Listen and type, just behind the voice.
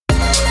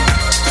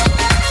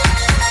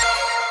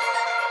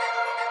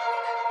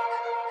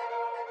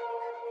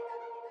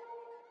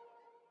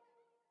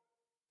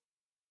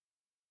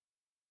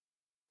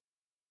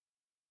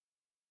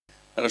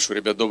Хорошо,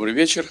 ребят, добрый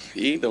вечер.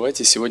 И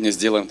давайте сегодня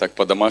сделаем так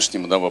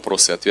по-домашнему, да,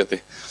 вопросы и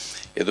ответы.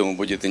 Я думаю,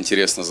 будет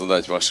интересно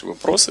задать ваши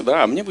вопросы,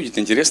 да, а мне будет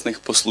интересно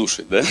их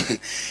послушать, да,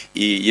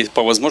 и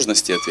по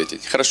возможности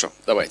ответить. Хорошо,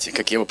 давайте,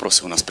 какие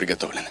вопросы у нас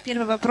приготовлены?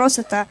 Первый вопрос –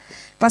 это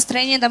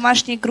построение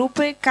домашней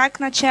группы. Как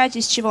начать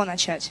и с чего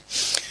начать?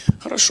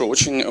 Хорошо,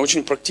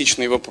 очень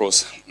практичный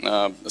вопрос.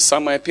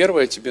 Самое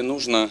первое,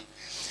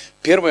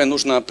 первое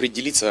нужно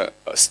определиться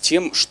с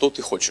тем, что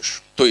ты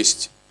хочешь. То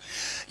есть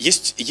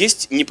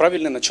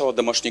неправильное начало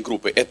домашней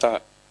группы.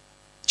 Это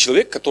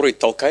человек, который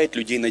толкает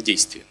людей на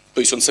действие. То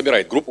есть он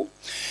собирает группу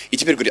и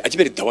теперь говорит, а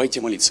теперь давайте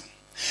молиться.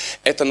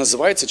 Это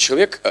называется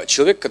человек,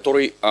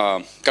 который,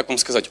 как вам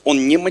сказать,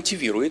 он не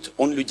мотивирует,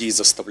 он людей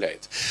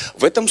заставляет.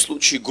 В этом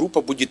случае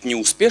группа будет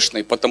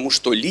неуспешной, потому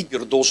что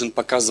лидер должен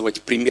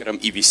показывать примером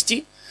и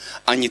вести,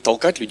 а не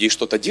толкать людей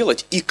что-то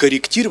делать и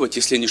корректировать,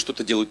 если они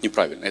что-то делают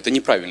неправильно. Это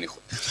неправильный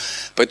ход.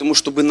 Поэтому,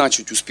 чтобы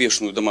начать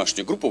успешную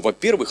домашнюю группу,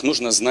 во-первых,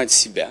 нужно знать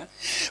себя.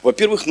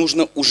 Во-первых,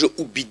 нужно уже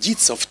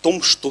убедиться в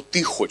том, что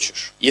ты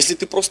хочешь. Если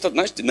ты просто,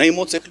 знаешь, на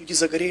эмоциях люди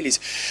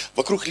загорелись,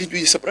 вокруг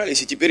люди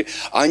собрались, и теперь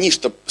они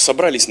что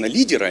собрались на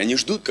лидера, они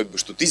ждут, как бы,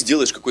 что ты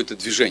сделаешь какое-то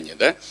движение,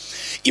 да?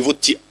 И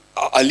вот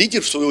а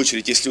лидер, в свою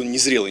очередь, если он не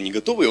зрелый, не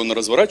готовый, он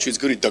разворачивается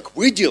и говорит, так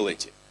вы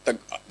делаете.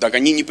 Так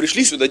они не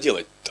пришли сюда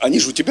делать, они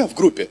же у тебя в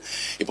группе.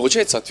 И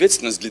получается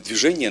ответственность для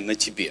движения на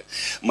тебе.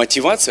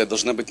 Мотивация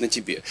должна быть на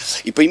тебе.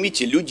 И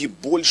поймите, люди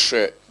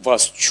больше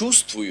вас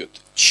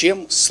чувствуют,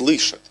 чем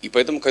слышат. И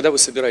поэтому, когда вы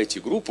собираете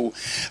группу,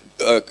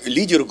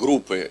 лидер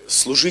группы,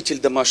 служитель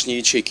домашней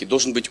ячейки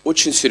должен быть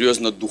очень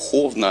серьезно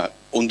духовно,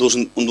 он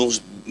должен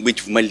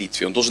быть в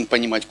молитве, он должен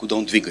понимать, куда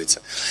он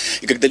двигается.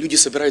 И когда люди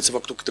собираются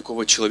вокруг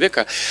такого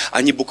человека,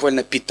 они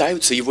буквально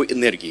питаются его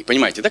энергией.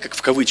 Понимаете, да, как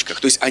в кавычках.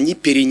 То есть они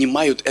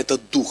перенимают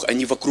этот дух,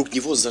 они вокруг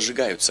него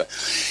зажигаются.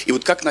 И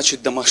вот как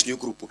начать домашнюю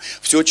группу?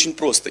 Все очень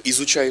просто.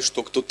 Изучаешь,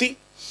 кто ты,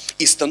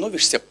 и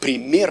становишься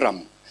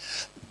примером.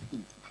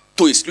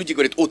 То есть люди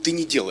говорят, о, ты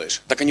не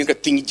делаешь. Так они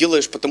говорят, ты не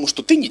делаешь, потому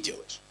что ты не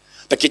делаешь.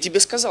 Так я тебе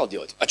сказал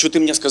делать. А что ты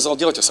мне сказал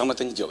делать, а сам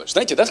это не делаешь?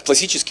 Знаете, да,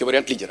 классический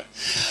вариант лидера.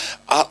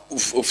 А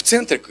в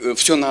центре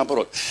все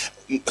наоборот.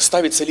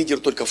 Ставится лидер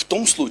только в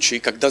том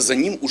случае, когда за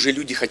ним уже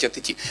люди хотят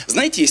идти.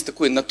 Знаете, есть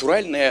такое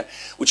натуральное,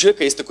 у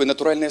человека есть такое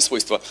натуральное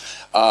свойство.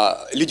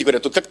 Люди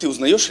говорят, вот как ты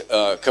узнаешь,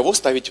 кого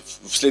ставить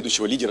в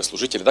следующего лидера,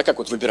 служителя, да, как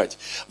вот выбирать?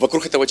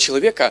 Вокруг этого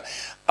человека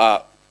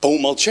по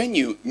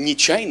умолчанию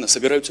нечаянно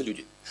собираются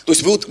люди. То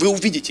есть вы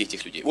увидите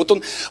этих людей. Вот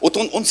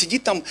он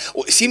сидит там,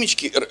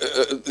 семечки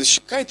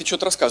щекает и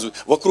что-то рассказывает.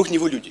 Вокруг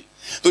него люди.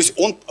 То есть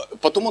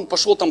потом он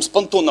пошел там с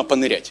понтона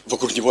понырять.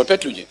 Вокруг него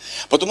опять люди.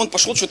 Потом он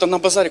пошел что-то на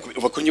базаре.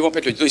 Вокруг него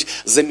опять люди. То есть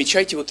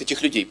замечайте вот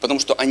этих людей.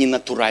 Потому что они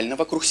натурально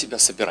вокруг себя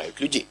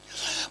собирают людей.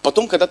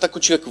 Потом, когда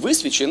такой человек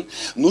высвечен,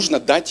 нужно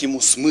дать ему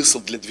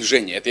смысл для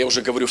движения. Это я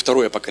уже говорю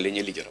второе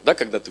поколение лидеров. Да?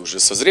 Когда ты уже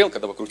созрел,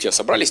 когда вокруг тебя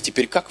собрались.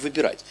 Теперь как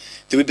выбирать?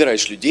 Ты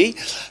выбираешь людей,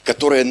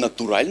 которые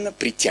натурально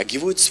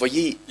притягивают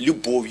своей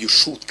любовью,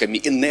 шутками,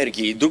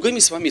 энергией, другими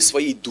с вами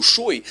своей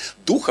душой,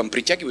 духом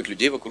притягивают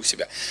людей вокруг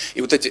себя.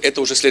 И вот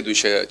это уже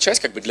следующая часть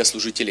как бы для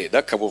служителей,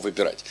 да, кого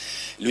выбирать.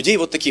 Людей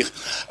вот таких.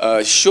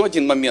 Еще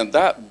один момент,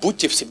 да,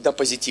 будьте всегда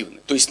позитивны.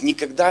 То есть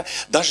никогда,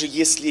 даже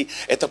если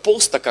это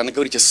полстакана,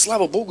 говорите,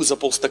 слава Богу за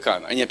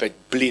полстакана, они опять,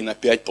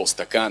 опять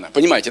полстакана.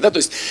 Понимаете, да? То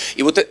есть,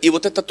 и вот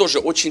это тоже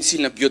очень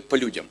сильно бьет по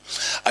людям.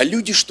 А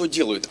люди что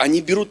делают?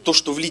 Они берут то,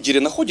 что в лидере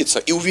находится,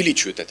 и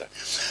увеличивают это.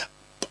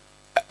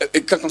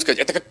 Как вам сказать,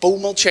 это как по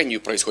умолчанию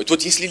происходит.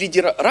 Вот если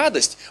лидера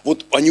радость,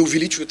 вот они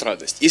увеличивают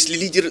радость. Если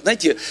лидер,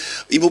 знаете,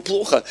 ему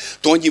плохо,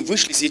 то они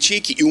вышли из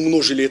ячейки и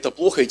умножили это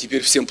плохо, и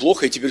теперь всем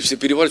плохо, и теперь все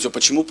перевариваются.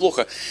 Почему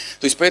плохо?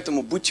 То есть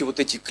поэтому будьте вот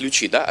эти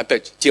ключи, да,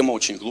 опять тема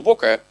очень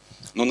глубокая,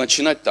 но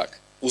начинать так.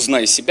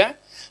 Узнай себя,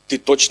 ты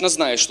точно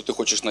знаешь, что ты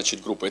хочешь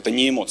начать группу, это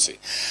не эмоции.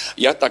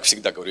 Я так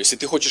всегда говорю, если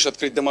ты хочешь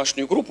открыть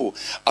домашнюю группу,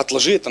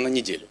 отложи это на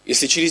неделю.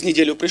 Если через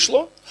неделю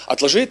пришло,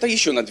 отложи это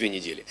еще на 2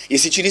 недели.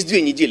 Если через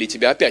 2 недели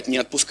тебя опять не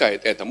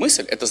отпускает эта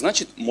мысль, это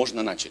значит,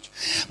 можно начать.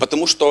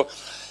 Потому что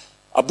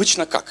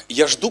обычно как?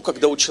 Я жду,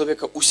 когда у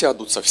человека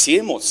усядутся все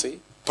эмоции,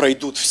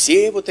 пройдут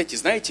все вот эти,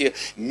 знаете,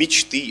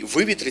 мечты,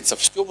 выветрится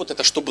все вот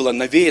это, что было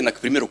навеяно, к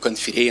примеру,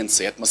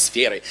 конференцией,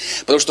 атмосферой.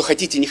 Потому что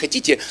хотите, не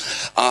хотите,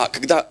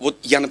 когда вот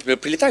я, например,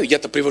 прилетаю,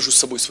 я-то привожу с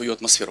собой свою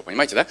атмосферу,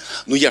 понимаете, да?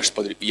 Ну я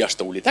ж-то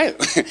улетаю.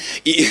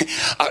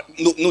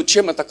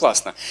 Чем это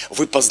классно?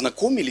 Вы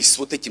познакомились с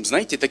вот этим,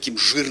 знаете, таким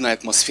жирной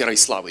атмосферой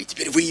славы, и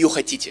теперь вы ее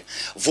хотите.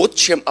 Вот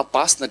чем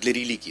опасно для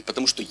религии,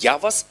 потому что я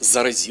вас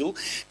заразил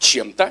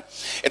чем-то.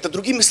 Это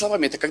другими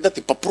словами, это когда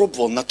ты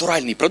попробовал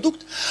натуральный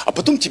продукт, а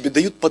потом тебе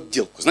дают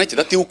подделку. Знаете,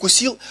 да, ты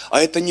укусил,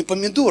 а это не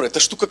помидор, эта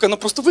штука, она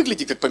просто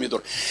выглядит как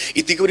помидор.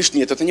 И ты говоришь,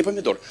 нет, это не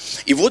помидор.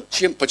 И вот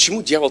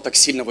почему дьявол так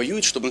сильно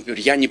воюет, чтобы, например,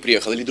 я не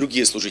приехал или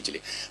другие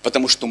служители.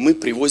 Потому что мы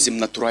привозим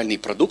натуральный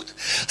продукт,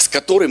 с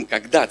которым,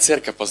 когда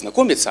церковь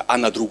познакомится,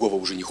 она другого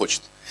уже не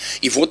хочет.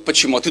 И вот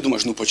почему, а ты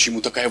думаешь,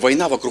 почему такая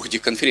война вокруг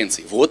этих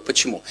конференций? Вот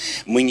почему.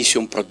 Мы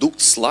несем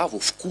продукт, славу,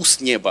 вкус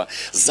неба,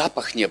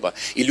 запах неба.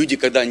 И люди,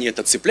 когда они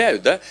это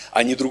цепляют, да,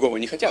 они другого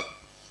не хотят.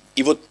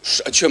 И вот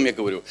о чем я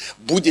говорю.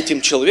 Будь этим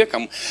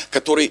человеком,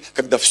 который,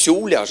 когда все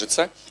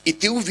уляжется, и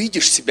ты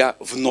увидишь себя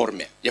в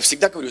норме. Я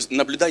всегда говорю,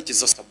 наблюдайте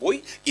за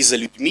собой и за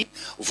людьми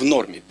в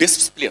норме, без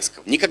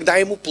всплесков. Никогда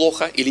ему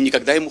плохо или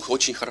никогда ему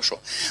очень хорошо.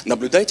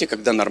 Наблюдайте,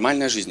 когда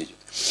нормальная жизнь идет.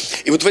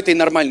 И вот в этой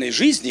нормальной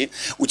жизни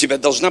у тебя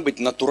должна быть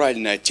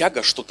натуральная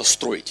тяга что-то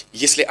строить.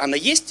 Если она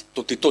есть,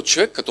 то ты тот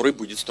человек, который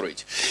будет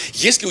строить.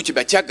 Если у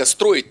тебя тяга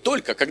строить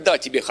только когда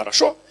тебе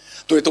хорошо,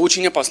 то это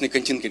очень опасный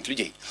контингент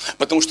людей.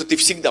 Потому что ты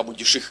всегда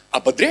будешь их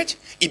ободрять,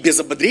 и без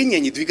ободрения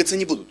они двигаться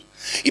не будут.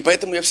 И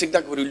поэтому я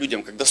всегда говорю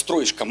людям, когда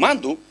строишь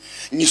команду,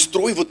 не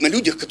строй вот на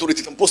людях, которые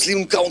ты там после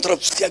энкаунтера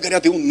все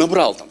горят, и он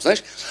набрал там,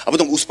 знаешь. А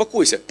потом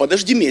успокойся,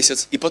 подожди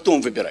месяц, и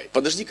потом выбирай.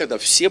 Подожди, когда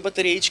все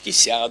батареечки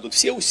сядут,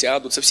 все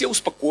усядутся, все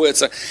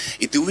успокоятся,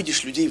 и ты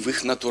увидишь людей в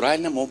их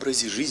натуральном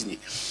образе жизни.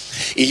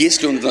 И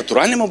если он в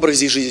натуральном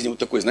образе жизни вот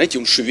такой, знаете,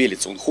 он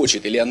шевелится, он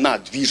хочет, или она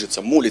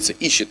движется, молится,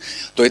 ищет,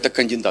 то это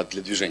кандидат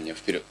для движения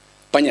вперед.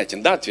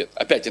 Понятен, да, ответ?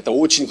 Опять, это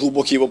очень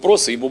глубокие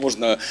вопросы, его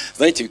можно,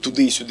 знаете,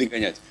 туда и сюда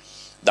гонять.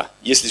 Да,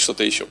 если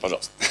что-то еще,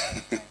 пожалуйста.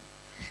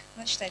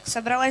 Значит так,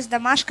 собралась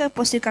домашка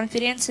после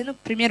конференции, ну, к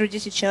примеру,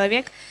 10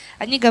 человек.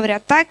 Одни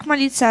говорят так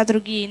молиться, а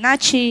другие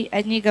иначе.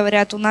 Одни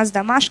говорят, у нас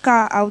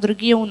домашка, а у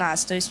другие у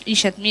нас. То есть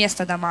ищут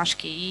место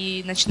домашки,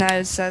 и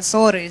начинаются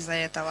ссоры из-за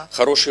этого.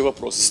 Хороший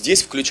вопрос.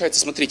 Здесь включается,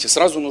 смотрите,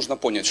 сразу нужно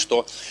понять,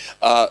 что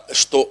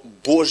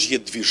Божье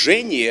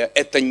движение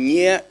это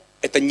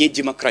не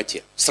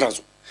демократия,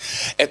 сразу.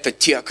 Это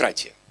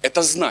теократия.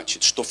 Это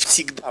значит, что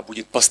всегда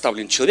будет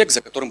поставлен человек,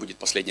 за которым будет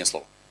последнее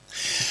слово.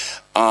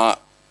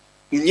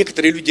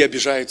 Некоторые люди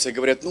обижаются и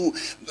говорят, ну,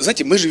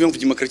 знаете, мы живем в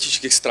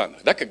демократических странах,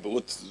 да, как бы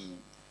вот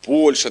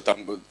Польша,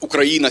 там,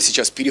 Украина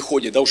сейчас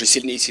переходит, да, уже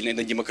сильнее и сильнее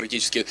на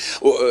демократические,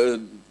 то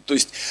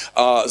есть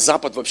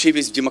Запад вообще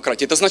весь в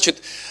демократии. Это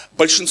значит,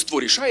 большинство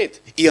решает,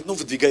 и одно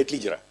выдвигает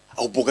лидера.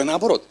 А у Бога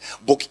наоборот.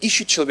 Бог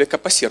ищет человека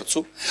по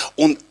сердцу,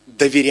 Он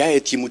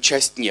доверяет ему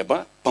часть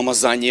неба,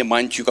 помазание,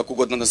 мантию, как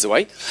угодно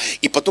называй,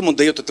 и потом Он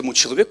дает этому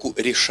человеку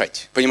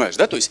решать. Понимаешь,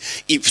 да? То есть,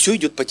 и все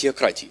идет по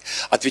теократии.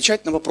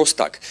 Отвечать на вопрос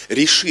так.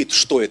 Решит,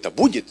 что это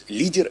будет,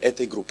 лидер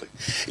этой группы.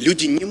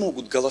 Люди не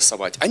могут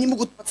голосовать, они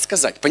могут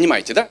подсказать.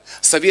 Понимаете, да?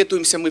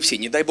 Советуемся мы все,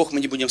 не дай Бог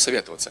мы не будем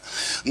советоваться.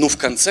 Но в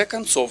конце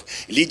концов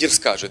лидер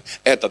скажет,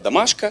 эта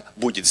домашка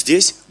будет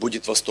здесь,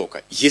 будет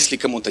востока. Если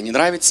кому-то не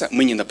нравится,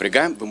 мы не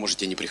напрягаем, вы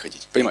можете не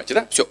приходить. Понимаете,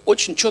 да? Все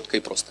очень четко и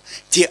просто.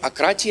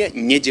 Теократия,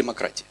 не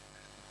демократия.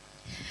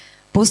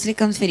 После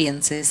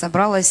конференции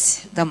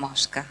собралась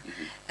домашка.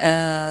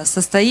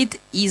 Состоит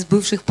из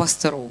бывших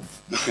пасторов.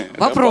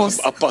 Вопрос.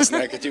 Это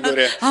опасная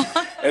категория.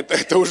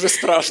 Это уже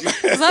страшно.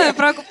 Знаю,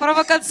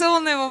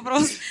 провокационный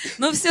вопрос.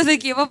 Но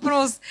все-таки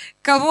вопрос,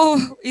 кого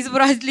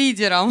избрать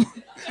лидером?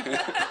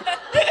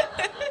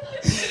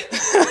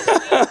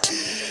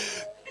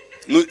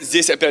 Ну,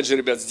 здесь, опять же,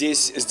 ребят,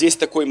 здесь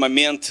такой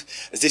момент,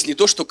 здесь не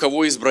то, что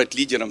кого избрать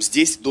лидером,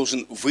 здесь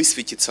должен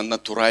высветиться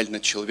натурально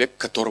человек,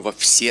 которого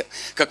все,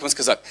 как вам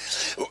сказать,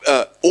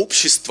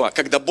 общество,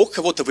 когда Бог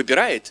кого-то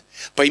выбирает,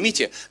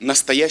 поймите,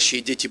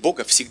 настоящие дети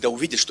Бога всегда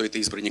увидят, что это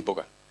избранник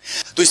Бога.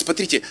 То есть,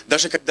 смотрите,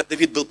 даже когда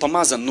Давид был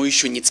помазан, но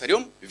еще не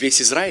царем,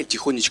 весь Израиль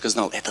тихонечко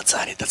знал, это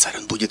царь,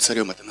 он будет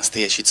царем, это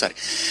настоящий царь.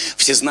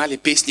 Все знали,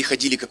 песни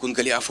ходили, как он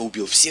Голиафа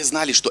убил. Все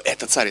знали, что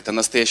это царь, это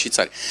настоящий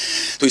царь.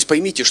 То есть,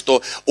 поймите,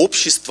 что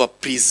общество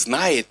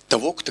признает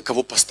того,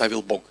 кого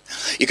поставил Бог.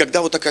 И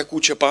когда вот такая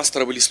куча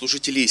пасторов или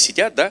служителей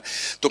сидят, да,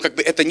 то как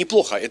бы это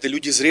неплохо, это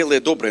люди зрелые,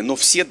 добрые, но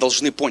все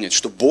должны понять,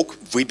 что Бог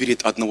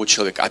выберет одного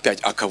человека. Опять,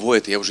 а кого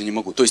это, я уже не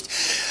могу. То есть,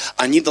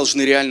 они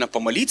должны реально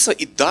помолиться,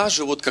 и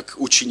даже вот как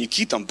ученики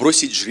там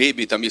бросить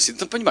жребий, там, если,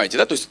 там, понимаете,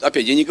 да, то есть,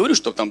 опять, я не говорю,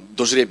 что там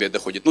до жребия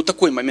доходит, но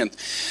такой момент,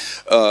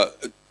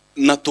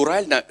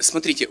 натурально,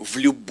 смотрите, в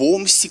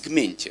любом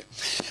сегменте,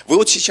 вы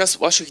вот сейчас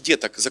ваших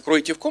деток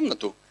закроете в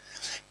комнату,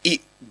 и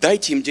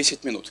дайте им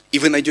 10 минут, и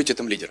вы найдете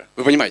там лидера.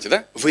 Вы понимаете,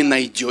 да? Вы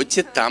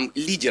найдете там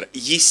лидера.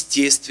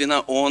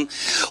 Естественно, он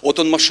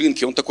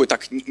машинки, он такой,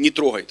 так, не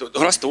трогай.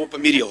 Раз того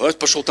помирил, раз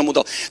пошел тому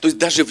дал. То есть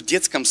даже в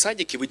детском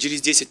садике вы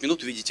через 10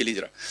 минут увидите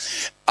лидера.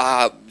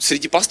 А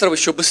среди пасторов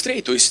еще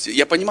быстрее. То есть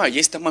я понимаю,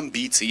 есть там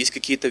амбиции, есть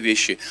какие-то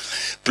вещи.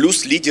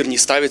 Плюс лидер не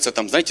ставится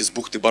там, знаете, с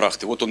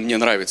бухты-барахты. Вот он мне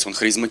нравится, он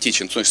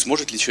харизматичен. То есть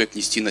сможет ли человек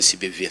нести на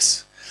себе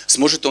вес?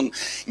 Сможет он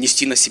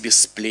нести на себе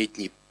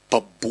сплетни,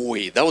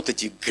 побои, да, вот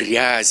эти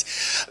грязь.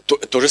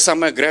 То же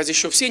самое грязь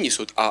еще все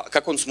несут. А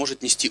как он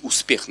сможет нести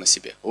успех на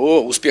себе?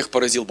 Успех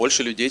поразил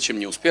больше людей, чем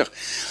не успех.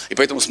 И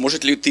поэтому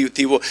можешь ли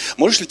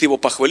ты его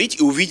похвалить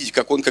и увидеть,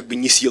 как он как бы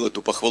не съел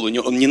эту похвалу,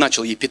 он не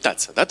начал ей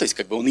питаться, да, то есть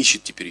как бы он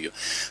ищет теперь ее.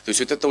 То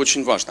есть вот это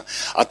очень важно.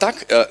 А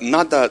так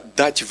надо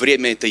дать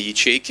время этой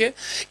ячейке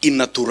и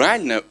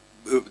натурально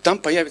там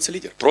появится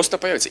лидер, просто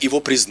появится.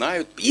 Его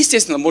признают.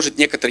 Естественно, может,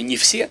 некоторые, не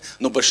все,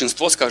 но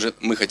большинство скажет,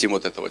 мы хотим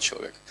вот этого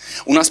человека.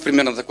 У нас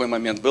примерно такой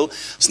момент был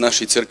с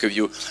нашей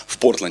церковью в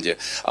Портленде.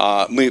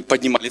 Мы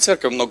поднимали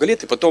церковь много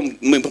лет, и потом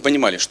мы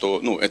понимали,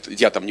 что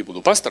я там не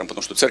буду пастором,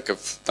 потому что церковь,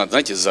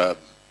 знаете, за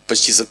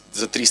почти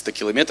за 300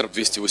 километров,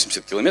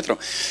 280 километров,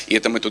 и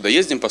это мы туда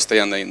ездим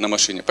постоянно на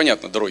машине.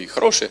 Понятно, дороги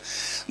хорошие,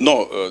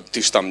 но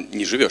ты же там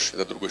не живешь,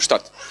 это другой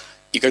штат.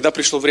 И когда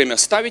пришло время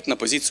ставить на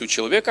позицию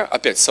человека,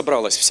 опять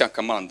собралась вся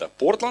команда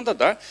Портленда,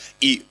 да,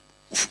 и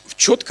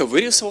четко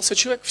вырисовался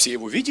человек, все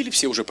его видели,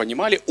 все уже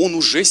понимали, он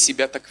уже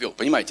себя так вел,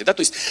 понимаете, да? То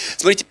есть,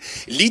 смотрите,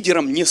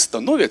 лидером не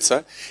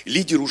становится,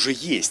 лидер уже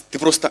есть. Ты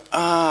просто,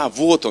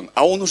 вот он,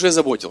 а он уже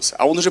заботился,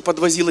 а он уже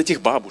подвозил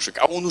этих бабушек,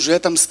 а он уже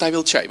там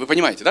ставил чай, вы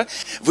понимаете, да?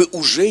 Вы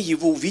уже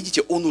его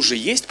увидите, он уже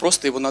есть,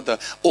 просто его надо,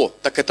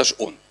 так это ж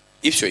он.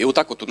 И все. И вот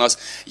так вот у нас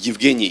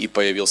Евгений и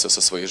появился со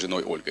своей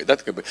женой Ольгой. Да,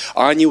 как бы,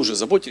 а они уже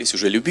заботились,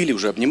 уже любили,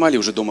 уже обнимали,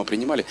 уже дома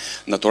принимали.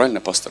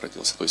 Натурально пастор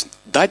родился. То есть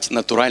дать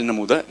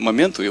натуральному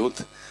моменту, и вот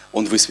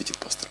он высветит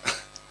пастора.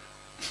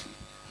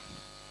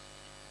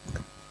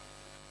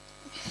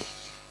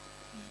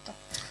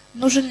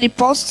 Нужен ли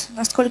пост,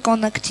 насколько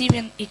он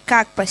активен и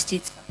как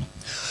поститься?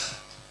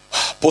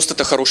 Пост –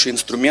 это хороший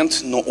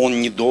инструмент, но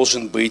он не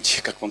должен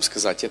быть, как вам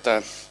сказать,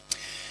 это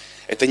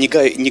не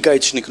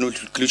гаечный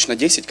ключ на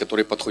 10,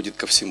 который подходит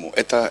ко всему.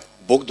 Это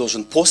Бог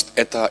должен, пост –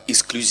 это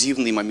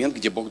эксклюзивный момент,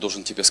 где Бог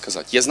должен тебе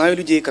сказать. Я знаю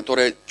людей,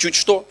 которые чуть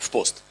что в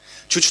пост.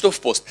 Чуть что в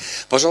пост.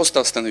 Пожалуйста,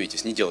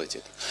 остановитесь, не делайте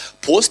это.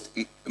 Пост,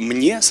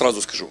 мне,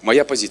 сразу скажу,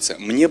 моя позиция,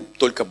 мне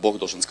только Бог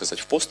должен сказать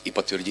в пост и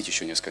подтвердить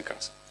еще несколько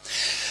раз.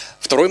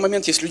 Второй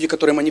момент, есть люди,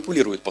 которые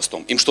манипулируют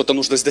постом. Им что-то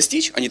нужно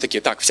достичь, они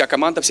такие, так, вся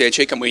команда, вся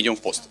ячейка, мы идем в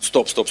пост.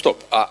 Стоп.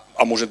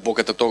 А может Бог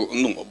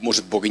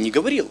может Бог и не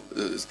говорил.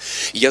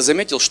 Я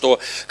заметил, что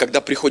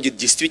когда приходит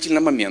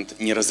действительно момент,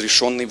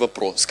 неразрешенный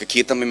вопрос,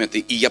 какие-то моменты,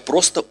 и я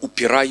просто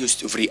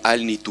упираюсь в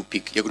реальный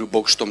тупик. Я говорю,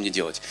 Бог, что мне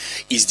делать?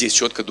 И здесь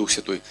четко Дух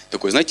Святой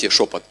такой, знаете,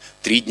 шепот,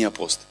 3 дня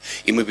пост.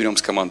 И мы берем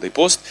с командой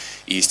пост,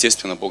 и,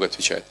 естественно, Бог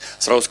отвечает.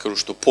 Сразу скажу,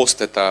 что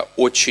пост – это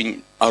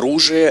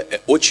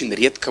оружие очень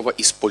редкого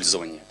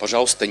использования.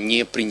 Пожалуйста,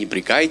 не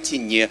пренебрегайте,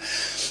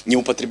 не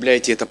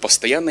употребляйте это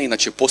постоянно,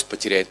 иначе пост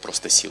потеряет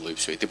просто силу, и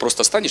все. И ты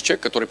просто станешь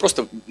человек, который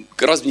просто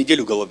раз в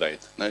неделю голодает,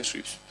 знаешь,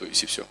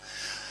 и все.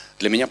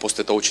 Для меня пост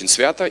это очень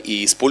свято,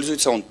 и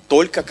используется он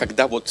только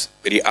когда вот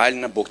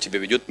реально Бог тебя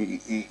ведет,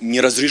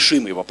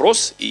 неразрешимый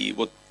вопрос, и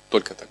вот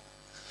только так.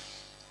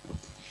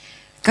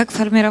 Как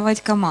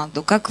формировать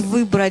команду? Как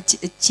выбрать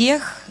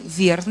тех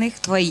верных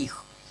твоих?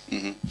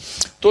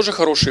 Тоже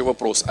хороший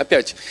вопрос.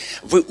 Опять,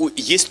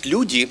 есть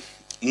люди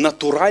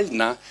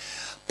натурально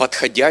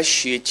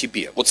подходящие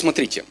тебе. Вот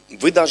смотрите,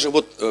 вы даже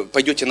вот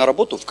пойдете на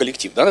работу в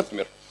коллектив, да,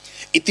 например,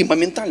 и ты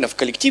моментально в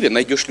коллективе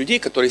найдешь людей,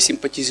 которые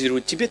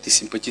симпатизируют тебе, ты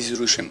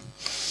симпатизируешь им.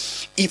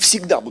 И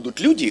всегда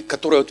будут люди,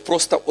 которые вот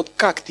просто, вот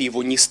как ты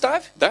его не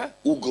ставь, да,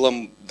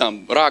 углом,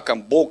 там,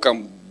 раком,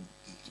 боком,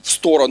 в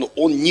сторону,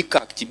 он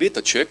никак тебе,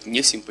 этот человек,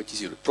 не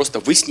симпатизирует. Просто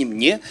вы с ним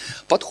не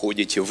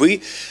подходите,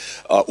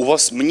 у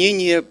вас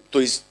мнение,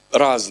 то есть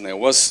разное,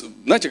 у вас,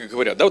 знаете, как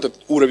говорят, да, вот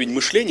этот уровень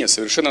мышления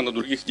совершенно на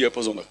других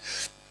диапазонах.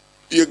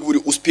 Я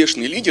говорю,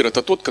 успешный лидер –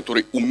 это тот,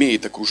 который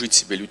умеет окружить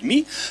себя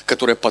людьми,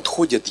 которые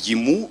подходят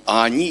ему,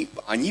 а они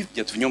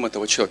видят в нем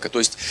этого человека. То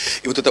есть,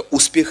 и вот это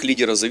успех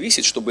лидера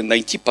зависит, чтобы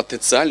найти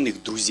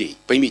потенциальных друзей.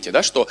 Поймите,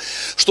 да, что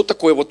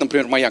такое, вот,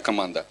 например, моя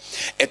команда?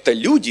 Это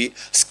люди,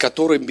 с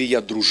которыми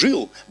я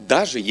дружил,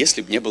 даже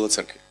если бы не было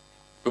церкви.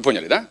 Вы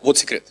поняли, да? Вот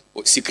секрет.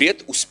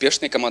 Секрет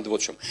успешной команды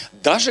вот в чем.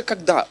 Даже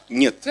когда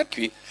нет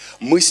церкви,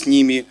 мы с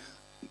ними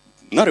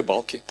на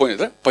рыбалке, поняли,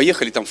 да?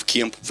 Поехали там в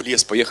кемп, в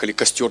лес, поехали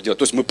костер делать.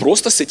 То есть мы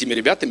просто с этими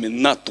ребятами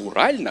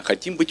натурально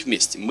хотим быть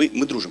вместе.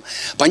 Мы дружим.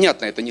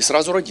 Понятно, это не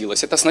сразу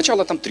родилось. Это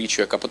сначала там 3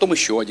 человека, потом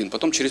еще один,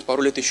 потом через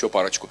пару лет еще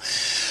парочку.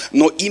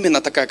 Но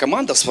именно такая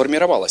команда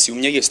сформировалась. И у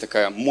меня есть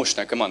такая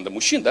мощная команда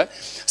мужчин, да,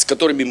 с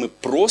которыми мы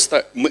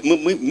просто,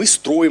 мы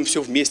строим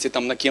все вместе,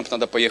 там на кемп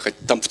надо поехать,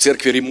 там в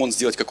церкви ремонт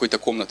сделать какой-то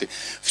комнаты.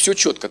 Все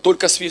четко.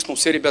 Только свистнул,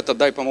 все ребята,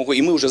 дай помогу.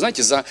 И мы уже,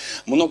 знаете, за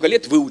много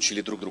лет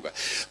выучили друг друга.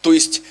 То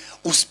есть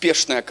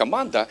успешная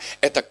команда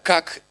 – это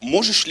как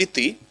можешь ли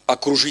ты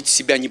окружить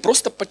себя не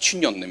просто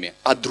подчиненными,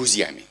 а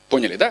друзьями.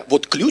 Поняли, да?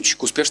 Вот ключ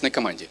к успешной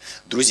команде.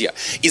 Друзья.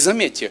 И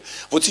заметьте,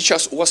 вот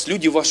сейчас у вас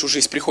люди в вашу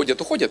жизнь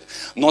приходят, уходят,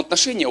 но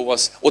отношения у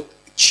вас,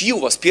 чьи у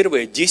вас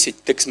первые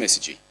 10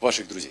 текст-месседжей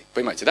ваших друзей?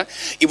 Понимаете, да?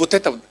 И вот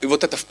это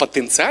в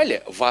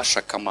потенциале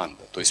ваша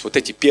команда. То есть вот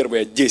эти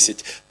первые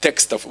 10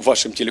 текстов в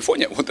вашем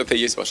телефоне, вот это и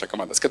есть ваша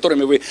команда, с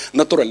которыми вы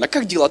натурально,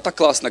 как дела, так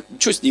классно,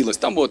 что снилось,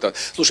 там вот,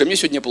 слушай, мне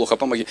сегодня плохо,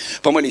 помоги,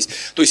 помолись.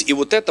 То есть и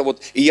вот это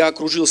вот, и я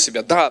окружил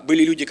себя. Да,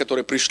 были люди,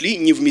 которые пришли,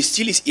 не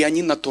вместились, и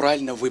они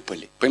натурально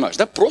выпали. Понимаешь,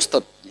 да?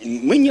 Просто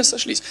мы не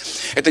сошлись.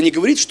 Это не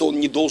говорит, что он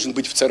не должен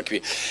быть в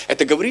церкви.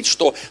 Это говорит,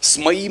 что с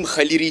моим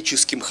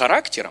холерическим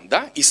характером,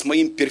 да, и с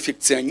моим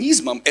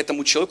перфекционизмом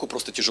этому человеку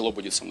просто тяжело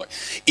будет со мной.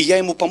 И я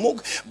ему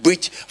помог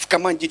быть в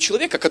команде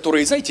человека,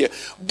 который, знаете,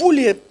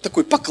 более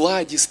такой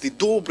покладистый,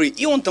 добрый,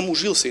 и он там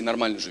ужился и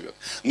нормально живет.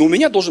 Но у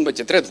меня должен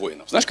быть отряд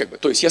воинов. Знаешь, как бы,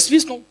 то есть я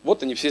свистнул,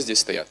 вот они все здесь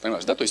стоят,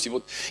 понимаешь, да, то есть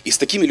и с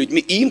такими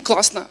людьми, и им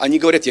классно, они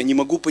говорят, я не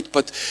могу быть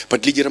под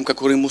лидером,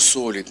 который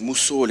мусолит,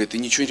 и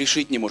ничего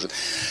решить не может.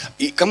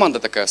 И команда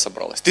такая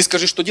собралась. Ты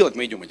скажи, что делать,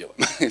 мы идем и делаем.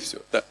 И все,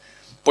 да.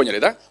 Поняли,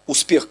 да?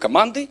 Успех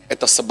команды –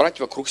 это собрать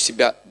вокруг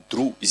себя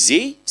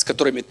друзей, с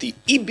которыми ты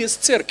и без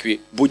церкви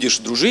будешь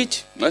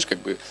дружить, знаешь, как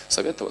бы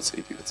советоваться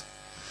и двигаться.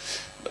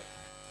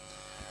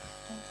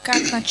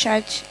 Как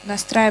начать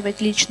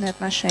настраивать личные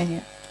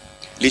отношения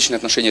Личные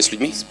отношения с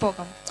людьми? с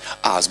Богом?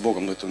 С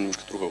Богом, это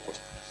немножко другой вопрос.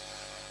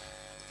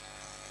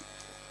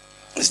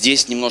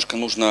 Здесь немножко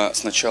нужно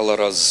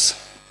сначала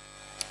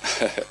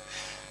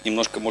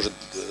немножко, может,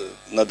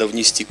 надо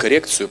внести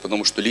коррекцию,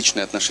 потому что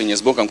личные отношения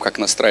с Богом, как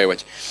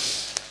настраивать?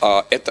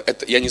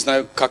 Я не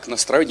знаю, как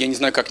настраивать, я не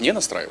знаю, как не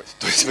настраивать.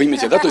 То есть, вы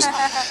поймите, да? То есть,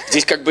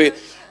 здесь как бы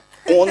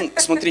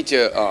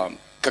смотрите,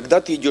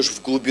 когда ты идешь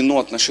в глубину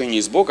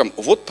отношений с Богом,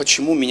 вот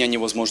почему меня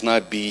невозможно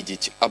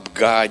обидеть,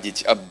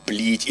 обгадить,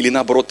 облить или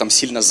наоборот там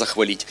сильно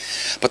захвалить.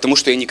 Потому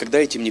что я никогда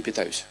этим не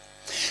питаюсь.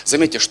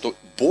 Заметьте, что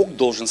Бог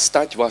должен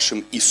стать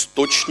вашим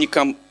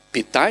источником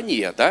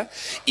питания, да,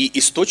 и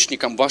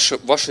источником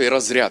вашей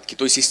разрядки.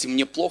 То есть, если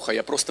мне плохо,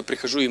 я просто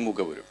прихожу и ему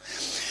говорю.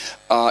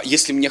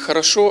 Если мне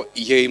хорошо,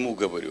 я ему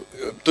говорю.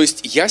 То есть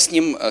я с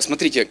ним,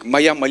 смотрите,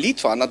 моя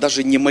молитва, она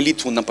даже не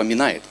молитву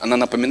напоминает. Она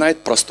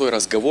напоминает простой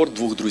разговор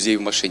двух друзей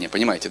в машине,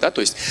 понимаете, да?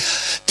 То есть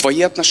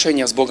твои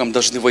отношения с Богом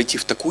должны войти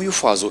в такую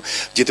фазу,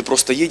 где ты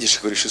просто едешь и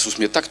говоришь: Иисус,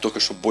 мне так только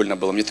что больно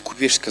было, мне такую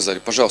вещь сказали,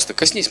 пожалуйста,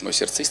 коснись мое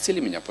сердце,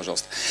 исцели меня,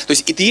 пожалуйста. То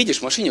есть и ты едешь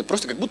в машине,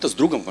 просто как будто с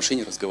другом в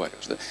машине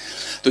разговариваешь, да?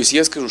 То есть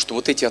я скажу, что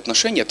вот эти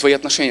отношения, твои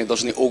отношения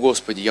должны: о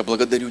Господи, я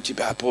благодарю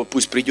Тебя,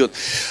 пусть придет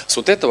с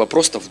вот этого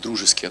просто в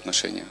дружеские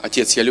отношения.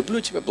 Отец, я люблю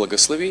тебя,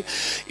 благослови.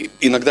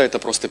 Иногда это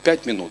просто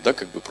 5 минут, да,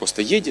 как бы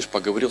просто едешь,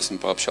 поговорил с ним,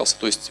 пообщался.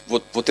 То есть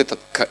вот этот,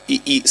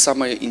 и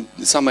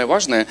самое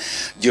важное,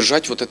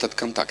 держать вот этот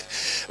контакт.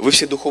 Вы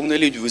все духовные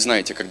люди, вы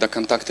знаете, когда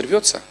контакт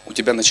рвется, у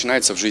тебя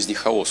начинается в жизни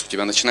хаос,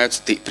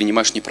 ты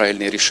принимаешь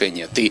неправильные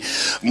решения,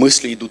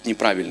 мысли идут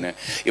неправильные.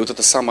 И вот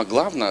это самое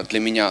главное для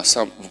меня,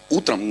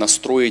 утром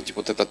настроить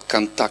вот этот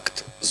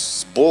контакт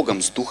с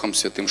Богом, с Духом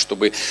Святым,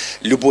 чтобы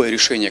любое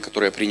решение,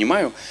 которое я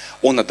принимаю,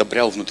 Он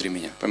одобрял внутри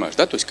меня, понимаешь,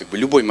 да? То есть как бы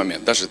любой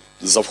момент, даже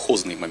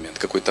завхозный момент,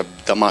 какой-то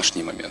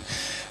домашний момент.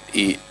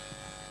 И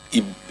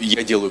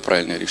я делаю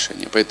правильное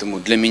решение. Поэтому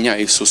для меня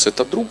Иисус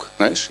это друг,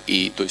 знаешь,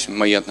 и то есть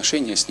мои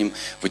отношения с Ним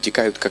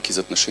вытекают как из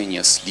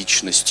отношения с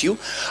личностью,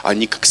 а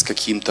не как с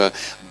каким-то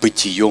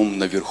бытием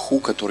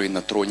наверху, который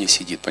на троне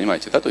сидит,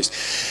 понимаете, да? То есть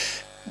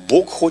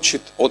Бог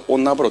хочет,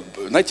 он наоборот,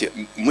 знаете,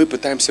 мы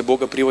пытаемся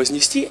Бога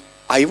превознести,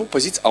 а его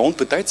позиция, он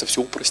пытается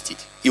все упростить.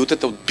 И вот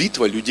эта вот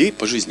битва людей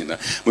пожизненно.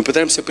 Мы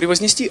пытаемся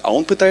превознести, а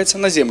он пытается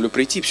на землю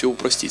прийти, все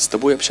упростить. С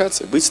тобой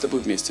общаться, быть с тобой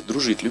вместе,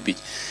 дружить, любить.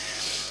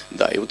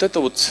 Да, и вот это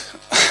вот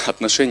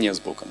отношения с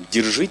Богом.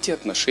 Держите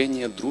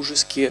отношения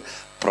дружеские,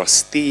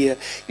 простые,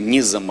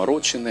 не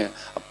замороченные,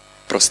 а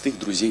простых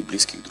друзей,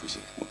 близких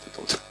друзей. Вот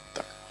это вот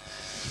так.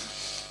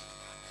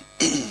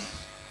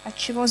 От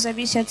чего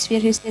зависят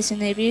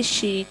сверхъестественные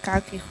вещи и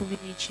как их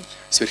увеличить?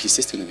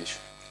 Сверхъестественные вещи.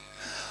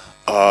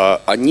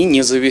 Они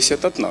не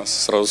зависят от нас,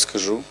 сразу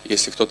скажу.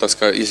 Если кто-то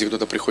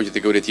приходит и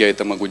говорит: я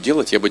это могу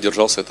делать, я бы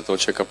держался от этого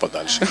человека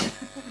подальше.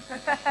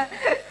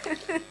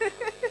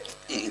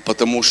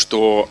 Потому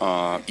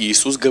что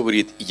Иисус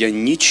говорит: я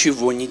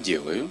ничего не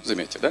делаю,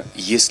 заметьте, да,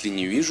 если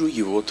не вижу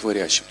Его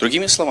творящим.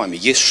 Другими словами,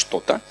 есть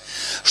что-то,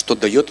 что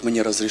дает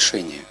мне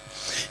разрешение.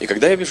 И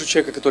когда я вижу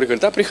человека, который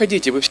говорит: да,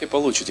 приходите, вы все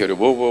получите, я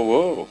говорю: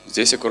 воу,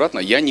 здесь аккуратно,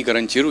 я не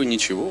гарантирую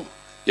ничего.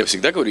 Я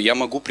всегда говорю, я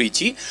могу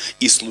прийти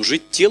и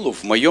служить телу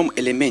в моем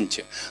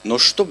элементе. Но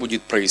что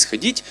будет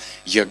происходить,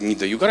 я не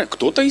даю гарантии.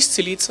 Кто-то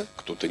исцелится,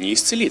 кто-то не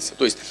исцелится.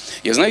 То есть,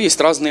 я знаю, есть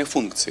разные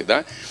функции,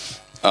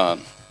 да.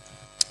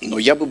 Но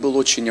я бы был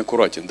очень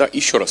аккуратен. Да,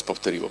 еще раз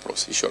повтори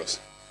вопрос, еще раз.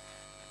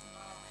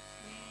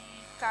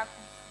 Как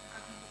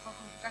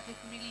их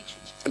увеличить?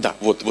 Да,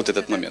 вот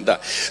этот момент, да.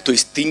 То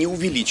есть ты не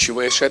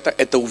увеличиваешь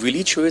это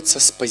увеличивается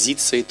с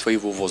позиции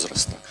твоего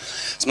возраста.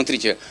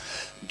 Смотрите,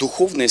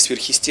 духовные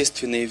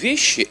сверхъестественные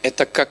вещи,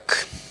 это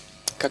как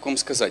вам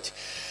сказать,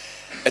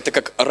 это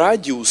как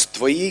радиус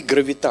твоей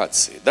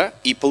гравитации, да?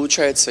 И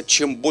получается,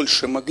 чем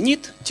больше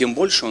магнит, тем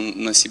больше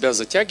он на себя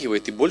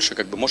затягивает и больше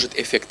как бы может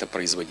эффекта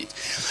производить.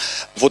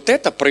 Вот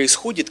это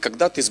происходит,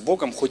 когда ты с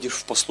Богом ходишь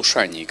в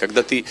послушании,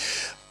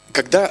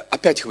 когда,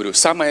 опять говорю,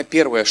 самое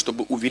первое,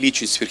 чтобы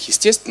увеличить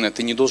сверхъестественное,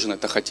 ты не должен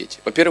это хотеть.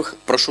 Во-первых,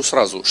 прошу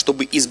сразу,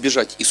 чтобы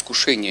избежать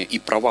искушения и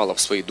провала в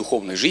своей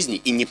духовной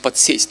жизни и не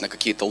подсесть на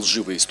какие-то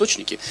лживые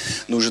источники,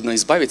 нужно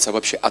избавиться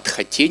вообще от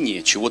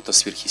хотения чего-то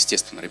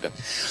сверхъестественного, ребят.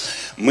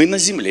 Мы на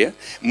земле,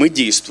 мы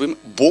действуем,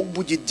 Бог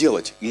будет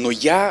делать, но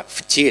я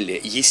в теле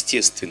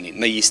естественный,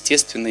 на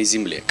естественной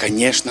земле.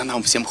 Конечно,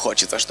 нам всем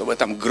хочется, чтобы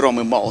там гром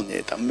и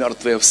молния, там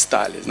мертвые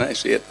встали,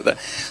 знаешь, и это, да.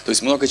 То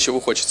есть много чего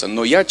хочется,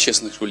 но я,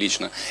 честно говорю,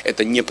 лично,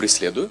 это не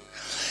преследую.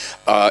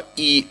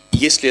 И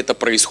если это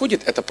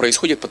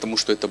происходит потому,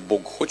 что это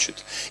Бог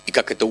хочет. И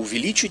как это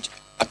увеличить,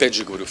 опять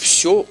же говорю,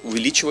 все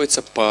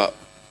увеличивается по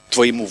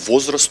твоему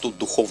возрасту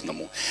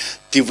духовному.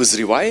 Ты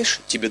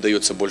вызреваешь, тебе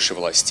дается больше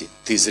власти.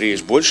 Ты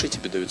зреешь больше,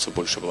 тебе дается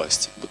больше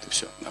власти. Вот и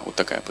все. Да, вот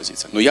такая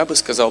позиция. Но я бы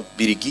сказал,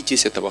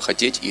 берегитесь этого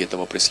хотеть и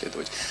этого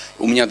преследовать.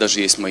 У меня даже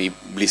есть мои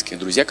близкие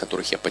друзья,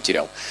 которых я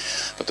потерял.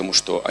 Потому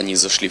что они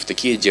зашли в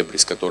такие дебри,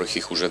 с которых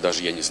их уже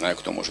даже я не знаю,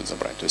 кто может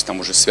забрать. То есть там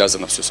уже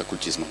связано все с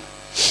оккультизмом.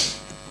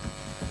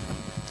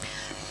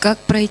 Как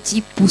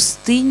пройти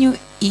пустыню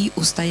и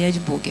устоять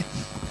в Боге?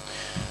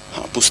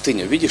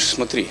 Пустыня, видишь,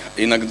 смотри,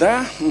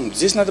 иногда,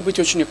 здесь надо быть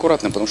очень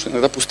аккуратным, потому что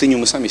иногда пустыню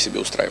мы сами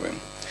себе устраиваем.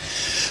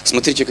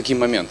 Смотрите, каким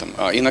моментом.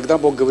 Иногда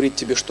Бог говорит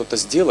тебе что-то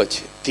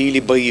сделать, ты или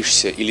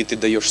боишься, или ты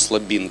даешь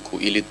слабинку,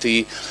 и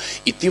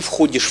ты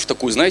входишь в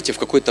такую, знаете, в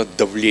какое-то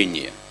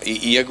давление.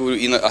 И я говорю,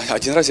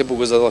 один раз я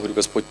Богу задал, говорю,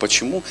 Господь,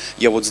 почему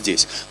я вот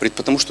здесь? Говорит,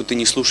 потому что ты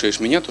не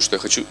слушаешь меня, то, что я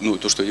хочу,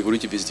 то, что я говорю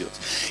тебе сделать.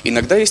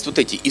 Иногда есть вот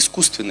эти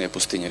искусственные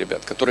пустыни,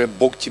 ребят, которые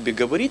Бог тебе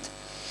говорит,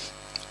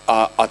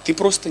 а ты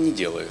просто не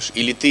делаешь,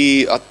 или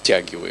ты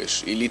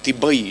оттягиваешь, или ты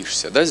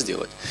боишься, да,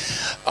 сделать.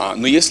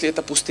 Но если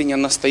это пустыня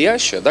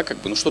настоящая, да,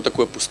 что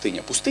такое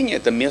пустыня? Пустыня –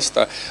 это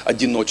место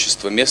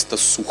одиночества, место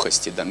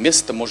сухости, да,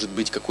 место, может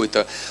быть,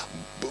 какой-то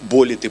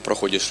боли ты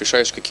проходишь,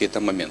 решаешь какие-то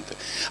моменты.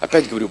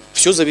 Опять говорю,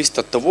 все зависит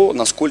от того,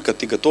 насколько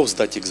ты готов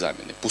сдать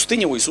экзамены.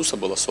 Пустыня у Иисуса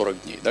была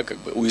 40 дней, да,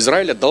 у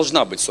Израиля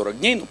должна быть 40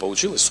 дней, но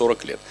получилось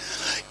 40 лет.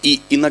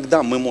 И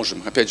иногда мы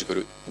можем, опять же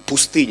говорю,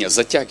 пустыня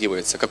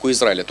затягивается, как у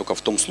Израиля, только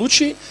в том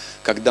случае,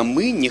 когда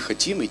мы не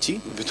хотим идти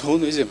в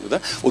обетованную землю.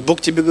 Да? Вот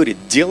Бог тебе говорит,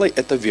 делай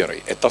это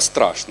верой, это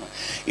страшно.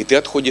 И ты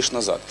отходишь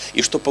назад.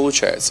 И что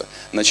получается?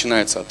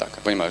 Начинается атака,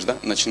 понимаешь, да?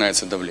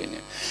 Начинается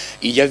давление.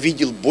 И я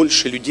видел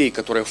больше людей,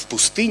 которые в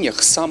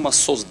пустынях,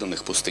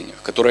 самосозданных пустынях,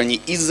 которые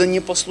они из-за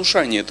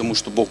непослушания тому,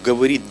 что Бог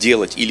говорит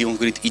делать, или Он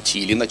говорит идти,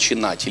 или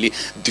начинать, или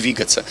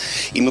двигаться.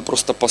 И мы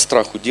просто по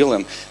страху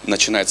делаем,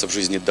 начинается в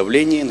жизни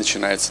давление,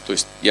 начинается, то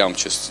есть я вам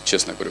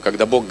честно говорю,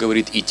 когда Бог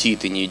говорит идти, и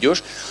ты не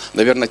идешь,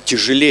 наверное,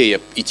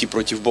 тяжелее идти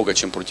против Бога,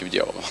 чем против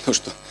дьявола.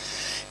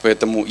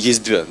 Поэтому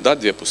есть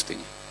две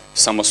пустыни.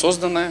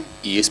 Самосозданная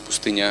и есть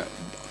пустыня,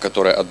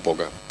 которая от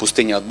Бога.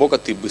 Пустыня от Бога,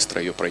 ты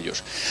быстро ее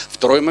пройдешь.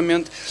 Второй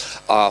момент,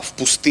 в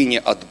пустыне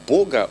от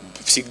Бога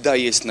всегда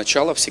есть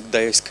начало,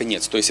 всегда есть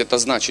конец. То есть это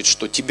значит,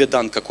 что тебе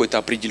дан какой-то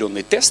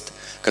определенный тест,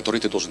 который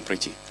ты должен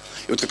пройти.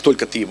 И вот как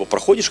только ты его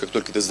проходишь, как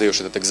только ты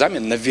сдаешь этот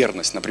экзамен на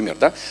верность, например,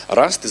 да,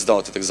 раз ты сдал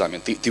этот экзамен,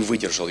 ты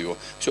выдержал его,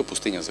 все,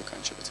 пустыня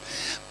заканчивается.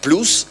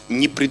 Плюс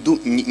не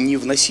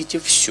вносите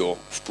все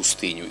в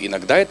пустыню.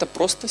 Иногда это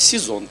просто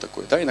сезон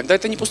такой, да, иногда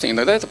это не пустыня,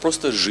 иногда это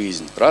просто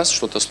жизнь, раз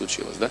что-то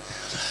случилось, да.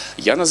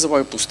 Я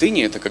называю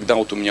пустыней, это когда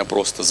вот у меня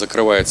просто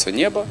закрывается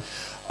небо,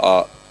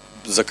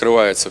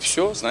 закрывается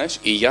все, знаешь,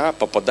 и я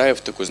попадаю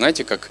в такой,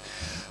 знаете, как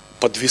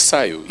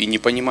подвисаю и не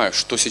понимаю,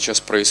 что сейчас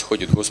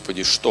происходит,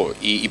 Господи, что.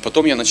 И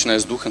потом я начинаю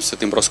с Духом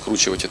Святым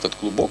раскручивать этот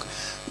клубок,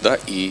 да,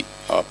 и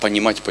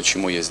понимать,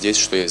 почему я здесь,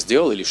 что я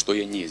сделал или что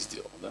я не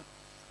сделал, да.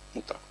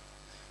 Ну так,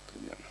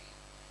 примерно.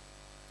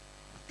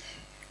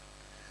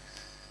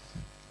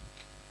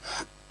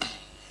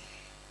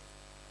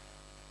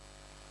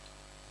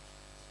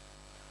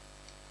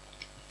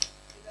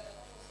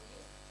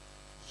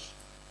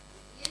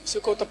 Если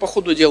у кого-то по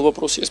ходу дела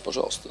вопрос есть,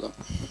 пожалуйста, да.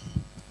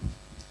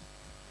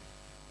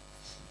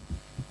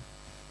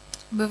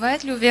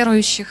 Бывает ли у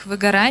верующих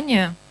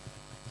выгорание?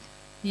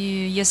 И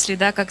если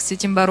да, как с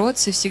этим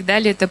бороться? И всегда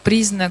ли это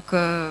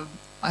признак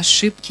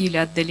ошибки или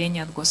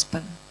отдаления от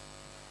Господа?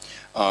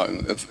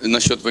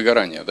 Насчет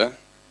выгорания, да?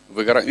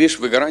 Видишь,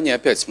 выгорание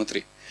опять,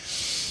 смотри.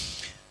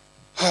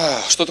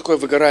 Что такое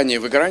выгорание?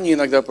 Выгорание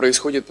иногда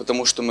происходит,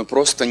 потому что мы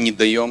просто не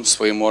даем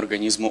своему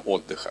организму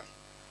отдыха.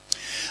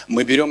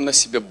 Мы берем на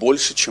себя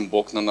больше, чем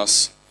Бог на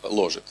нас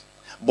ложит.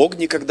 Бог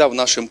никогда в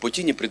нашем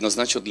пути не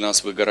предназначил для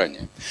нас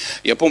выгорание.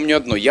 Я помню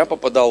одно, я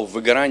попадал в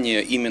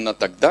выгорание именно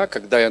тогда,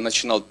 когда я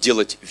начинал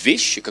делать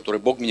вещи,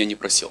 которые Бог меня не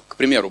просил. К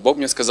примеру, Бог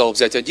мне сказал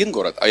взять один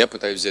город, а я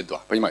пытаюсь взять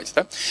два. Понимаете,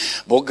 да?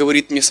 Бог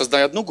говорит мне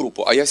создай одну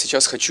группу, а я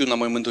сейчас хочу на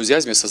моем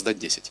энтузиазме создать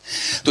 10.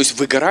 То есть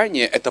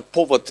выгорание это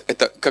повод,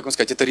 это, как вам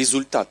сказать, это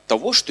результат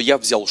того, что я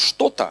взял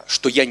что-то,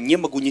 что я не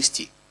могу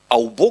нести. А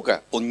у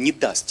Бога Он не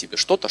даст тебе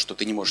что-то, что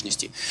ты не можешь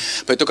нести.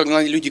 Поэтому,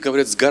 когда люди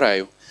говорят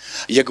 «сгораю»,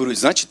 я говорю,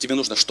 значит, тебе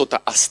нужно что-то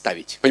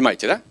оставить.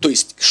 Понимаете, да? То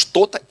есть,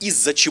 что-то,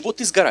 из-за чего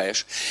ты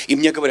сгораешь. И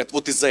мне говорят,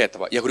 вот из-за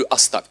этого. Я говорю,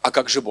 оставь. А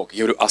как же Бог?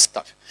 Я говорю,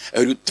 оставь. Я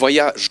говорю,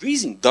 твоя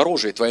жизнь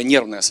дороже, твое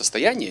нервное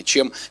состояние,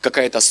 чем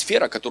какая-то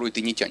сфера, которую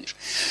ты не тянешь.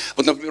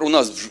 Вот, например, у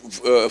нас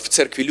в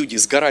церкви люди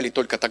сгорали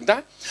только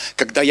тогда,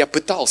 когда я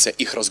пытался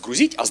их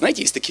разгрузить. А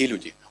знаете, есть такие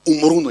люди.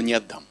 Умру, но не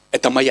отдам.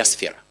 Это моя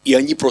сфера. И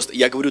они просто,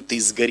 я говорю, ты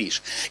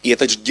сгоришь. И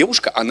эта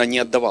девушка, она не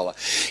отдавала.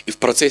 И в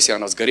процессе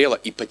она сгорела,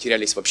 и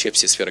потерялись вообще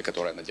все сферы,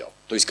 которые она делала.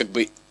 То есть, как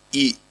бы,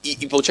 и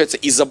получается,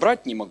 и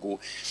забрать не могу,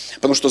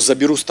 потому что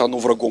заберу, стану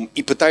врагом,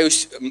 и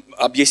пытаюсь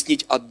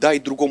объяснить, отдай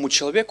другому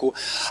человеку,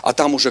 а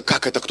там уже,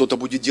 как это кто-то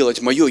будет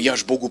делать мое, я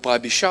ж Богу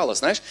пообещала,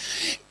 знаешь.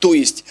 То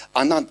есть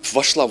она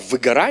вошла в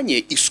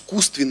выгорание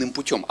искусственным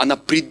путем, она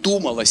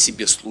придумала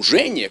себе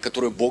служение,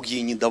 которое Бог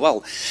ей не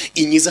давал,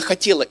 и не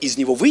захотела из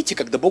него выйти,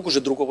 когда Бог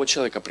уже другого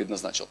человека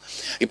предназначил.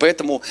 И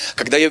поэтому,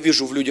 когда я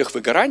вижу в людях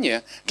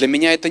выгорание, для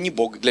меня это не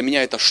Бог, для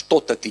меня это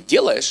что-то ты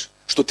делаешь,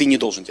 что ты не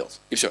должен делать.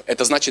 И все.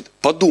 Это значит,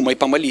 подумай,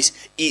 помолись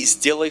и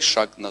сделай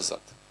шаг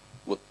назад.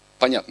 Вот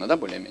понятно, да,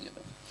 более-менее?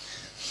 Да?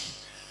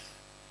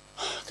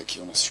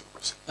 Какие у нас еще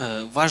вопросы?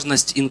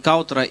 Важность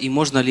инкаунтера и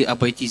можно ли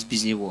обойтись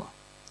без него?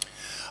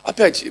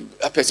 Опять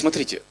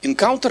смотрите,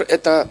 инкаунтер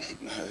это,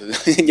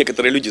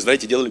 некоторые люди,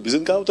 знаете, делали без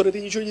инкаунтера,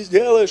 ты ничего не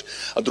сделаешь,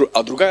 а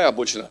другая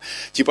обочина,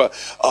 типа,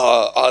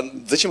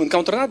 зачем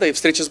инкаунтер надо, и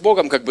встреча с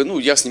Богом, как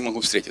бы, я с ним могу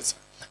встретиться.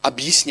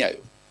 Объясняю.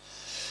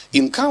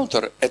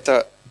 Инкаунтер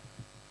это,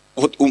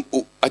 вот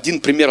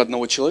один пример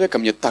одного человека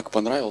мне так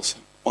понравился,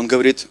 он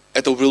говорит,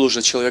 это был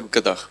уже человек в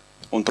годах,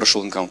 он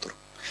прошел инкаунтер.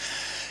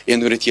 И он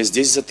говорит, я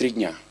здесь за 3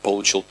 дня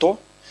получил то,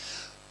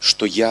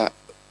 что я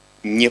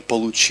не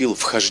получил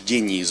в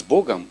хождении с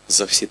Богом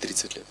за все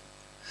 30 лет.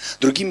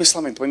 Другими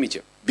словами,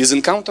 поймите, без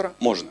инкаунтера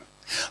можно,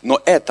 но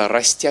это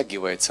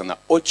растягивается на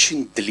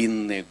очень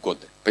длинные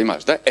годы.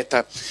 Понимаешь, да?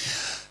 Это,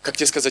 как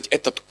тебе сказать,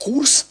 этот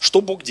курс,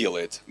 что Бог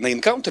делает? На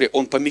инкаунтере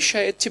Он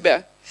помещает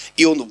тебя,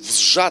 и Он в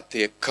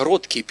сжатые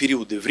короткие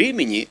периоды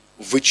времени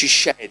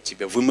вычищает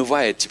тебя,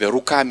 вымывает тебя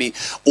руками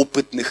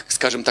опытных,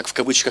 скажем так, в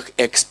кавычках,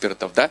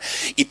 экспертов, да,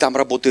 и там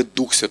работает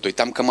Дух Святой,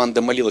 там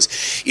команда молилась,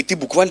 и ты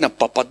буквально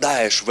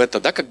попадаешь в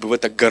это, да, как бы в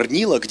это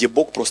горнило, где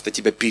Бог просто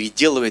тебя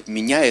переделывает,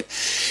 меняет,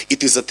 и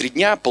ты за 3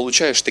 дня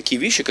получаешь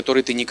такие вещи,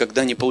 которые ты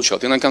никогда не получал.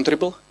 Ты на инкаунтере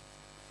был?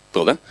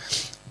 Был, да?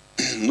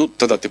 Ну,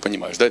 тогда ты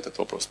понимаешь, да, этот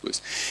вопрос. То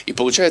есть. И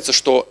получается,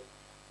 что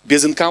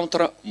без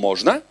инкаунтера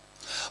можно,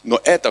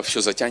 но это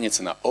все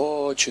затянется на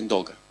очень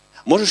долго.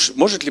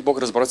 Может ли Бог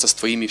разобраться с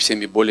твоими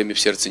всеми болями в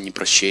сердце,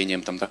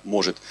 непрощением, там, да?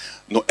 Может.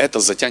 Но это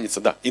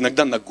затянется, да,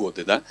 иногда на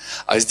годы, да?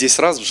 А здесь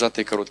раз в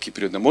сжатые короткие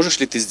периоды. Можешь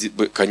ли ты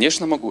сделать?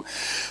 Конечно, могу.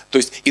 То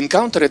есть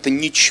инкаунтер это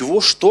ничего,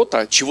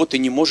 что-то, чего ты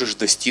не можешь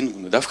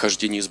достигнуть, да, в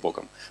хождении с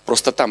Богом.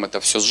 Просто там это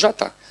все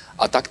сжато,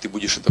 а так ты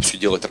будешь это все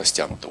делать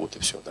растянуто, вот и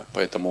все, да.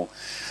 Поэтому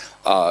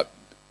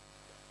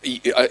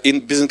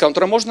без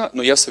инкаунтера можно,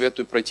 но я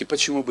советую пройти.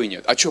 Почему бы и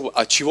нет? А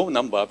чего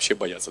нам вообще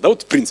бояться? Да,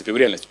 вот в принципе, в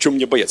реальности, чем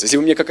мне бояться? Если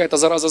у меня какая-то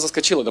зараза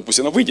заскочила, да пусть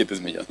она выйдет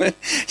из меня.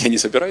 Я не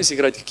собираюсь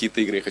играть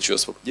какие-то игры, я хочу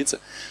освободиться.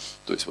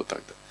 То есть вот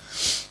так,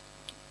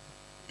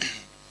 да.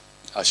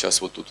 А сейчас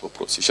вот тут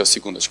вопрос. Сейчас,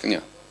 секундочку.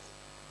 Нет.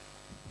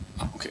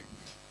 Окей.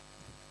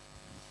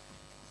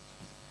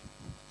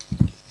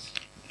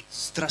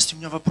 Здравствуйте, у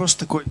меня вопрос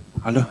такой.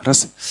 Алло,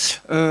 раз.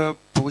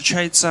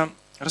 Получается,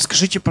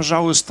 расскажите,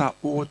 пожалуйста,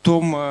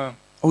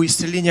 о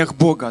исцелениях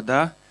Бога,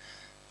 да?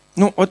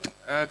 Ну, вот,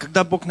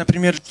 когда Бог,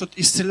 например, что-то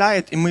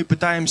исцеляет, и мы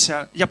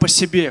пытаемся, я по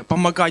себе,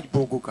 помогать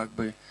Богу, как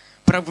бы,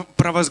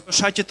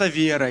 провозглашать это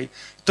верой,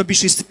 то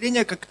бишь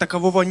исцеления как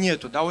такового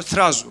нету, да, вот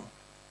сразу.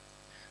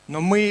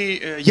 Но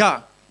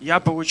я,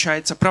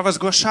 получается,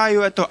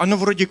 провозглашаю это, оно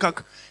вроде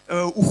как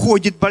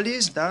уходит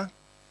болезнь, да,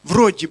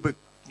 вроде бы,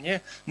 не?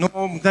 Но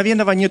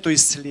мгновенного нету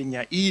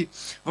исцеления. И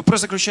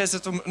вопрос заключается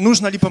в том,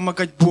 нужно ли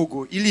помогать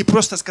Богу, или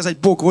просто сказать,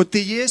 Бог, вот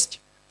ты есть,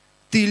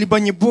 ты либо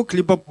не Бог,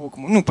 либо Бог.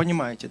 Ну,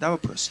 понимаете, да,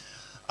 вопрос?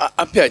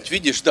 Опять,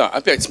 видишь, да,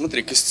 опять,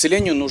 смотри, к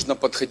исцелению нужно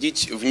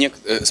подходить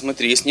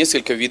смотри, есть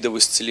несколько видов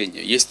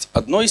исцеления. Есть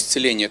одно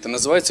исцеление, это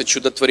называется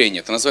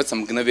чудотворение, это называется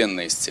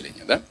мгновенное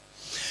исцеление, да?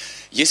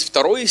 Есть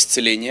второе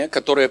исцеление,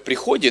 которое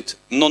приходит,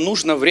 но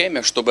нужно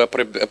время, чтобы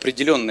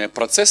определенные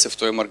процессы в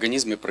твоем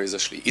организме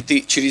произошли. И ты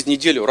через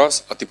неделю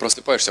раз, а ты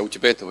просыпаешься, а у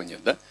тебя этого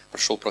нет, да?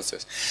 Прошел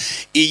процесс.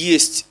 И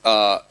есть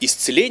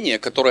исцеление,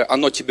 которое,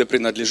 оно тебе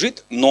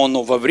принадлежит, но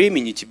оно во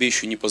времени тебе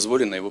еще не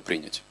позволено его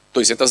принять. То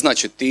есть это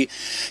значит, ты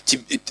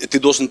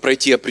должен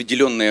пройти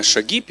определенные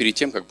шаги перед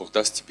тем, как Бог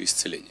даст тебе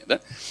исцеление. Да?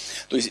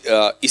 То есть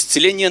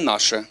исцеление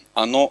наше,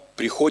 оно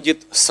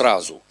приходит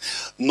сразу,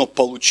 но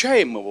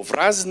получаем его в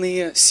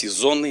разные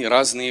сезоны,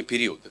 разные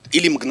периоды.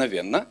 Или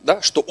мгновенно,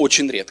 да, что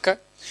очень редко.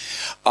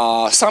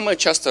 А самое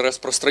часто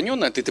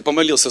распространенное, ты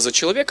помолился за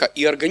человека,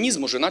 и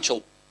организм уже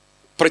начал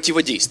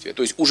противодействие,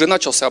 то есть уже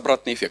начался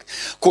обратный эффект.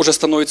 Кожа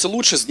становится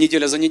лучше,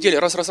 неделя за неделей,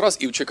 раз,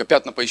 и у человека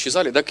пятна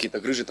поисчезали, да,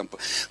 какие-то грыжи, там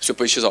все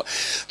поисчезало.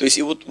 То есть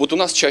и вот у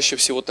нас чаще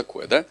всего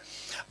такое, да.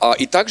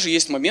 И также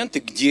есть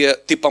моменты, где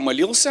ты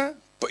помолился,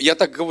 я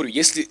так говорю,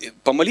 если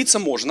помолиться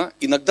можно,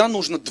 иногда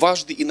нужно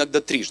дважды, иногда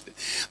трижды.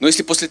 Но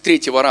если после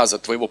 3-го раза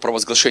твоего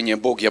провозглашения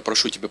Бог, я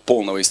прошу тебя,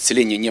 полного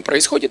исцеления не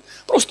происходит,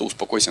 просто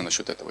успокойся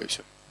насчет этого и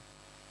все.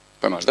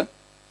 Понимаешь, да?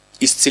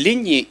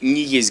 Исцеление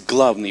не есть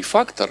главный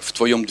фактор в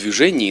твоем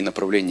движении и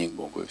направлении к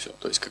Богу, и все.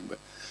 То есть, как бы,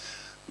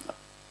 да.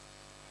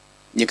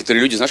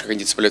 Некоторые люди, знаешь, как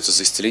они цепляются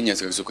за исцеление,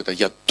 как за какое-то,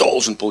 я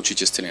должен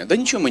получить исцеление. Да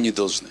ничего мы не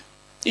должны.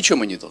 Ничего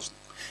мы не должны.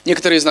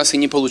 Некоторые из нас и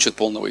не получат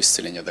полного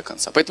исцеления до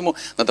конца. Поэтому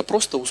надо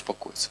просто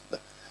успокоиться.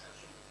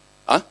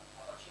 Да.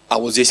 А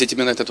вот здесь я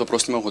тебе на этот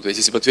вопрос не могу ответить.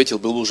 Если бы ответил,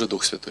 был бы уже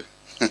Дух Святой.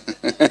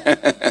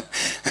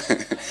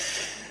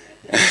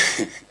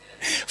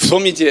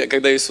 Вспомните,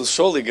 когда Иисус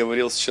шел и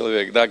говорил с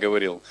человеком, да,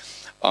 говорил,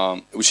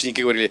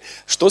 ученики говорили,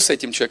 что с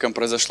этим человеком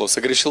произошло,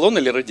 согрешил он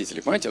или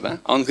родители, понимаете,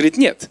 да? А он говорит,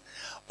 нет,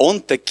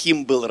 он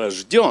таким был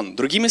рожден,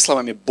 другими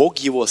словами, Бог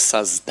его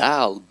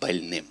создал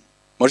больным.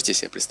 Можете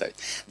себе представить?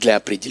 Для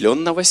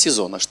определенного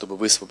сезона, чтобы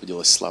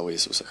высвободилась слава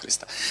Иисуса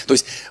Христа. То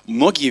есть,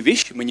 многие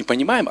вещи мы не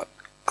понимаем,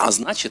 а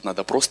значит,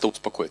 надо просто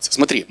успокоиться.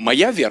 Смотри,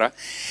 моя вера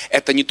 –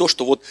 это не то,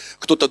 что вот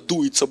кто-то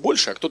дуется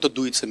больше, а кто-то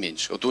дуется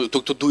меньше. Вот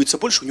тот, кто дуется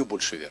больше, у него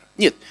больше вера.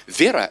 Нет,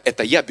 вера –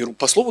 это я беру,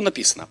 по слову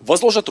написано,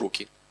 возложат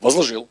руки,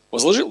 возложил,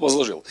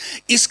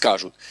 и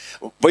скажут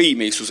во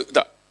имя Иисуса,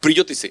 да,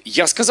 придет Иисус,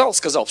 я сказал,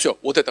 все,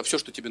 вот это все,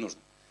 что тебе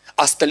нужно.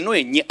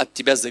 Остальное не от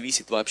тебя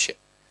зависит вообще.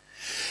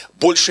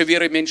 Больше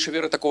веры, меньше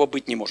веры, такого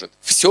быть не может.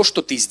 Все,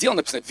 что ты сделал,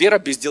 написано, вера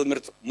без дела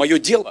мертва. Мое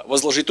дело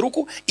возложить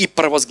руку и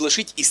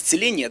провозглашить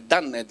исцеление,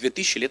 данное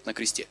 2000 лет на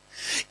кресте.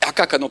 А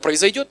как оно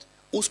произойдет?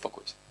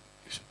 Успокойся.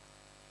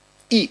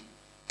 И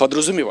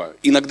подразумеваю,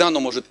 иногда оно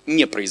может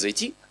не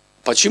произойти.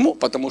 Почему?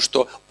 Потому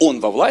что он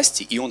во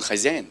власти и он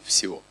хозяин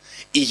всего.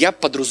 И я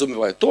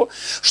подразумеваю то,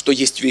 что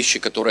есть вещи,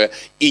 которые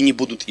и не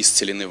будут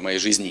исцелены в моей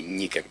жизни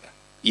никогда.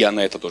 Я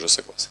на это тоже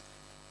согласен.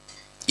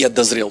 Я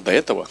дозрел до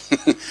этого,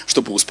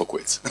 чтобы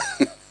успокоиться.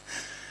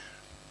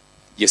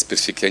 Есть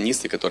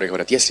перфекционисты, которые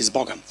говорят, если с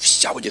Богом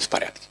все будет в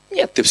порядке.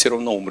 Нет, ты все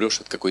равно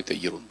умрешь от какой-то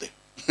ерунды.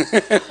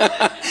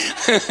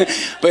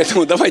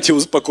 Поэтому давайте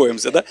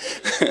успокоимся, да?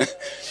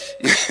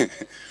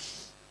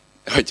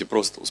 Давайте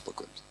просто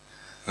успокоимся.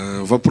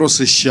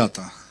 Вопрос из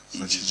чата.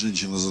 Значит,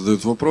 женщина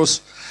задает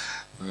вопрос.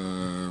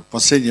 В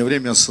последнее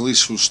время я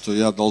слышу, что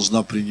я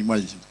должна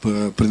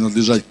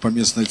принадлежать к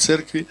поместной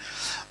церкви.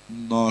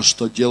 Но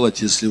что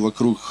делать, если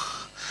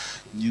вокруг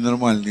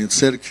ненормальные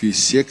церкви,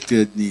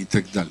 секты одни и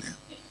так далее?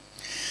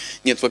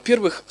 Нет,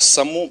 во-первых,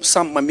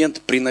 сам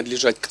момент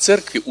принадлежать к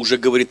церкви уже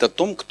говорит о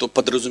том, кто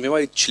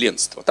подразумевает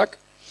членство, так?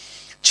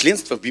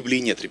 Членства в Библии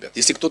нет, ребят.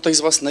 Если кто-то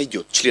из вас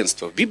найдет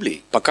членство в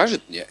Библии,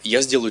 покажет мне,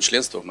 я сделаю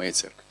членство в моей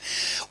церкви.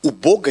 У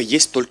Бога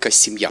есть только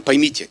семья.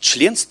 Поймите,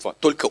 членство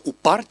только у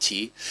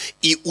партии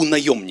и у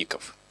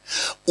наемников.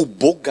 У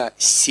Бога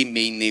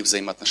семейные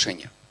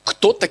взаимоотношения.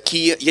 Кто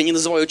такие, я не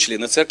называю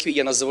члены церкви,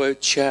 я называю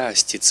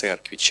части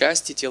церкви,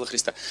 части тела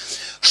Христа.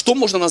 Что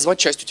можно назвать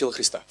частью тела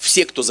Христа?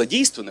 Все, кто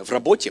задействованы в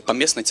работе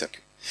поместной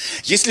церкви.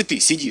 Если ты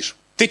сидишь,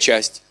 ты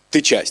часть. С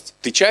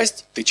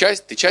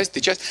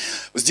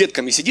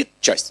детками сидит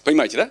часть,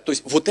 понимаете, да? То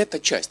есть вот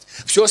эта часть.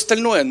 Все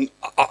остальное,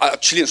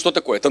 член, что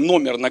такое? Это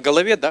номер на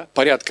голове, да?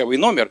 Порядковый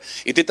номер,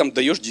 и ты там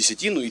даешь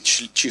десятину и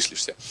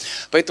числишься.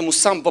 Поэтому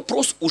сам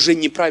вопрос уже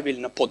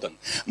неправильно подан.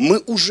 Мы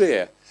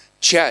уже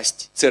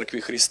часть церкви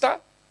Христа,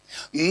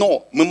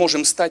 но мы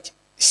можем стать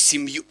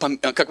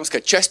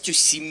частью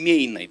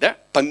семейной, да,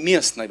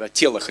 поместного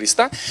тела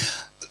Христа,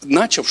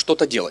 начав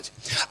что-то делать.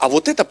 А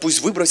вот это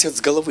пусть выбросят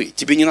с головы.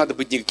 Тебе не надо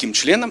быть никаким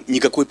членом,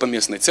 никакой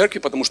поместной церкви,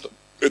 потому что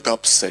это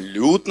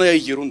абсолютная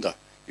ерунда.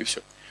 И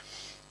все.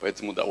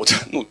 Поэтому да, вот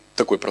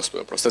такой простой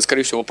вопрос. Это,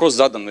 скорее всего, вопрос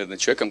задан, наверное,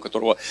 человеком,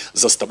 которого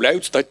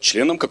заставляют стать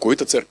членом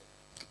какой-то церкви.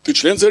 Ты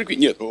член церкви?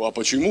 Нет. А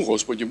почему,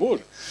 Господи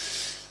Боже?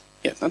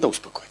 Нет, надо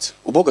успокоиться.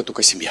 У Бога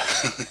только семья.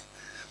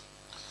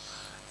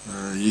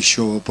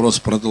 Еще вопрос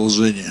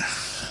продолжения.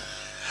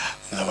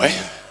 Давай.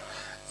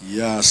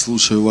 Я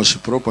слушаю ваши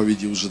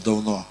проповеди уже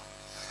давно,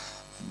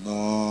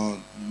 но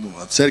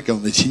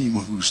церковь найти не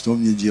могу. Что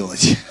мне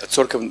делать?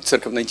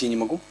 Церковь найти не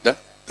могу, да?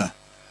 Да.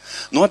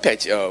 Ну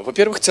опять,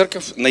 во-первых,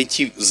 церковь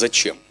найти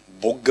зачем?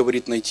 Бог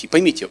говорит найти.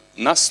 Поймите,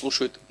 нас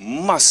слушают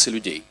массы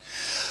людей.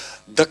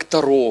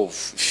 Докторов,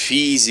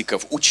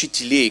 физиков,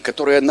 учителей,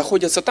 которые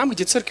находятся там,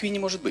 где церкви не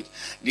может быть.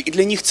 И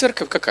для них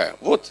церковь какая?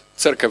 Вот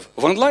церковь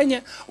в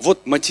онлайне,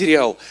 вот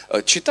материал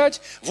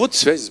читать, вот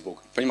связь с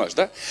Богом. Понимаешь,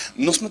 да?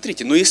 Но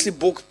смотрите, если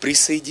Бог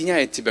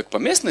присоединяет тебя к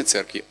поместной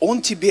церкви,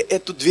 Он тебе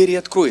эту дверь и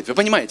откроет. Вы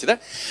понимаете, да?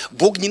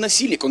 Бог не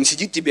насильник, Он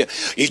сидит тебе,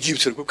 иди в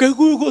церковь.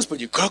 Какую,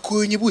 Господи?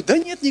 Какую-нибудь? Да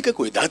нет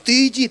никакой. Да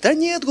ты иди. Да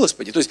нет,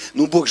 Господи. То есть,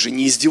 Бог же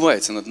не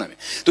издевается над нами.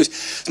 То есть,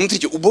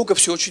 смотрите, у Бога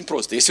все очень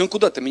просто. Если Он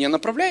куда-то меня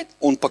направляет,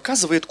 Он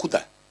показывает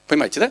куда.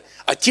 Понимаете, да?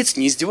 Отец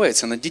не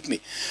издевается над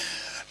детьми.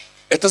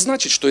 Это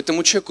значит, что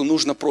этому человеку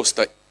нужно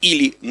просто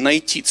или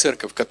найти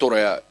церковь,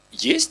 которая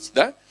есть,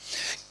 да?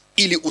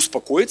 Или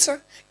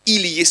успокоиться,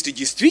 или если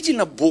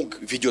действительно Бог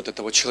ведет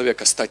этого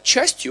человека стать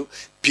частью,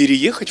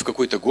 переехать в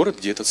какой-то город,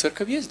 где эта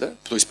церковь есть, да?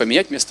 То есть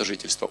поменять место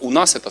жительства. У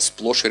нас это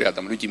сплошь и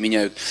рядом. Люди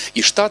меняют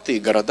и штаты, и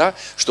города,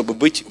 чтобы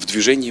быть в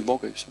движении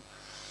Бога, и все.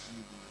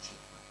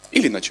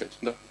 Или начать,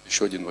 да?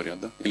 Еще один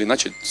вариант, да? Или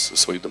начать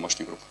свою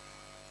домашнюю группу.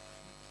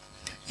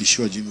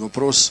 Еще один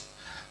вопрос.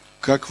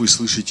 Как вы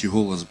слышите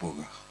голос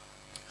Бога?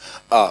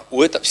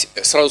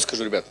 Сразу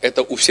скажу, ребят,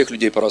 это у всех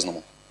людей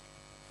по-разному.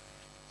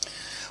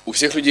 У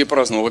всех людей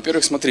по-разному.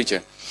 Во-первых,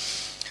 смотрите,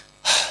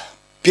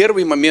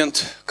 первый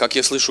момент, как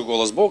я слышу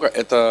голос Бога,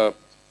 это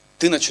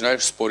ты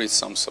начинаешь спорить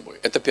сам с собой.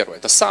 Это первое.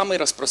 Это самый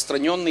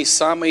распространенный,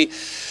 самый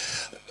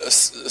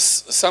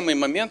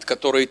момент,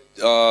 который,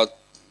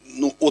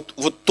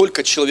 вот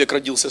только человек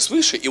родился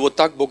свыше, и вот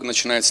так Бог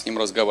начинает с ним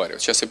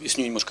разговаривать. Сейчас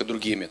объясню немножко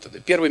другие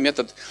методы. Первый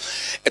метод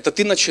 – это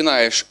ты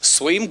начинаешь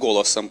своим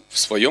голосом в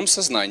своем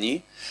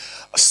сознании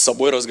с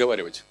собой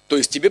разговаривать. То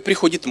есть тебе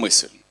приходит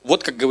мысль.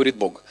 Вот как говорит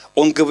Бог.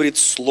 Он говорит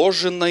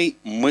сложенной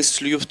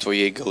мыслью в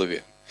твоей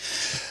голове.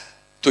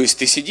 То есть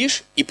ты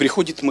сидишь, и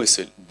приходит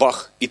мысль,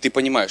 бах, и ты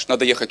понимаешь,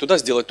 надо ехать туда,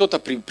 сделать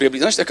то-то,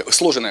 знаешь, такая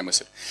сложенная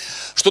мысль.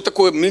 Что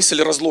такое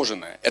мысль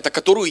разложенная? Это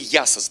которую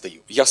я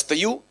создаю. Я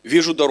стою,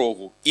 вижу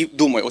дорогу и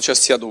думаю, вот сейчас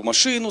сяду в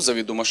машину,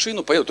 заведу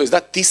машину, поеду. То есть, да,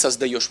 ты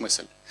создаешь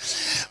мысль.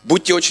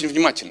 Будьте очень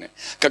внимательны.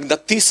 Когда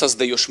ты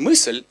создаешь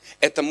мысль,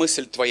 это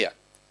мысль твоя.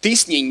 Ты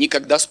с ней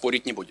никогда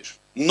спорить не будешь.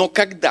 Но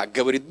когда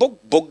говорит Бог,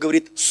 Бог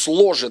говорит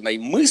сложенной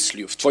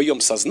мыслью в твоем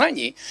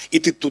сознании, и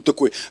ты тут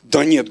такой,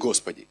 да нет,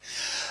 Господи.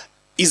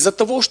 Из-за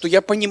того, что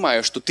я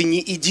понимаю, что ты не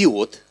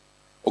идиот,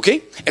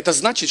 окей? Это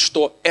значит,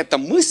 что эта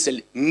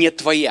мысль не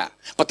твоя,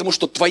 потому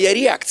что твоя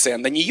реакция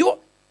на нее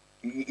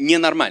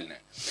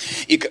ненормальная.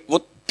 И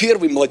вот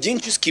первый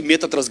младенческий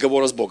метод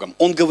разговора с Богом.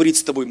 Он говорит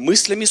с тобой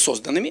мыслями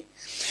созданными,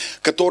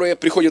 которые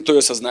приходят в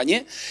твое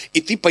сознание,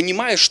 и ты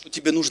понимаешь, что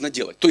тебе нужно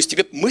делать. То есть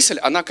тебе мысль,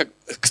 она как...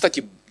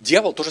 Кстати,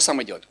 дьявол то же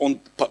самое делает. Он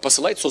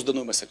посылает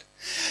созданную мысль.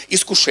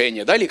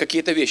 Искушение, да, или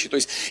какие-то вещи. То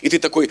есть, и ты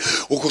такой,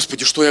 о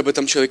Господи, что я об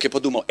этом человеке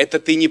подумал? Это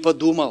ты не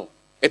подумал.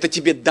 Это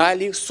тебе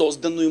дали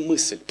созданную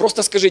мысль.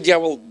 Просто скажи,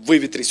 дьявол,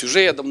 выветрись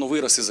уже, я давно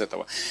вырос из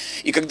этого.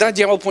 И когда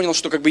дьявол понял,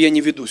 что как бы я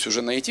не ведусь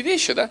уже на эти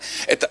вещи, да,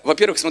 это,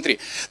 во-первых, смотри,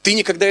 ты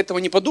никогда этого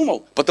не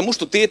подумал, потому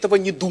что ты этого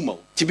не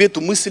думал. Тебе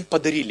эту мысль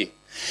подарили.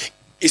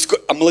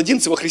 А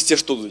младенцы во Христе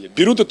что делают?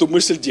 Берут эту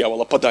мысль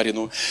дьявола,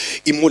 подаренную,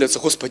 и молятся,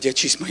 Господи,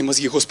 очисть мои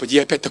мозги, Господи,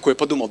 я опять такое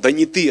подумал. Да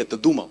не ты это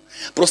думал.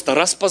 Просто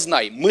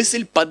распознай,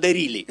 мысль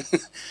подарили.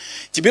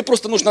 Тебе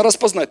просто нужно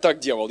распознать,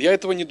 так, дьявол, я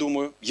этого не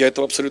думаю, я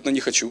этого абсолютно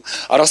не хочу.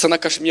 А раз она,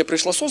 конечно, мне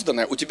пришла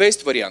созданная, у тебя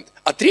есть вариант,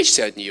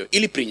 отречься от нее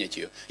или принять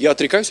ее. Я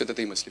отрекаюсь от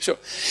этой мысли, все.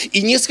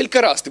 И несколько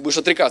раз ты будешь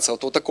отрекаться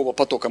от вот такого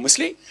потока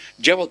мыслей,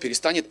 дьявол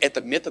перестанет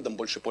этим методом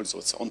больше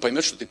пользоваться. Он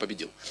поймет, что ты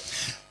победил.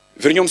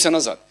 Вернемся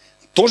назад.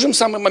 Тем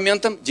самым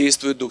моментом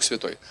действует Дух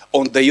Святой.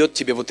 Он дает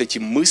тебе вот эти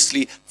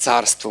мысли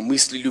царства,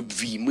 мысли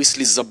любви,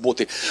 мысли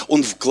заботы.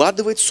 Он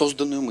вкладывает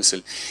созданную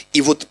мысль. И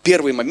вот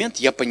первый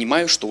момент я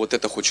понимаю, что вот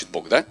это хочет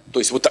Бог, да? То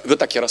есть вот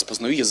так я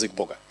распознаю язык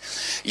Бога.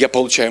 Я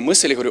получаю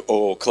мысль и говорю,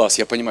 о, класс,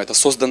 я понимаю, это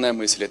созданная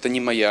мысль, это не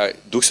моя,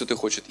 Дух Святой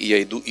хочет, и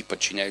я иду и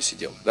подчиняюсь и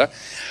делаю, да?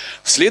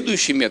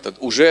 Следующий метод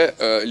уже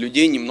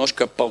людей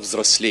немножко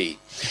повзрослей.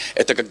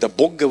 Это когда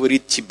Бог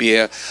говорит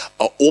тебе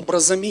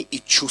образами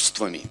и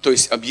чувствами. То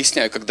есть,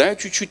 объясняю, когда я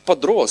чуть-чуть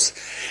подрос,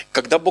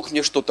 когда Бог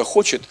мне что-то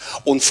хочет,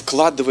 Он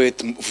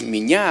вкладывает в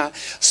меня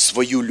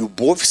свою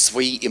любовь,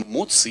 свои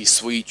эмоции,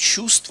 свои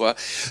чувства.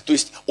 То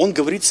есть, Он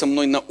говорит со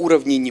мной на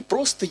уровне не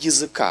просто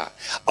языка,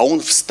 а Он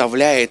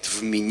вставляет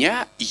в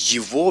меня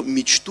Его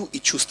мечту и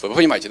чувства. Вы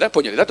понимаете, да?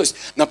 Поняли, да? То есть,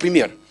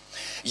 например,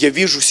 я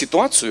вижу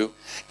ситуацию,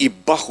 и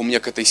бах, у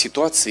меня к этой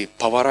ситуации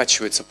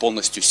поворачивается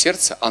полностью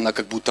сердце, она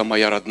как будто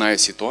моя родная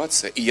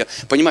ситуация. И я,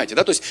 понимаете,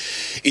 да, то есть,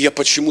 и я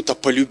почему-то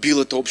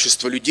полюбил это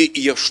общество людей,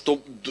 и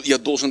я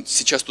должен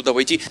сейчас туда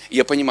войти, и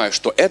я понимаю,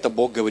 что это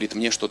Бог говорит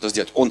мне что-то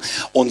сделать. Он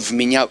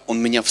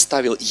меня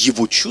вставил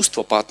Его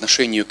чувства по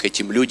отношению к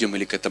этим людям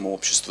или к этому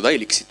обществу, да,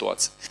 или к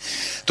ситуации.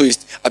 То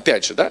есть,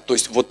 опять же, да, то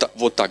есть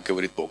вот так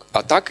говорит Бог.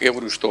 А так я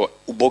говорю, что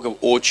у Бога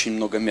очень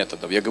много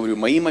методов. Я говорю,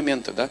 мои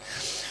моменты, да,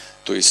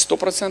 то есть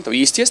 100%.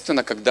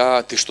 Естественно,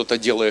 когда ты что-то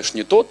делаешь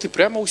не то, ты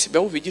прямо у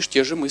себя увидишь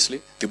те же мысли.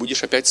 Ты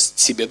будешь опять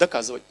себе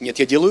доказывать. Нет,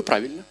 я делаю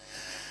правильно.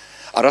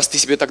 А раз ты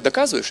себе так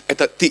доказываешь,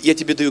 я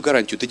тебе даю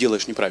гарантию, ты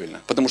делаешь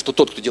неправильно. Потому что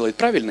тот, кто делает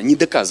правильно, не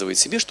доказывает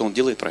себе, что он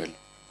делает правильно.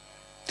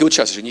 Ты вот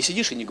сейчас же не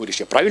сидишь и не говоришь,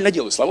 я правильно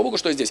делаю, слава Богу,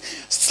 что я здесь.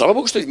 Слава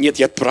Богу, что я... Нет,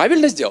 я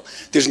правильно сделал.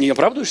 Ты же не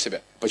оправдываешь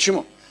себя.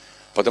 Почему?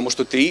 Потому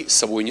что ты с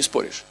собой не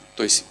споришь.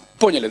 То есть,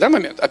 поняли, да,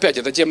 момент? Опять,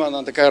 эта тема,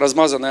 она такая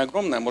размазанная,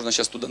 огромная, можно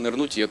сейчас туда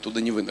нырнуть, и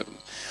оттуда не вынырнуть.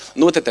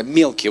 Но вот это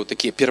мелкие, вот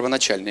такие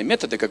первоначальные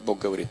методы, как Бог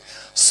говорит,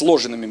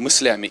 сложенными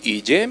мыслями и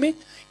идеями,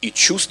 и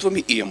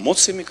чувствами, и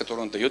эмоциями,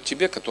 которые Он дает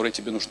тебе, которые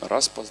тебе нужно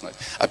распознать.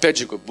 Опять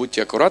же,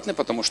 будьте аккуратны,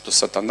 потому что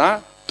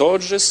сатана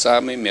тот же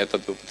самый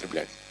метод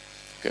употребляет.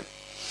 Okay.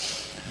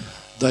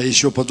 Да,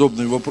 еще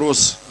подобный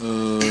вопрос.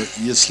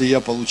 Если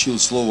я получил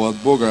слово от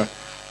Бога,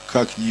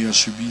 как не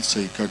ошибиться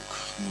и как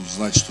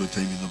знать, что это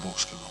именно Бог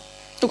сказал?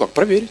 Ну как,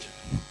 проверить.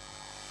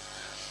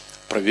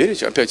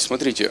 Проверить. Опять,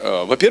 смотрите,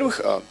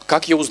 во-первых,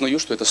 как я узнаю,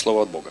 что это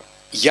слово от Бога?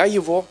 Я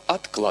его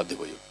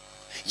откладываю.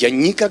 Я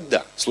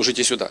никогда,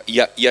 слушайте сюда,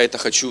 я это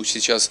хочу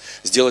сейчас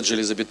сделать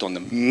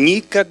железобетонным,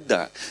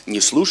 никогда не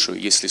слушаю,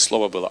 если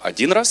слово было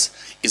один раз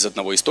из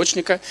одного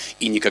источника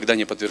и никогда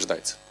не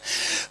подтверждается.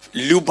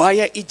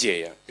 Любая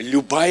идея,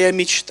 любая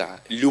мечта,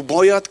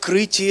 любое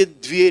открытие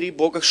двери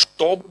Бога,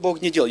 что бы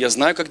Бог ни делал, я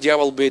знаю, как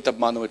дьявол умеет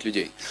обманывать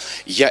людей.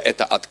 Я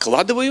это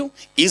откладываю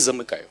и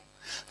замыкаю.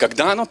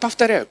 Когда оно,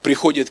 повторяю,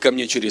 приходит ко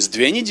мне через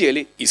 2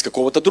 недели из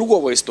какого-то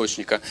другого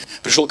источника,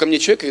 пришел ко мне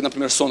человек и,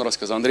 например, сон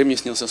рассказал, Андрей, мне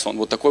снился сон,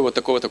 вот такой, вот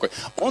такой, вот такой.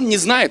 Он не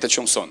знает, о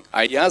чем сон,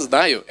 а я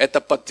знаю,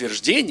 это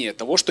подтверждение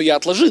того, что я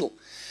отложил.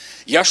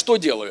 Я что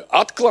делаю?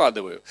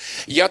 Откладываю.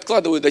 Я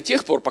откладываю до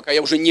тех пор, пока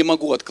я уже не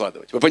могу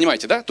откладывать. Вы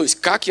понимаете, да? То есть,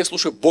 как я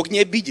слушаю, Бог не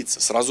обидится.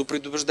 Сразу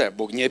предупреждаю,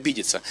 Бог не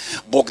обидится.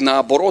 Бог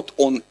наоборот,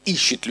 Он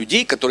ищет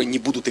людей, которые не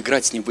будут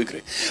играть с Ним в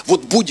игры.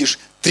 Вот будешь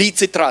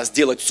 30 раз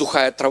делать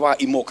сухая трава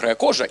и мокрая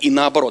кожа, и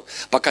наоборот,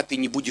 пока ты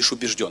не будешь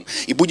убежден.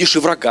 И будешь и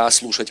врага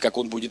слушать, как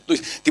он будет. То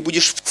есть, ты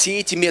будешь все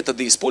эти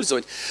методы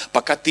использовать,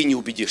 пока ты не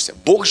убедишься.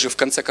 Бог же, в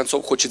конце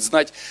концов, хочет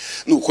знать,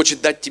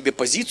 хочет дать тебе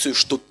позицию,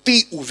 что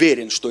ты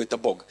уверен, что это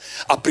Бог.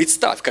 А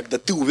представь, когда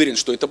ты уверен,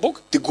 что это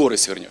Бог, ты горы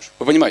свернешь.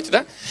 Вы понимаете,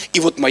 да? И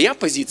вот моя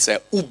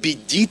позиция –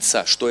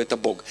 убедиться, что это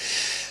Бог.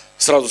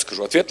 Сразу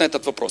скажу, ответ на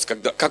этот вопрос.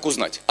 Как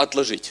узнать?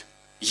 Отложить.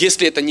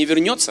 Если это не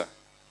вернется,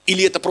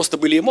 или это просто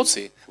были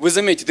эмоции, вы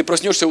заметите, ты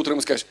проснешься утром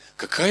и скажешь,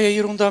 какая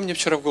ерунда мне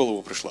вчера в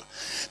голову пришла.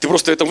 Ты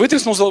просто это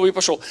вытряснул с головы и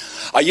пошел.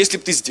 А если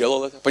бы ты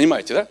сделал это,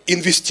 понимаете, да?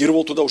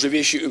 Инвестировал туда уже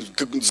вещи,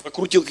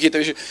 закрутил какие-то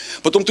вещи,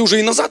 потом ты уже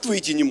и назад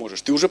выйти не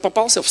можешь. Ты уже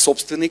попался в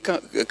собственный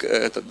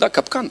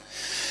капкан.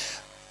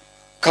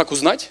 Как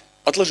узнать?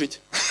 Отложить.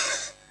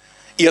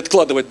 И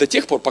откладывать до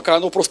тех пор, пока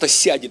оно просто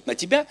сядет на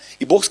тебя,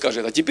 и Бог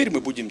скажет, а теперь мы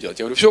будем делать.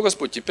 Я говорю, все,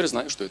 Господь, теперь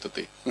знаю, что это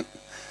ты.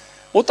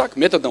 Вот так,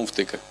 методом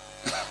втыка.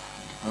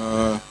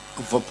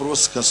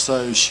 Вопрос,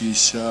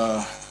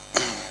 касающийся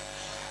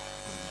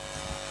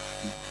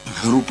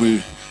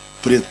группы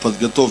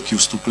предподготовки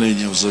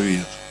вступления в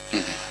завет.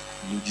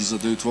 Люди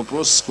задают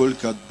вопрос,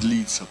 сколько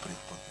длится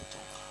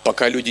предподготовка.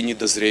 Пока люди не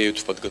дозреют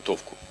в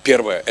подготовку.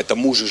 Первое, это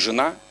муж и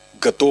жена,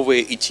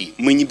 готовые идти.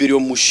 Мы не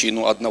берем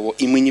мужчину одного,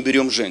 и мы не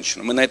берем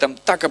женщину. Мы на этом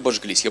так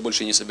обожглись, я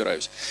больше не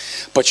собираюсь.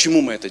 Почему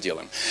мы это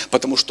делаем?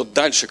 Потому что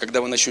дальше, когда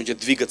вы начнете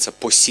двигаться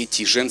по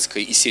сети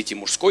женской и сети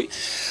мужской,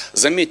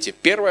 заметьте,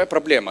 первая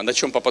проблема, на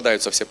чем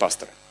попадаются все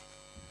пасторы.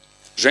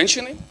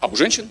 Женщины, а у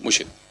женщин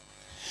мужчины.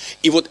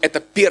 И вот это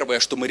первое,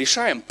 что мы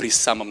решаем при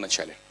самом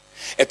начале.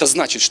 Это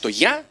значит, что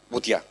я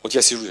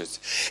сижу здесь,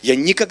 я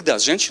никогда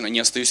с женщиной не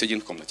остаюсь один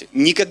в комнате,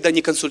 никогда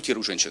не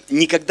консультирую женщин,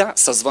 никогда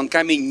со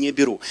звонками не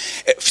беру.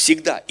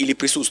 Всегда или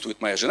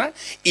присутствует моя жена,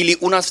 или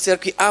у нас в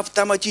церкви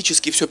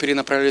автоматически все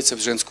перенаправляется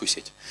в женскую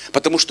сеть.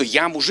 Потому что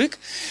я мужик,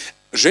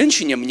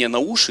 женщине мне на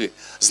уши,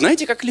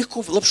 знаете, как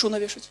легко лапшу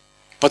навешать?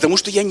 Потому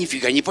что я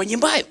нифига не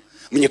понимаю.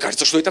 Мне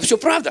кажется, что это все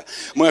правда.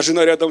 Моя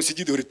жена рядом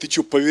сидит и говорит, ты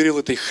что, поверил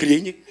этой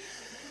хрени?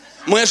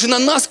 Моя жена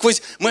насквозь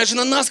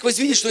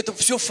видит, что это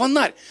все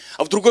фонарь.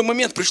 А в другой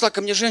момент пришла ко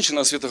мне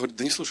женщина, а Света говорит,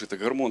 да не слушай, это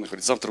гормоны,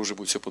 говорит, завтра уже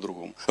будет все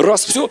по-другому.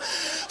 Раз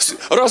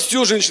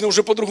все, женщина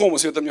уже по-другому.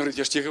 Света мне говорит,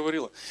 я же тебе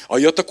говорила. А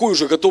я такой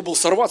уже готов был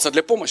сорваться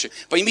для помощи.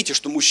 Поймите,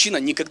 что мужчина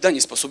никогда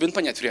не способен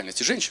понять в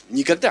реальности женщину.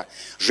 Никогда.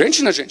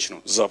 Женщина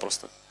женщину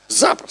запросто.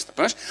 Запросто,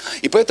 понимаешь?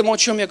 И поэтому о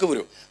чем я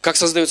говорю? Как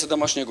создается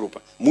домашняя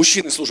группа?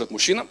 Мужчины служат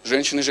мужчинам,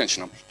 женщины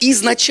женщинам.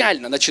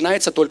 Изначально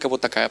начинается только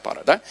вот такая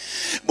пара, да?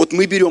 Вот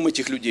мы берем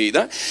этих людей,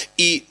 да?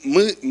 И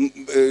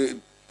мы...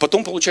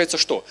 Потом получается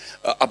что?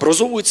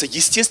 Образовывается,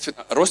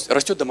 естественно,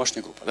 растет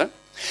домашняя группа, да?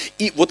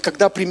 И вот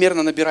когда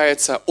примерно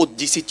набирается от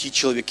 10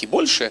 человек и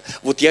больше,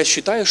 вот я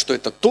считаю, что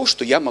это то,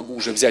 что я могу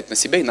уже взять на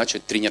себя и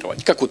начать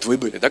тренировать. Как вот вы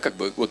были, да, как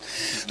бы вот.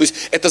 То есть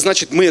это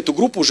значит, мы эту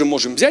группу уже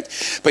можем взять.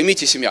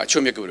 Поймите, семья, о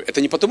чем я говорю.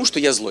 Это не потому, что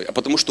я злой, а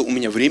потому, что у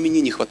меня времени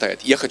не хватает.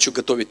 Я хочу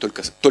готовить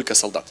только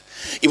солдат.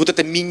 И вот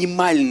это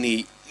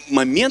минимальный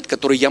момент,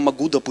 который я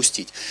могу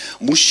допустить.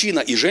 Мужчина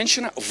и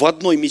женщина в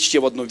одной мечте,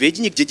 в одном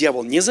ведении, где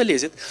дьявол не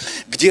залезет,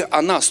 где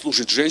она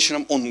служит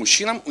женщинам, он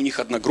мужчинам, у них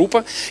одна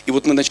группа, и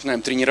вот мы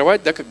начинаем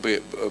тренировать, да, как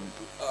бы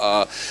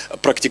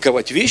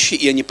практиковать вещи,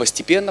 и они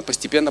постепенно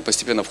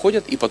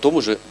входят, и потом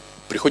уже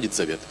приходит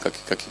завет,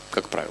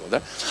 как правило.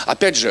 Да?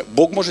 Опять же,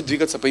 Бог может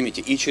двигаться,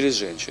 поймите, и через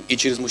женщин, и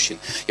через мужчин.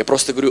 Я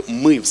просто говорю,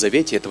 мы в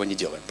завете этого не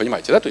делаем.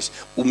 Понимаете, да? То есть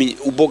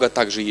у Бога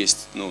также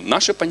есть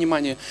наше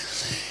понимание.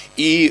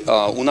 И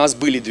у нас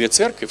были две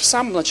церкви, в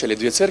самом начале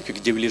две церкви,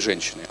 где были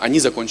женщины. Они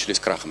закончились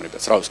крахом,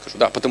 ребят, сразу скажу.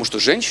 Да, потому что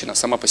женщина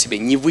сама по себе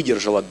не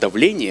выдержала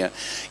давления,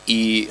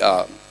 и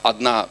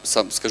одна,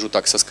 скажу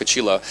так,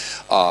 соскочила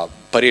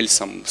по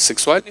рельсам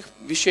сексуальных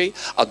вещей,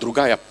 а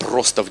другая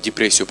просто в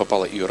депрессию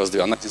попала, ее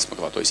раздавила, она не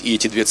смогла. То есть, и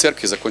эти две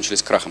церкви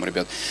закончились крахом,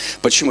 ребят.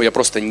 Почему? Я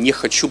просто не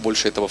хочу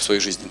больше этого в своей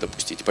жизни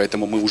допустить.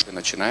 Поэтому мы уже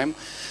начинаем.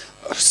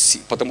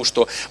 Потому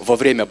что во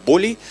время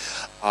боли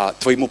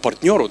твоему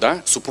партнеру,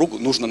 да, супругу,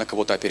 нужно на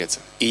кого-то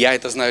опереться. И я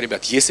это знаю,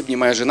 ребят. Если бы не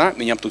моя жена,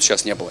 меня бы тут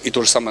сейчас не было. И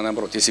то же самое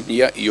наоборот. Если бы не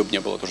я, ее бы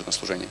не было тоже на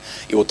служении.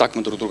 И вот так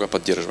мы друг друга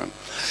поддерживаем.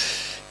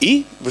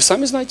 И вы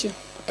сами знаете,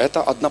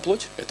 это одна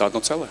плоть, это одно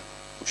целое.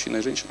 Мужчина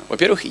и женщина.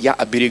 Во-первых, я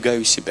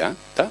оберегаю себя,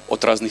 да,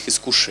 от разных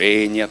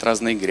искушений, от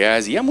разной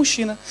грязи. Я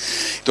мужчина.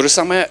 То же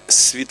самое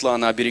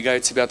Светлана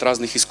оберегает себя от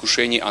разных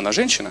искушений, она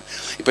женщина.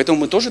 И поэтому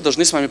мы тоже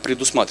должны с вами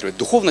предусматривать.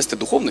 Духовность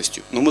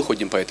духовностью, но мы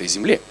ходим по этой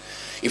земле.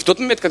 И в тот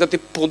момент, когда ты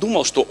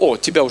подумал, что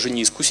тебя уже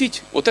не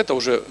искусить, вот это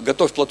уже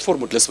готовь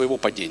платформу для своего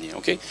падения.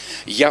 Okay?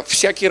 Я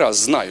всякий раз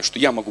знаю, что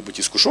я могу быть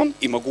искушен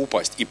и могу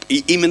упасть.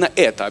 И именно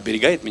это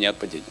оберегает меня от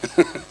падения.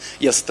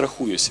 Я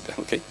страхую себя.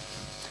 Okay?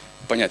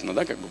 Понятно,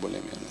 да, как бы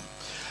более-менее?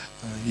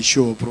 Еще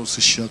вопрос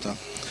из чата.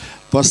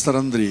 Пастор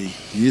Андрей,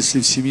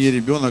 если в семье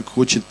ребенок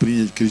хочет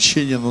принять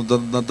крещение, но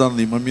на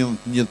данный момент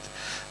нет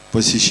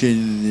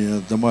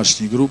посещения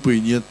домашней группы и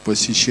нет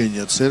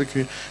посещения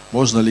церкви.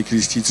 Можно ли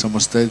крестить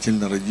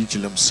самостоятельно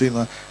родителям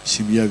сына,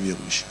 семья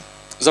верующая?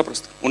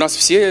 Запросто. У нас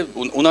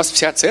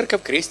вся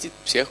церковь крестит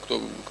всех,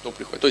 кто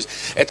приходит. То есть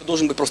это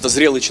должен быть просто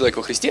зрелый человек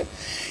во Христе.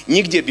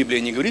 Нигде Библия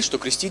не говорит, что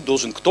крестить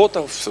должен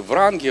кто-то в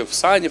ранге, в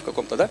сане, в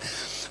каком-то, да.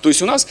 То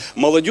есть у нас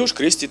молодежь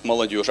крестит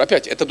молодежь.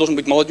 Опять, это должен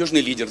быть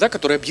молодежный лидер, да,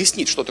 который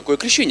объяснит, что такое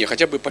крещение,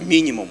 хотя бы по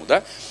минимуму,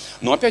 да.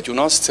 Но опять у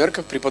нас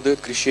церковь преподает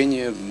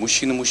крещение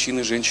мужчины,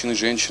 женщины,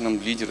 женщинам,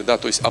 лидеры, да.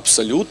 То есть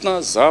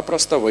абсолютно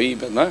запросто во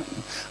имя, да,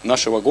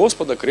 нашего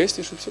Господа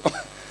крестишь и все.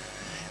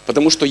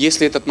 Потому что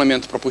если этот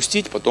момент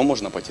пропустить, потом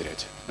можно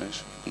потерять.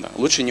 Знаешь? Да.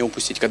 Лучше не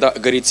упустить. Когда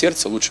горит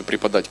сердце, лучше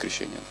преподать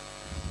крещение.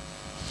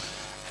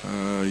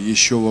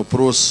 Еще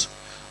вопрос,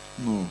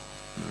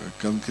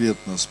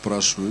 конкретно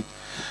спрашивают,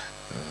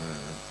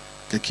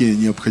 какие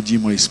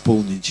необходимо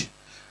исполнить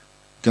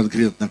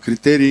конкретно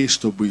критерии,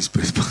 чтобы из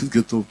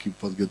предподготовки в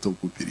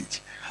подготовку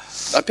перейти.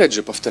 Опять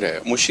же,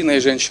 повторяю, мужчина и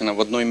женщина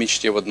в одной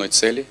мечте, в одной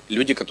цели.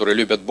 Люди, которые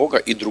любят Бога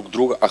и друг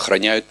друга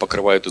охраняют,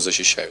 покрывают и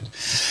защищают.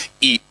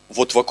 И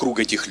вот вокруг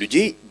этих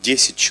людей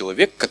 10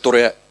 человек,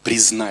 которые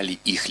признали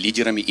их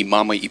лидерами и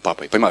мамой, и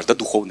папой. Понимаешь, да,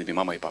 духовными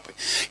мамой и папой.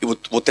 И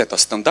вот это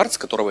стандарт, с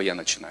которого я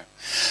начинаю.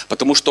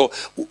 Потому что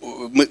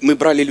мы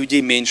брали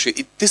людей меньше.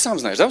 И ты сам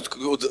знаешь, да,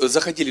 вот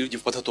заходили люди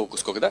в подготовку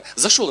сколько, да?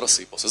 Зашел,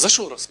 рассыпался.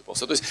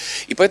 То есть,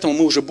 и поэтому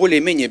мы уже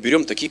более-менее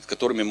берем таких, с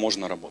которыми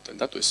можно работать.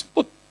 Да? То есть,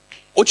 вот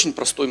очень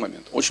простой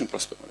момент, очень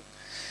простой момент.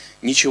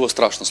 Ничего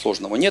страшно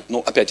сложного нет, но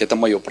опять это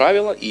мое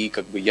правило, и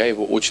как бы я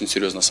его очень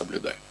серьезно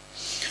соблюдаю.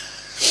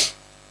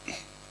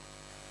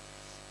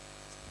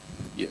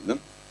 Да?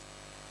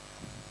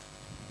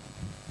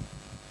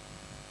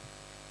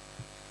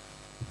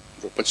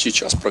 Уже почти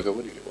час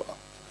проговорили. Вау.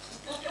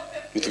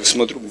 Я так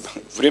смотрю,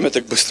 время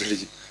так быстро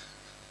летит.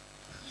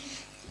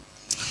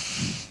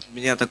 У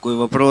меня такой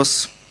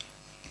вопрос.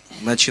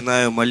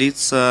 Начинаю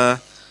молиться,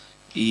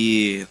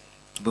 и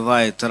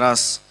бывает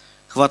раз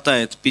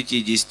хватает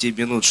 50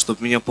 минут,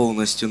 чтобы меня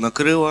полностью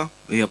накрыло,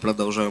 и я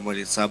продолжаю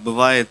молиться. А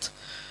бывает,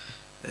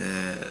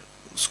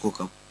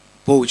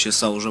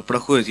 полчаса уже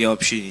проходит, я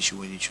вообще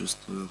ничего не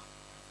чувствую.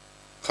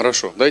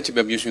 Хорошо, дай я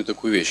тебе объясню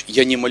такую вещь.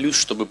 Я не молюсь,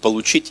 чтобы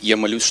получить, я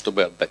молюсь,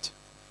 чтобы отдать.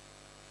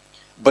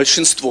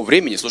 Большинство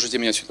времени, слушайте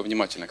меня сюда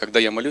внимательно, когда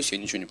я молюсь, я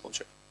ничего не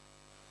получаю.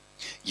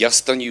 Я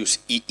становлюсь,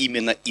 и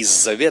именно из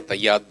завета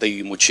я отдаю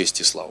ему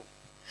честь и славу.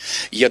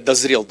 Я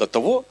дозрел до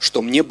того,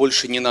 что мне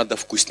больше не надо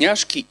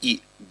вкусняшки и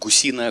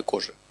гусиная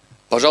кожа.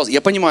 Пожалуйста, я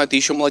понимаю, ты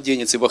еще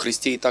младенец и во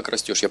Христе и так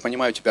растешь, я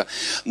понимаю тебя,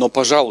 но,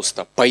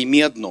 пожалуйста,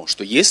 пойми одно,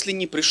 что если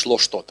не пришло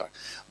что-то,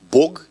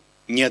 Бог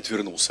не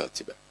отвернулся от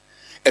тебя.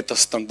 Это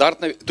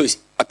стандартно, то есть,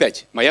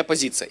 опять, моя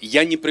позиция,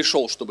 я не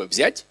пришел, чтобы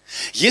взять.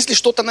 Если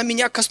что-то на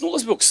меня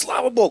коснулось, Бог,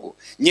 слава Богу,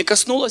 не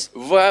коснулось,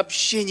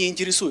 вообще не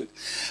интересует.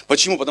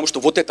 Почему? Потому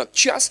что вот этот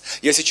час,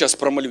 я сейчас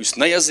промолюсь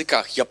на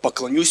языках, я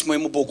поклонюсь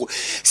моему Богу.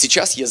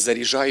 Сейчас я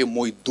заряжаю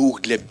мой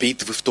дух для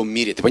битвы в том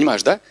мире. Ты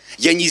понимаешь, да?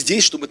 Я не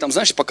здесь, чтобы там,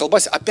 знаешь, по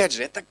колбасе. Опять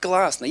же, это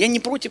классно. Я не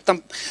против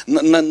там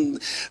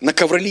на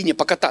ковролине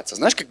покататься.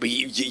 Знаешь, как бы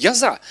я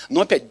за.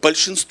 Но опять,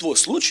 большинство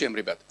случаев,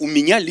 ребят, у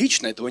меня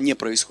лично этого не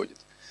происходит.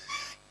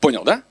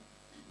 Понял, да?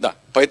 Да.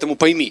 Поэтому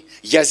пойми,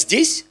 я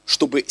здесь,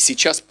 чтобы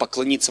сейчас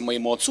поклониться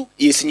моему отцу,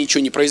 и если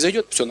ничего не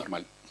произойдет, все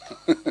нормально.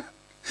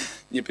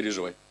 Не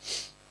переживай.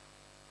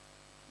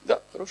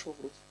 Да, хороший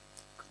вопрос.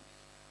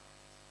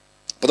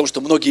 Потому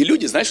что многие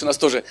люди, знаешь, у нас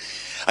тоже,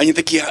 они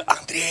такие: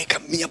 Андрей,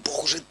 меня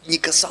Бог уже не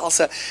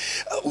касался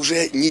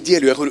уже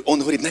неделю. Я говорю, он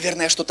говорит,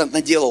 наверное, я что-то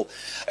наделал.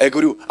 А я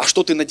говорю, а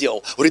что ты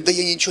наделал? Он говорит, да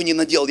я ничего не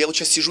наделал, я вот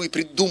сейчас сижу и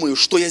придумаю,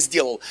 что я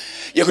сделал.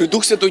 Я говорю,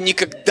 Дух Святой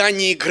никогда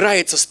не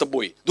играется с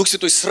тобой. Дух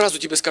Святой сразу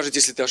тебе скажет,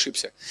 если ты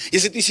ошибся.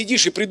 Если ты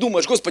сидишь и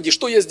придумаешь, Господи,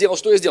 что я сделал,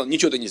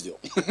 ничего ты не сделал.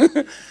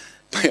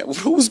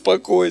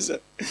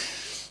 Успокойся.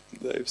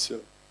 Да, и все.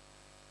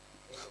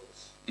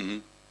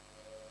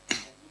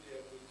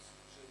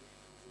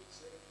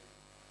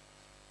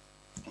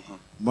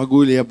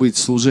 Могу ли я быть в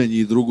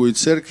служении другой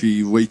церкви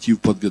и войти в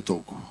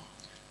подготовку?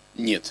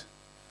 Нет.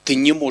 Ты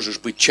не можешь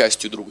быть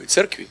частью другой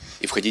церкви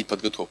и входить в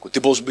подготовку.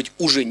 Ты должен быть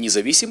уже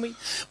независимый,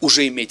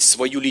 уже иметь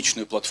свою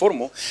личную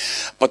платформу,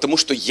 потому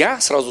что я,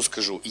 сразу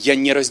скажу, я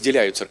не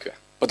разделяю церкви.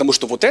 Потому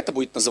что вот это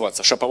будет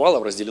называться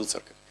 «Шаповалов разделил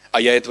церковь».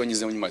 А я этого не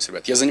занимаюсь,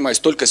 ребят. Я занимаюсь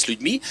только с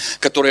людьми,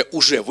 которые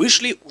уже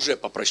вышли, уже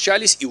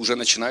попрощались и уже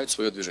начинают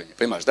свое движение.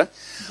 Понимаешь, да?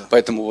 Да.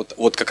 Поэтому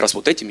вот как раз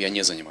вот этим я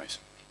не занимаюсь.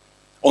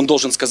 Он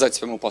должен сказать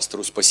своему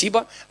пастору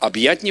спасибо,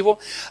 объять него,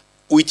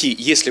 уйти,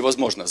 если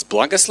возможно, с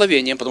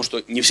благословением, потому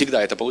что не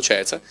всегда это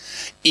получается,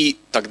 и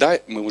тогда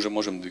мы уже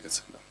можем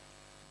двигаться. Да.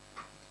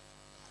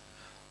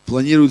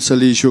 Планируются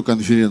ли еще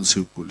конференции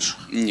в Польше?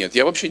 Нет,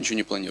 я вообще ничего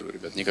не планирую,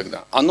 ребят,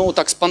 никогда. Оно вот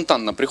так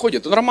спонтанно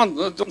приходит, Роман,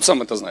 он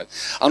сам это знает.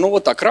 Оно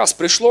вот так раз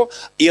пришло,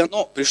 и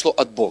оно пришло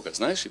от Бога,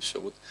 знаешь, и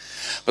все. Вот.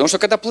 Потому что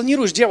когда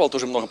планируешь, дьявол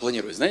тоже много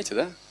планирует, знаете,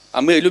 да?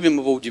 А мы любим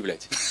его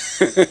удивлять.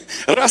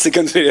 Раз и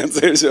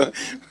конференция, и все.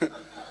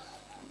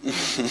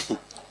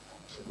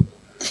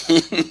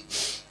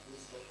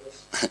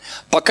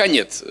 Пока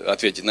нет,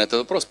 ответить на этот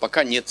вопрос,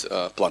 пока нет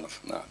планов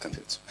на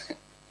конференцию.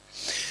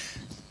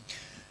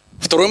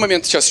 Второй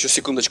момент, сейчас еще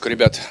секундочку,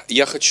 ребят.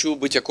 Я хочу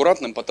быть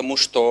аккуратным, потому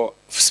что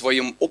в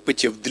своем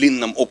опыте, в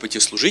длинном опыте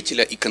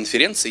служителя и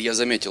конференции я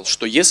заметил,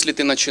 что если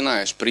ты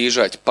начинаешь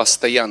приезжать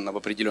постоянно в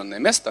определенное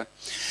место,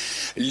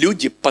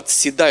 люди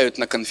подседают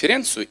на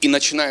конференцию и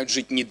начинают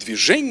жить не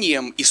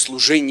движением и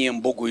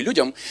служением Богу и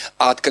людям,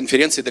 а от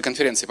конференции до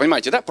конференции.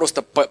 Понимаете, да?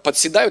 Просто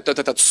подседают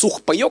этот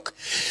сухпайок,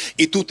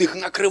 и тут их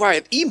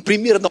накрывает. Им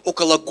примерно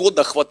около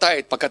года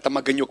хватает, пока там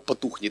огонек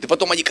потухнет. И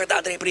потом они, когда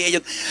Андрей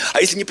приедет, а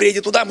если не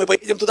приедет туда, мы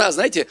поедем туда.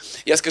 Знаете,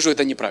 я скажу,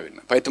 это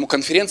неправильно. Поэтому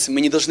конференции,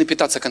 мы не должны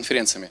питаться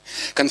конференциями.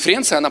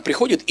 Конференция, она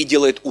приходит и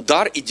делает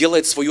удар, и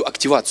делает свою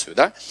активацию,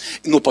 да?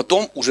 Но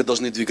потом уже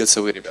должны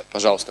двигаться вы, ребят.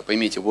 Пожалуйста,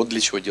 поймите, вот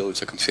для чего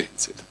делаются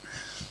конференции.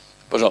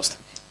 Пожалуйста.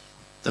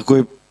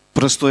 Такой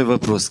простой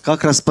вопрос.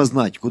 Как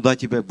распознать, куда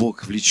тебя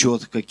Бог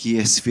влечет, в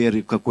какие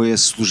сферы, в какое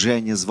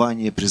служение,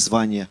 звание,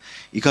 призвание,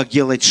 и как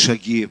делать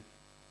шаги?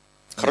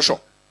 Хорошо.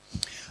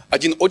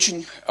 Один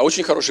очень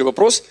хороший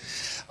вопрос.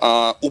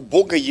 У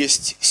Бога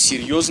есть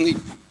серьезный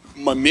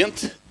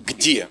момент,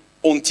 где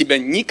Он тебя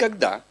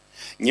никогда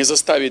не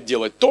заставит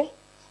делать то,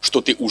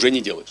 что ты уже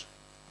не делаешь.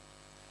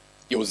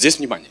 И вот здесь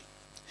внимание.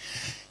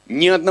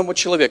 Ни одного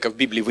человека в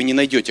Библии вы не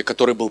найдете,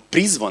 который был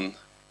призван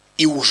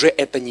и уже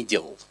это не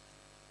делал.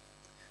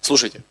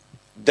 Слушайте,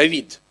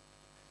 Давид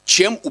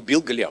чем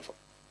убил Голиафа?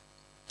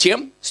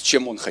 Тем, с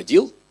чем он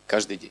ходил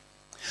каждый день.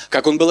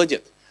 Как он был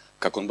одет?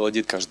 Как он был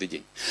одет каждый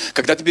день.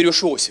 Когда ты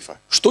берешь Иосифа,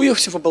 что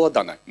Иосифа было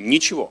дано?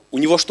 Ничего. У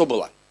него что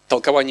было?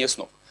 Толкование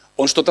снов.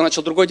 Он что-то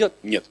начал другое делать?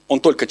 Нет. Он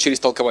только через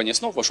толкование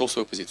снов вошел в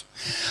свою позицию.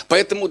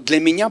 Поэтому для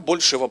меня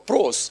больше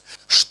вопрос,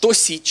 что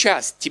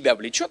сейчас тебя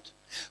влечет,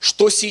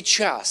 что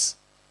сейчас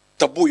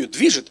тобою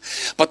движет,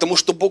 потому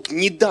что Бог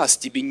не даст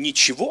тебе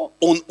ничего,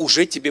 Он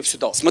уже тебе все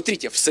дал.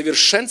 Смотрите, в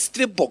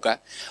совершенстве Бога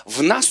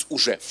в нас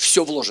уже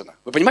все вложено.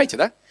 Вы понимаете,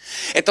 да?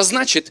 Это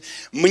значит,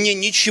 мне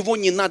ничего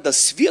не надо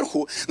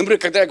сверху. Например,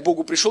 когда я к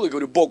Богу пришел и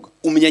говорю: Бог,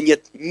 у меня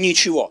нет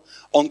ничего.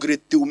 Он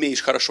говорит: ты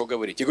умеешь хорошо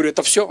говорить. Я говорю: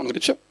 это все? Он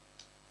говорит: все.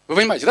 Вы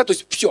понимаете, да? То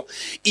есть все.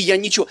 И я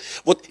ничего.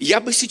 Вот я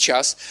бы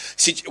сейчас,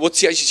 вот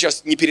я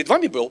сейчас не перед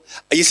вами был,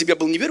 а если бы я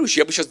был неверующий,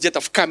 я бы сейчас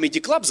где-то в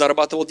Comedy Club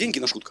зарабатывал деньги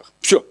на шутках.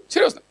 Все.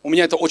 Серьезно. У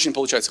меня это очень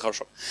получается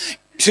хорошо.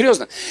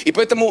 Серьезно. И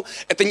поэтому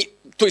это не...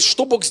 То есть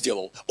что Бог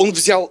сделал? Он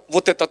взял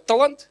вот этот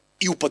талант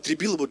и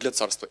употребил его для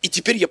царства. И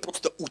теперь я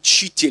просто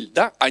учитель,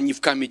 да, а не в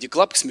Comedy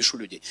Club смешу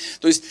людей.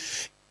 То есть...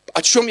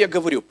 О чем я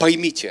говорю?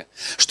 Поймите,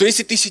 что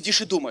если ты сидишь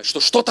и думаешь,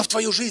 что что-то в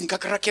твою жизнь,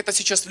 как ракета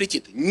сейчас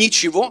влетит,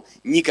 ничего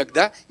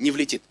никогда не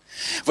влетит.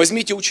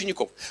 Возьмите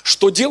учеников.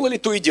 Что делали,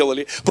 то и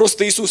делали.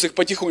 Просто Иисус их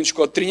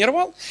потихонечку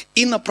оттренировал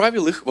и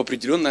направил их в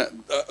определенное...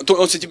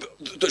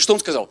 Что он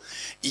сказал?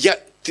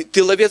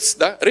 Ты ловец,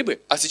 да, рыбы,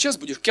 а сейчас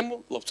будешь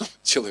кем? Ловцом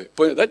человека.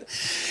 Понял, да?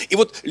 И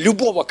вот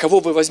любого, кого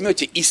вы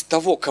возьмете из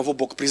того, кого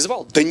Бог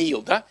призвал,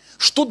 Даниил, да?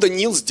 Что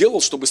Даниил сделал,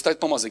 чтобы стать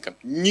помазанником?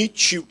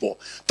 Ничего.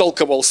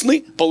 Толковал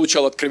сны,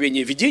 получал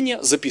откровение видения,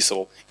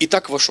 записывал. И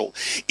так вошел.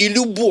 И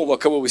любого,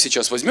 кого вы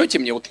сейчас возьмете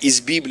мне, вот из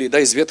Библии,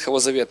 да, из Ветхого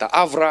Завета,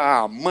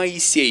 Авраам,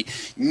 Моисей,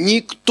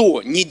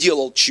 никто не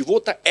делал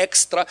чего-то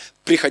экстра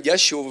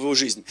приходящего в его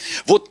жизнь.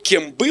 Вот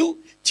кем был,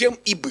 тем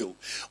и был.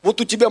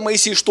 Вот у тебя,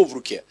 Моисей, что в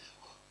руке?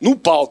 Ну,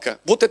 палка.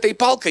 Вот этой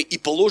палкой и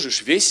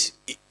положишь весь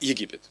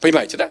Египет.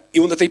 Понимаете, да? И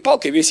он этой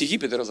палкой весь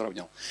Египет и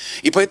разровнял.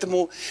 И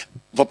поэтому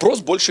вопрос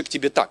больше к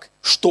тебе так.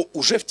 Что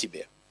уже в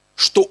тебе?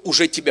 Что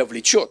уже тебя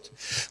влечет?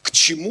 К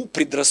чему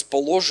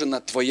предрасположена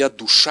твоя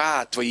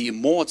душа, твои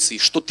эмоции?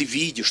 Что ты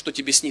видишь? Что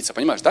тебе снится?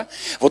 Понимаешь, да?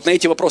 Вот на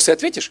эти вопросы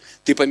ответишь,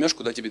 ты поймешь,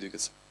 куда тебе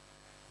двигаться.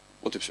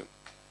 Вот и все.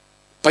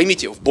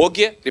 Поймите, в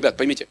Боге, ребят,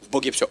 поймите, в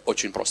Боге все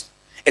очень просто.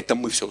 Это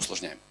мы все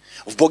усложняем.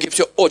 В Боге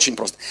все очень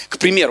просто. К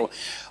примеру,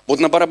 вот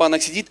на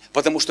барабанах сидит,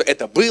 потому что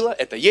это было,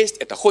 это есть,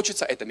 это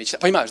хочется, это мечта.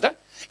 Понимаешь, да?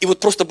 И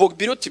вот просто Бог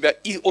берет тебя,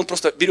 и Он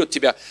просто берет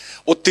тебя.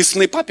 Вот ты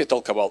сны папе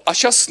толковал, а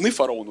сейчас сны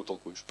фараону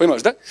толкуешь.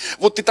 Понимаешь, да?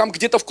 Вот ты там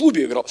где-то в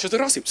клубе играл, сейчас ты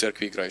раз и в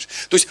церкви играешь.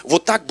 То есть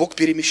вот так Бог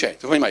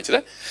перемещает. Вы понимаете,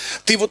 да?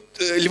 Ты вот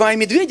льва и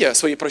медведя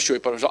своей прощой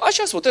поражал, а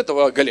сейчас вот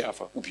этого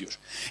Голиафа убьешь.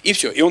 И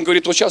все. И он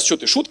говорит: вот сейчас что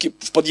ты шутки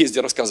в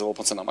подъезде рассказывал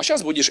пацанам, а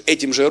сейчас будешь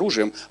этим же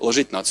оружием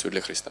ложить нацию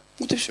для Христа.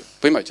 Вот и все.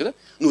 Понимаете, да?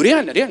 Ну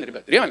реально,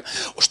 ребят, реально.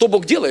 Что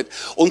Бог делает?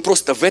 Он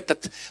просто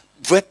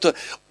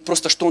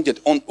просто что Он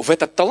делает? Он в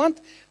этот талант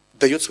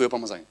дает свое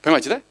помазание.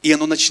 Понимаете, да? И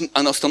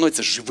оно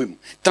становится живым.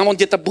 Там он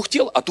где-то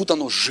бухтел, а тут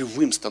оно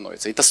живым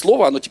становится. Это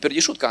слово, оно теперь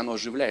не шутка, оно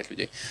оживляет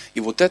людей. И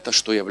вот это,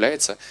 что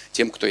является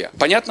тем, кто я.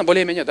 Понятно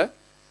более-менее, да?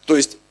 То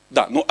есть,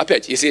 да, но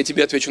опять, если я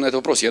тебе отвечу на этот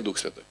вопрос, я Дух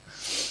Святой.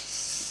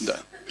 Да.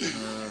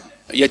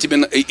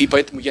 И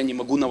поэтому я не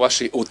могу на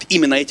ваши, вот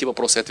именно эти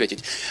вопросы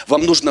ответить.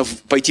 Вам нужно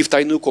пойти в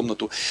тайную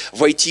комнату,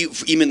 войти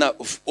именно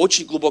в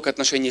очень глубокое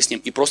отношение с Ним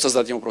и просто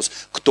задать Ему вопрос: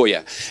 кто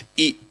я?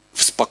 И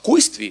в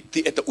спокойствии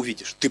ты это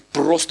увидишь. Ты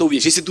просто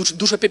увидишь. Если ты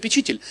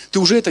душепопечитель, ты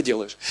уже это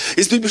делаешь.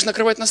 Если ты любишь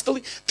накрывать на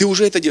столы, ты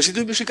уже это делаешь. Если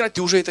ты любишь играть,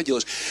 ты уже это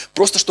делаешь.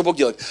 Просто что Бог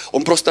делает?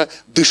 Он просто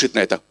дышит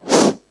на это.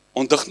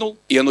 Он вдохнул,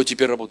 и оно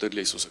теперь работает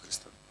для Иисуса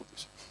Христа.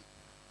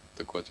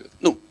 такой ответ.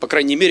 Ну, по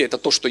крайней мере, это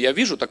то, что я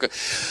вижу.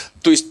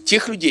 То есть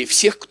тех людей,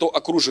 всех, кто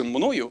окружен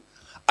мною,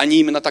 они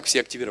именно так все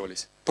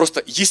активировались.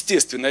 Просто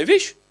естественная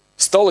вещь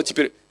стала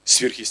теперь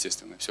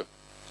сверхъестественной. Все.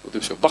 Вот и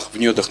все. Бах, в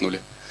нее отдохнули.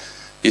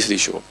 Есть ли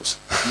еще вопрос?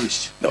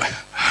 Есть. Давай.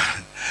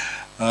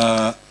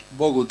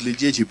 Могут ли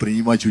дети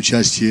принимать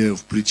участие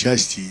в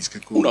причастии из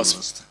какого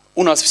возраста?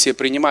 У нас все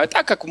принимают.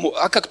 А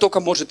как только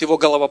может его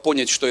голова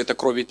понять, что это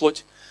кровь и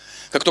плоть,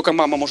 как только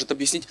мама может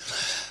объяснить,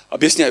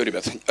 объясняю,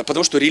 ребят,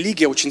 потому что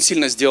религия очень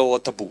сильно сделала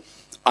табу.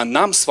 А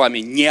нам с вами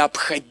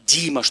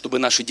необходимо, чтобы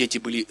наши дети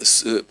были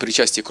с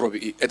причастием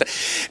крови.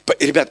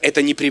 Ребят,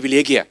 это не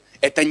привилегия,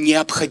 это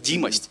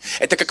необходимость.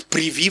 Это как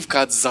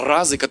прививка от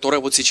заразы, которая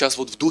вот сейчас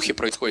вот в духе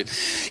происходит.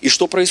 И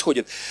что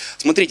происходит?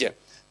 Смотрите,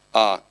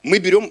 мы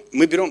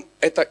берем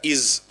это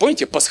из,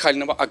 помните,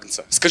 пасхального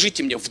агнца.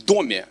 Скажите мне, в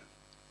доме,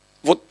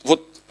 вот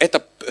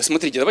это,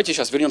 смотрите, давайте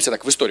сейчас вернемся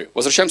так в историю,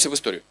 возвращаемся в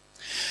историю.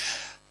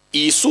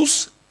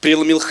 Иисус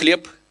преломил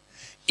хлеб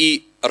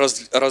и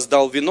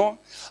раздал вино.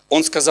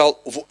 Он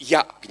сказал,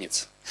 я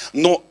агнец.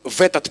 Но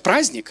в этот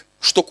праздник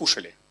что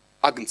кушали?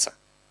 Агнца.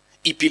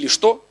 И пили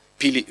что?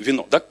 Пили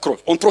вино, да, кровь.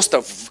 Он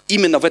просто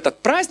именно в этот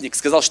праздник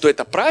сказал, что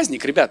это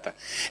праздник, ребята,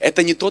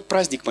 это не тот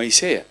праздник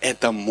Моисея,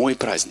 это мой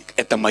праздник,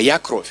 это моя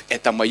кровь,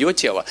 это мое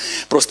тело.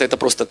 Это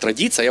просто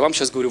традиция. Я вам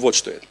сейчас говорю вот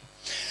что это.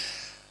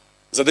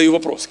 Задаю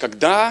вопрос.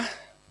 Когда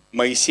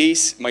Моисей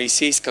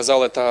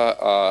сказал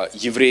это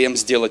евреям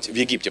сделать в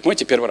Египте.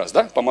 Помните, первый раз,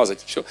 да?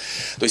 Помазать все.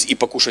 То есть и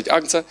покушать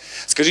агнца.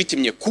 Скажите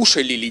мне,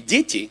 кушали ли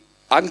дети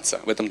агнца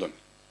в этом доме?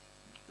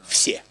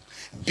 Все.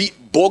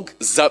 Бог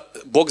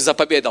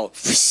заповедал,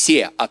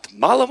 все от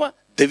малого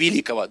до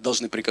великого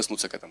должны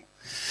прикоснуться к этому.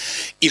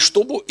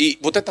 И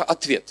вот это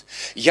ответ.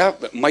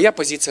 Моя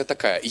позиция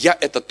такая. Я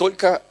это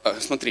только,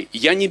 смотри,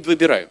 я не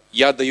выбираю,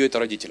 я отдаю это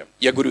родителям.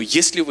 Я говорю,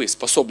 если вы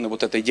способны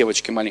вот этой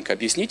девочке маленькой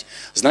объяснить,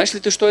 знаешь ли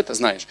ты, что это?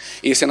 Знаешь.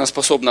 И если она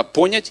способна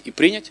понять и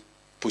принять,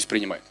 пусть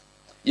принимает.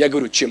 Я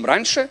говорю, чем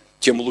раньше,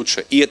 тем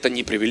лучше. И это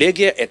не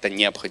привилегия, это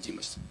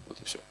необходимость. Вот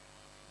и все.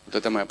 Вот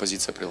это моя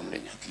позиция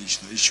преломления.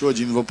 Отлично. Еще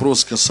один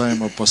вопрос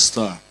касаемо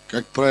поста.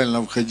 Как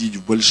правильно входить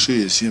в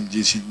большие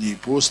 7-10 дней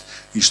пост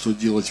и что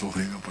делать во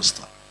время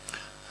поста?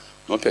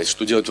 Но опять,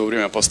 что делать во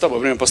время поста? Во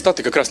время поста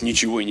ты как раз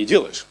ничего и не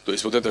делаешь. То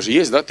есть вот это же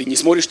есть, да, ты не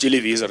смотришь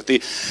телевизор. То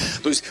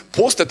есть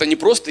пост это не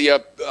просто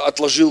я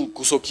отложил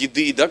кусок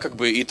еды, да, как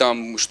бы, и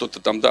там что-то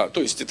там, да.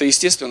 То есть это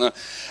естественно,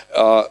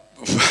 это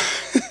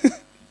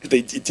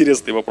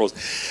интересный вопрос.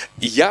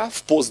 Я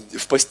в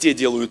посте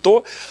делаю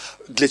то,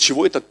 для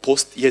чего этот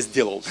пост я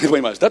сделал. Ты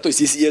понимаешь, да? То есть,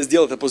 если я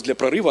сделал этот пост для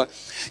прорыва,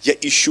 я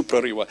ищу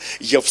прорыва.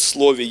 Я в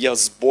слове, я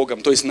с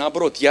Богом. То есть,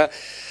 наоборот, я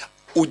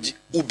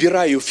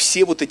убираю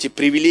все вот эти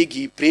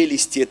привилегии,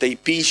 прелести этой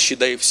пищи,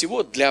 да, и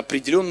всего для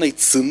определенной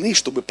цены,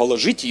 чтобы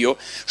положить ее,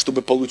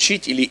 чтобы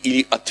получить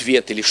или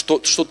ответ, или что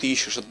ты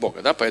ищешь от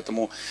Бога, да?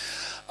 Поэтому,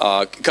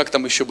 как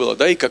там еще было,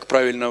 да, и как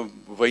правильно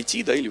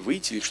войти, да, или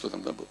выйти, или что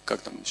там, да, было,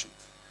 как там еще?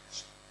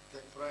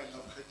 Как правильно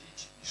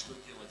входить и что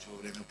делать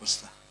во время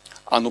поста?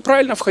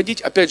 Правильно входить,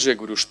 опять же я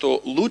говорю,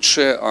 что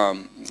лучше,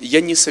 я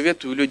не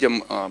советую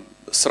людям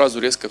сразу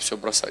резко все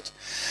бросать.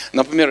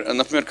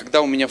 Например,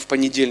 когда у меня в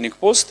понедельник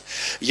пост,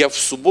 я в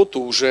субботу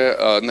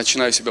уже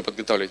начинаю себя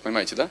подготавливать,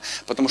 понимаете, да?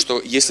 Потому что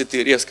если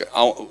ты резко,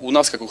 а у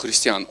нас, как у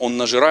христиан, он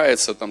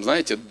нажирается, там,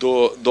 знаете,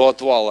 до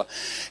отвала,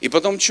 и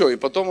потом что? И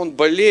потом он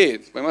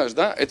болеет, понимаешь,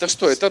 да? Это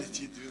что? Это...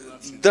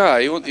 Да,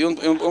 и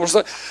он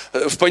просто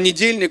в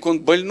понедельник он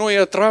больной и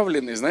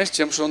отравленный, знаешь,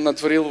 тем, что он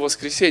натворил в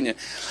воскресенье.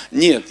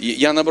 Нет,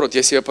 я наоборот,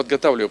 я себя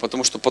подготавливаю,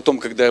 потому что потом,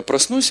 когда я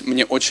проснусь,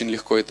 мне очень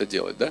легко это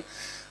делать, да?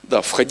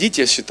 Да, входить,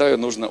 я считаю,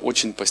 нужно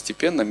очень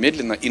постепенно,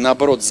 медленно и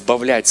наоборот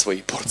сбавлять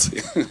свои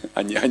порции,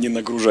 а не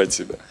нагружать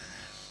себя.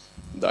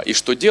 Да, и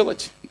что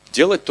делать?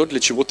 Делать то, для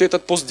чего ты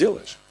этот пост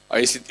делаешь. А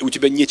если у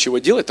тебя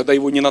нечего делать, тогда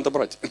его не надо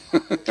брать.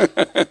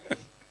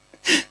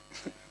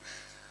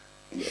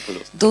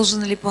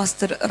 Должен ли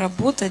пастор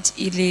работать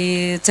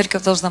или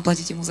церковь должна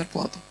платить ему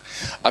зарплату?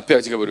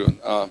 Опять говорю,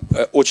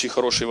 очень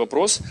хороший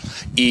вопрос.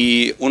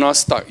 И у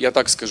нас так, я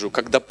так скажу,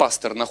 когда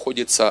пастор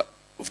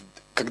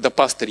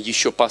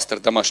еще пастор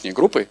домашней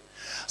группы,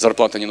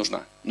 зарплата не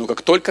нужна. Но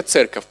как только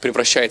церковь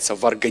превращается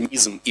в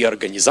организм и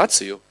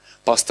организацию,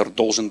 пастор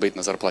должен быть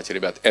на зарплате,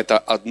 ребят. Это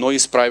одно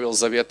из правил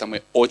завета.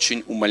 Мы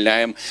очень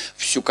умоляем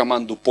всю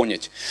команду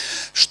понять,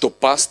 что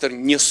пастор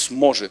не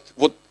сможет.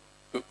 Вот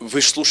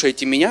вы же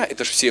слушаете меня,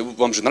 это же все,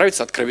 вам же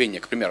нравится откровение,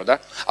 к примеру, да?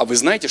 А вы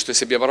знаете, что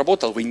если бы я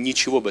работал, вы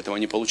ничего бы этого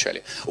не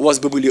получали. У вас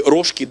бы были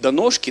рожки до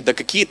ножки, да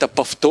какие-то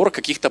повтор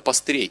каких-то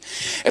пастырей.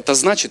 Это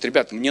значит,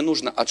 ребят, мне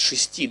нужно от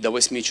 6 до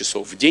 8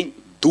 часов в день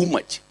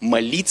думать,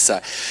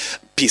 молиться,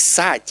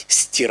 писать,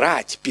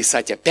 стирать,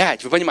 писать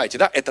опять. Вы понимаете,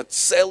 да? Это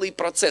целый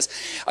процесс.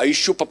 А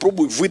еще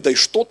попробуй выдай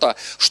что-то,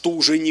 что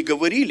уже не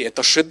говорили.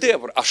 Это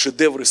шедевр. А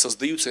шедевры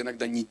создаются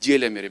иногда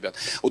неделями, ребят.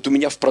 Вот у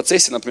меня в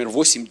процессе, например,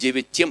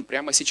 8-9 тем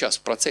прямо сейчас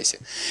в процессе.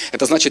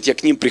 Это значит, я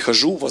к ним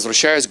прихожу,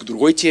 возвращаюсь к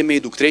другой теме,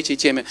 иду к третьей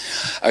теме.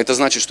 А это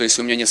значит, что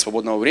если у меня нет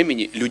свободного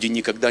времени, люди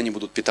никогда не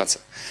будут питаться.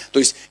 То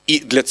есть и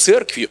для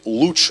церкви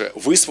лучше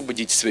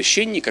высвободить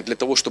священника для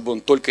того, чтобы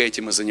он только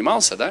этим и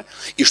занимался, да?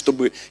 И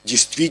чтобы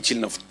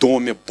действительно в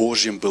Доме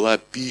Божьем была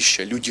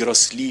пища, люди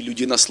росли,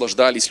 люди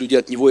наслаждались, люди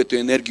от него эту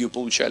энергию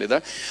получали,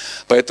 да?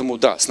 Поэтому,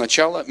 да,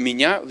 сначала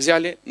меня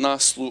взяли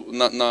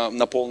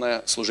на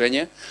полное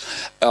служение,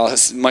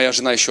 моя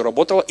жена еще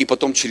работала, и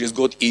потом через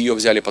год и ее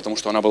взяли, потому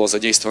что она была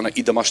задействована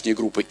и домашние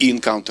группы, и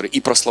энкаунтеры,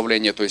 и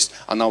прославление, то есть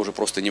она уже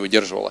просто не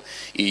выдерживала,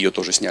 и ее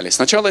тоже сняли.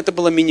 Сначала это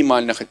было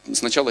минимально,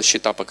 сначала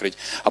счета покрыть,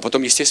 а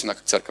потом, естественно,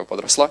 как церковь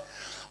подросла,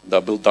 да,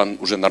 был дан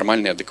уже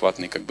нормальный,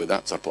 адекватный, как бы,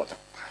 да, зарплата.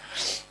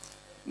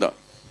 Да,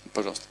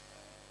 пожалуйста.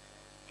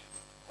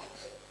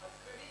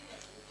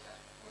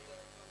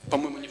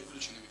 По-моему, не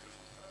включенный микрофон.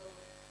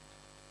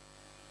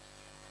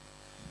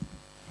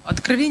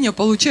 Откровение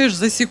получаешь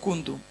за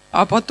секунду,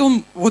 а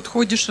потом вот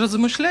ходишь,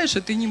 размышляешь,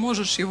 и ты не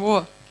можешь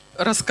его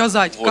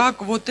рассказать, вот.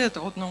 Как вот это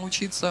вот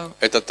научиться.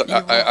 Это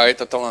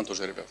талант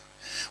уже, ребят.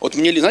 Вот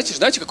мне,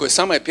 знаете, какое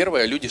самое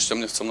первое люди со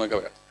мной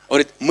говорят?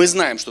 Говорят, мы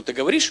знаем, что ты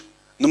говоришь,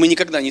 но мы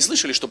никогда не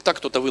слышали, чтобы так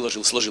кто-то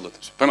выложил, сложил это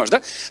все. Понимаешь,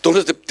 да? То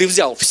есть ты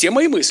взял все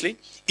мои мысли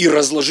и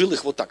разложил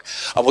их вот так.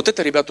 А вот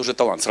это, ребят, уже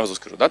талант, сразу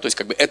скажу, да? То есть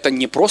как бы это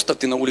не просто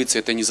ты на улице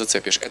это не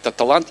зацепишь, это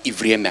талант и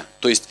время.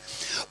 То есть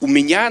у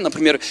меня,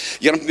 например,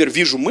 я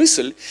вижу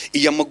мысль, и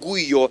я могу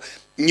ее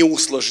не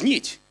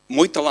усложнить,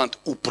 мой талант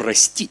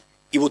упростить.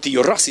 И вот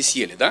ее раз и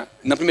съели, да?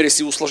 Например,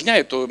 если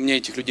усложняю, то мне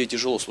этих людей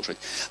тяжело слушать.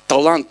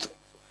 Талант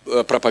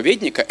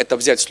проповедника – это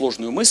взять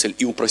сложную мысль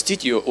и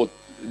упростить ее от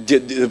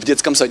в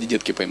детском саде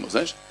детки поймут,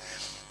 знаешь?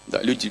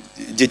 Да,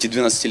 дети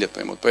 12 лет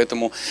поймут.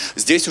 Поэтому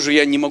здесь уже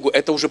я не могу,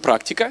 это уже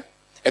практика,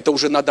 это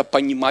уже надо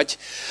понимать.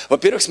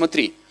 Во-первых,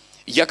 смотри,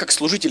 я как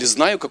служитель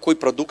знаю, какой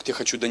продукт я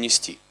хочу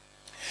донести.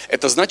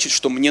 Это значит,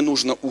 что мне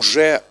нужно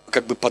уже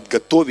как бы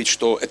подготовить,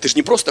 что ты же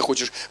не просто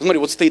хочешь, смотри,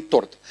 вот стоит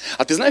торт,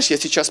 а ты знаешь, я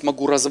сейчас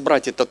могу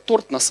разобрать этот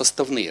торт на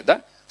составные,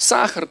 да?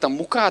 Сахар, там,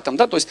 мука, там,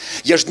 да, то есть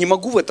я же не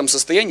могу в этом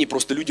состоянии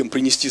просто людям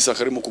принести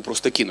сахар и муку,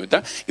 просто кинуть,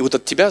 да, и вот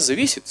от тебя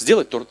зависит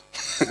сделать торт,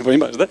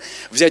 понимаешь, да,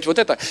 взять вот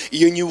это, и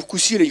я не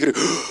укусили, и говорю,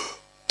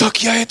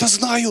 так я это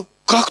знаю,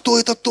 как кто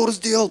этот торт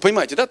сделал,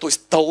 понимаете, да, то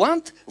есть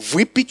талант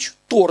выпечь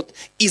торт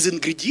из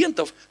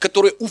ингредиентов,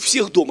 которые у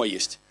всех дома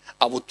есть,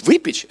 а вот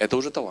выпечь, это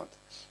уже талант.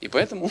 И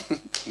поэтому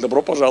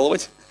добро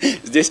пожаловать.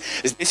 Здесь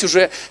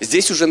уже,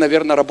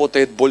 наверное,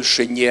 работает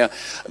больше не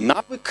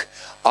навык,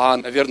 а,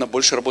 наверное,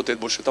 работает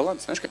больше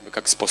талант. Знаешь,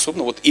 как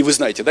способно. Вот, и вы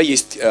знаете, да,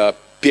 есть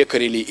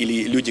пекари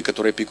или люди,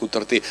 которые пекут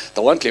торты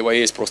талантливые, а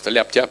есть просто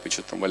ляп-тяп и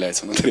что-то там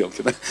валяется на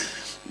тарелке. Да?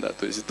 Да,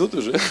 то есть тут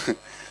уже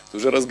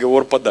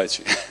разговор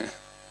подачи.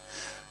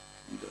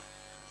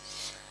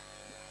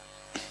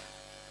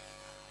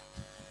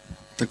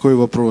 Такой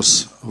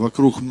вопрос.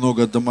 Вокруг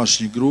много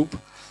домашних групп.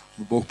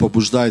 Бог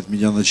побуждает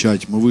меня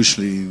начать. Мы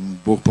вышли, и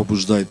Бог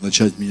побуждает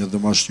начать меня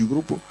домашнюю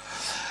группу.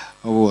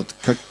 Вот.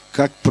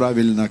 Как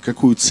правильно,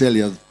 какую цель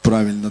я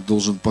правильно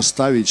должен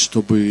поставить,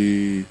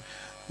 чтобы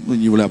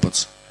не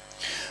вляпаться?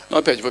 Ну,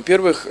 опять,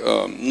 во-первых,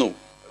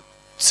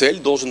 цель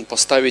должен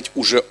поставить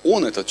уже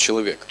он, этот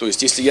человек. То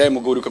есть, если я ему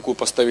говорю, какую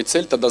поставить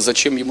цель, тогда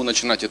зачем ему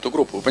начинать эту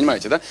группу? Вы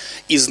понимаете, да?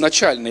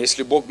 Изначально,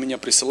 если Бог меня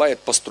присылает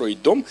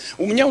построить дом,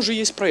 у меня уже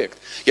есть проект.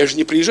 Я же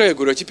не приезжаю и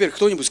говорю, а теперь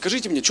кто-нибудь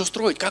скажите мне, что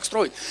строить, как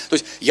строить? То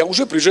есть, я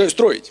уже приезжаю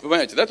строить, вы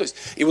понимаете, да? То есть,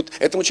 и вот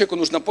этому человеку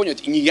нужно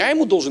понять, и не я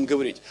ему должен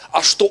говорить,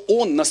 а что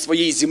он на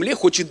своей земле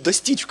хочет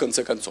достичь в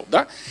конце концов,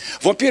 да?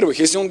 Во-первых,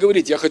 если он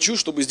говорит, я хочу,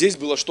 чтобы здесь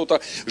было что-то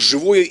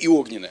живое и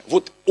огненное,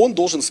 вот он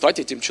должен стать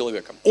этим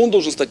человеком. Он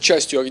должен стать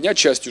частью огня,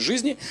 частью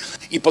жизни,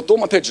 и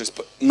потом, опять же,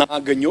 на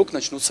огонек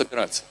начнут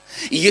собираться.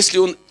 И если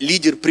он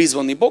лидер,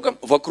 призванный Богом,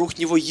 вокруг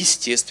него,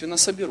 естественно,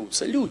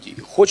 соберутся люди.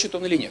 Хочет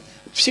он или нет.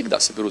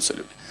 Всегда соберутся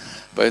люди.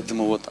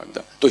 Поэтому вот так,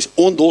 да. То есть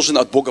он должен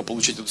от Бога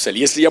получить эту цель.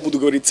 Если я буду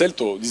говорить цель,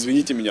 то,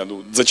 извините меня,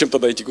 зачем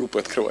тогда эти группы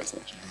открывать,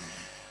 знаешь?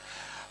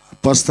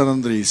 Пастор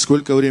Андрей,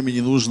 сколько времени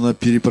нужно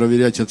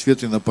перепроверять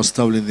ответы на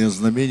поставленные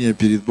знамения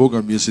перед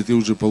Богом, если ты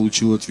уже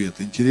получил ответ?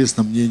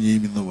 Интересно мнение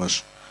именно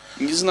ваше.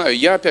 Не знаю,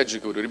 я опять же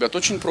говорю, ребят,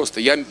 очень просто.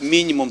 Я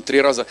минимум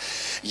 3 раза,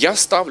 я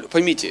ставлю,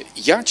 поймите,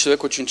 я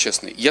человек очень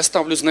честный. Я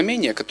ставлю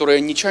знамения,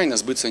 которые нечаянно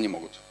сбыться не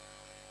могут.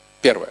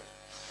 Первое.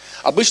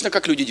 Обычно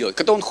как люди делают?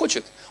 Когда он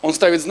хочет, он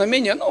ставит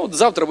знамение, вот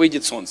завтра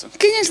выйдет солнце.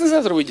 Конечно,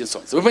 завтра выйдет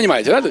солнце. Вы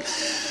понимаете, да?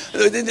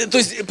 То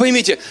есть,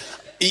 поймите,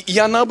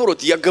 я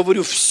наоборот, я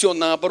говорю все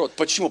наоборот.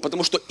 Почему?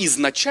 Потому что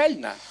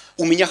изначально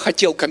у меня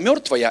хотелка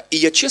мертвая, и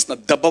я, честно,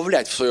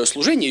 добавлять в свое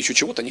служение еще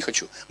чего-то не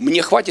хочу.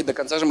 Мне хватит до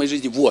конца моей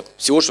жизни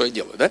всего, что я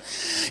делаю. Да?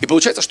 И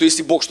получается, что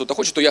если Бог что-то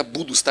хочет, то я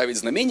буду ставить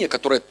знамение,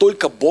 которое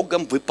только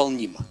Богом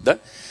выполнимо. Да?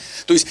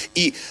 То есть,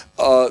 и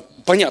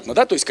понятно,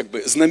 да, то есть,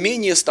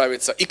 знамение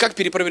ставится, и как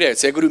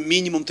перепроверяется? Я говорю,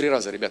 минимум 3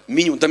 раза, ребят,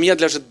 минимум. Для меня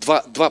даже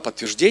два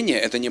подтверждения,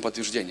 это не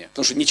подтверждение,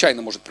 потому что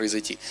нечаянно может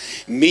произойти.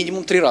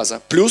 Минимум 3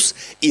 раза, плюс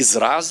из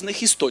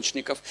разных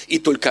источников, и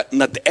только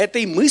над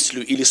этой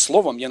мыслью или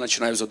словом я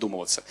начинаю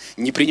задумываться.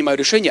 Не принимаю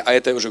решение, а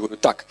это я уже говорю,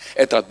 так,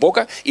 это от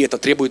Бога, и это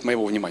требует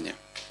моего внимания.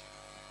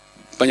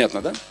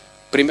 Понятно, да?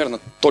 Примерно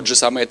тот же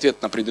самый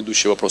ответ на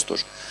предыдущий вопрос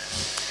тоже.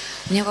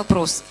 У меня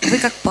вопрос. Вы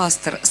как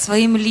пастор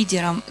своим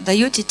лидерам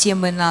даете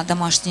темы на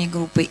домашние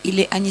группы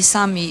или они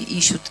сами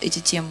ищут эти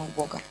темы у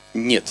Бога?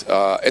 Нет,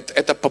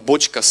 это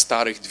побочка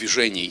старых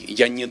движений.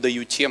 Я не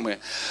даю темы.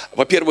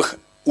 Во-первых,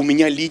 у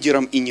меня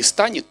лидером и не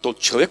станет тот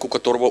человек, у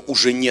которого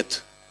уже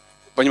нет.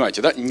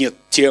 Понимаете, да? Нет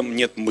тем,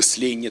 нет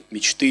мыслей, нет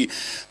мечты.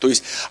 То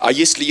есть, а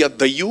если я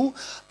даю,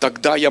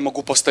 тогда я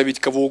могу поставить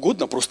кого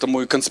угодно, просто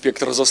мой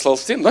конспект разослал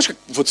всем. Знаешь, как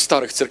вот в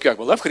старых церквях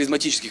было, да, в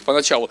харизматических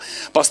поначалу,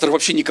 пастор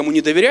вообще никому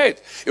не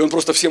доверяет, и он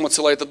просто всем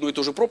отсылает одну и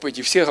ту же проповедь,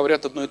 и все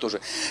говорят одно и то же.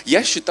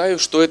 Я считаю,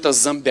 что это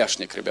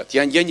зомбяшник, ребят,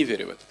 я не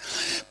верю в это.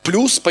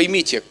 Плюс,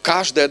 поймите,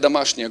 каждая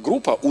домашняя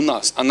группа у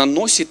нас, она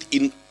носит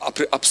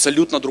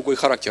абсолютно другой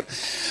характер,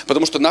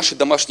 потому что наши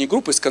домашние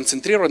группы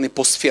сконцентрированы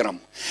по сферам.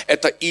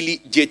 Это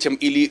или детям,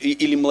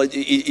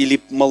 или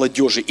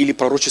молодежи, или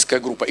пророческая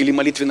группа, или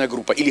молитвенная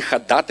группа, или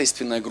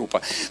ходатайственная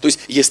группа. То есть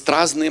есть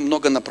разные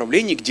много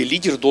направлений, где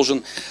лидер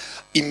должен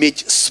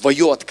иметь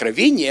свое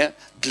откровение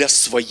для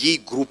своей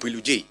группы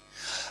людей.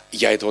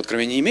 Я этого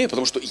откровения не имею,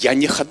 потому что я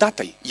не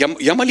ходатай.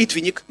 Я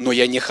молитвенник, но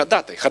я не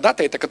ходатай.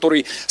 Ходатай – это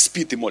который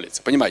спит и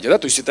молится. Понимаете, да?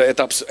 То есть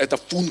это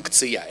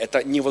функция,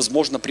 это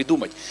невозможно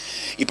придумать.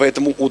 И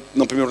поэтому, вот,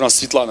 например, у нас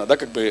Светлана, да,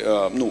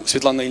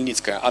 Светлана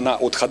Ильницкая, она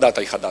от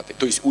ходатай.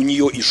 То есть у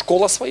нее и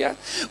школа своя,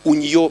 у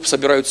нее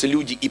собираются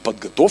люди, и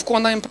подготовку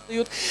она им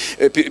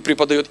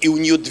преподает, и у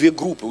нее 2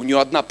 группы. У нее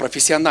одна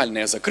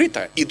профессиональная,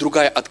 закрытая, и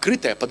другая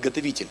открытая,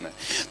 подготовительная.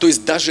 То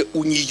есть даже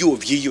у нее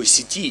в ее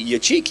сети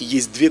ячейки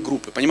есть 2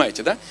 группы.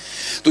 Понимаете, да?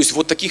 То есть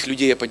вот таких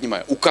людей я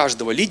поднимаю. У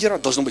каждого лидера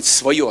должно быть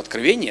свое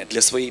откровение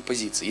для своей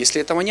позиции.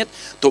 Если этого нет,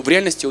 то в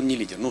реальности он не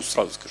лидер.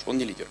 Сразу скажу, он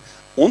не лидер.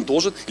 Он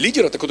должен...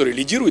 Лидер – это который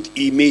лидирует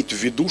и имеет в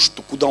виду,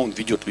 что куда он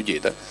ведет людей,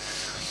 да?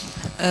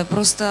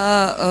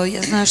 Просто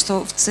я знаю,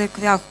 что в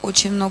церквях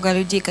очень много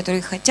людей,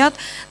 которые хотят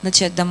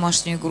начать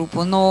домашнюю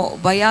группу, но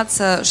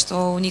боятся,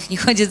 что у них не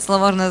хватит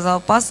словарного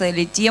запаса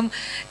или тем,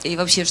 и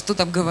вообще, что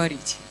там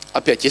говорить.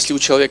 Опять, если у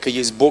человека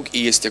есть Бог и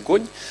есть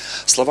огонь,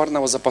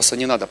 словарного запаса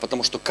не надо,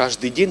 потому что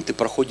каждый день ты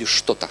проходишь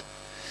что-то.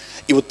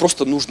 И вот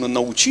просто нужно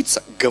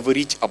научиться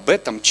говорить об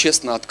этом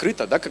честно,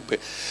 открыто, да,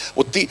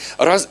 Вот ты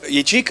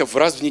ячейков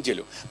раз в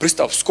неделю.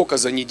 Представь, сколько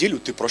за неделю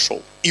ты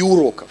прошел. И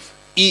уроков,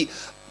 и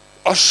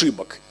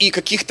ошибок, и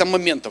каких-то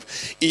моментов.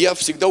 И я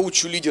всегда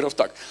учу лидеров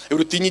так. Я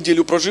говорю, ты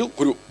неделю прожил?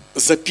 Говорю,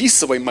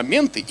 записывай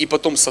моменты и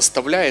потом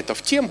составляй это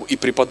в тему и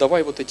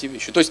преподавай вот эти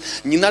вещи. То есть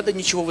не надо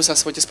ничего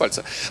высасывать из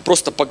пальца.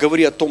 Просто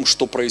поговори о том,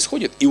 что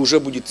происходит, и уже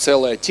будет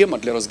целая тема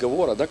для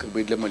разговора, да,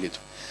 и для молитвы.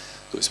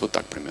 То есть вот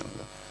так примерно,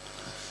 да.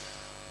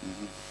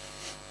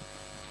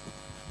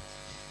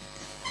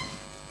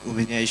 У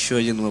меня еще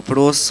один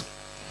вопрос.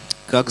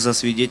 Как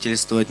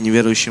засвидетельствовать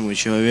неверующему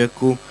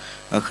человеку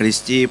о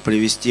Христе и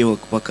привести его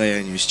к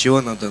покаянию? С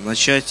чего надо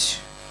начать?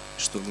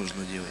 Что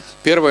нужно делать?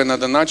 Первое,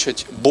 надо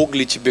начать, Бог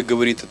ли тебе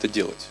говорит это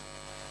делать.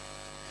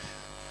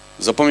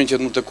 Запомните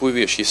одну такую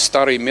вещь. Есть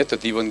старый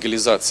метод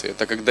евангелизации.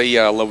 Это когда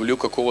я ловлю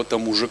какого-то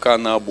мужика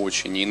на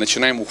обочине и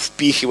начинаю ему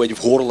впихивать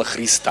в горло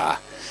Христа.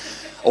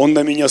 Он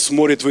на меня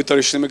смотрит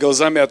вытаращенными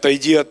глазами,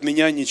 отойди от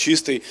меня,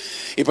 нечистый.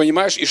 И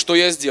понимаешь, и что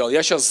я сделал?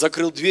 Я сейчас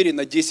закрыл двери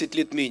на 10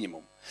 лет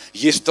минимум.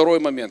 Есть второй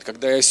момент,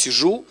 когда я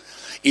сижу,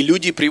 и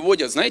люди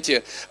приводят,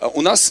 знаете,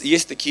 у нас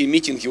есть такие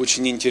митинги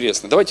очень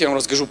интересные. Давайте я вам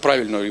расскажу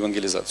правильную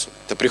евангелизацию.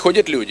 Это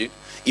приходят люди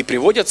и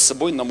приводят с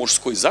собой на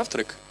мужской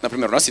завтрак.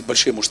 Например, у нас есть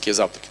большие мужские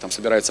завтраки, там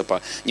собирается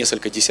по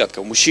несколько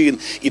десятков мужчин,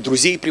 и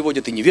друзей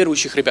приводят, и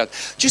неверующих ребят.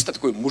 Чисто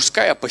такой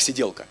мужская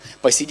посиделка.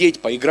 Посидеть,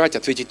 поиграть,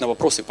 ответить на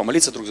вопросы,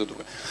 помолиться друг за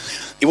друга.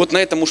 И вот на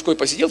этой мужской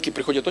посиделке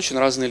приходят очень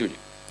разные люди.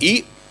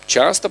 И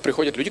часто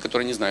приходят люди,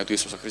 которые не знают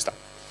Иисуса Христа.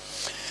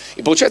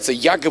 И получается,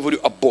 я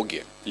говорю о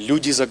Боге,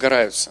 люди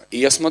загораются. И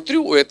я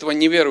смотрю, у этого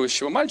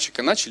неверующего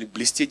мальчика начали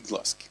блестеть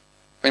глазки.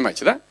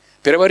 Понимаете, да?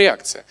 Первая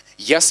реакция.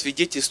 Я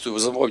свидетельствую,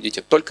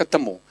 запомните, только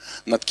тому,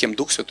 над кем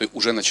Дух Святой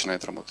уже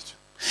начинает работать.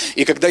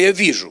 И когда я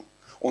вижу,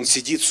 он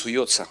сидит,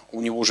 суется, у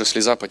него уже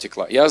слеза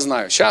потекла. Я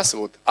знаю, сейчас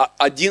вот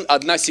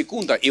одна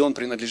секунда, и он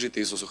принадлежит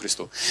Иисусу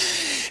Христу.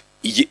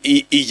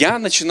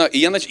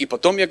 И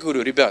потом я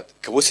говорю, ребят,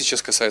 кого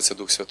сейчас касается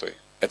Дух Святой?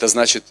 Это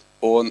значит,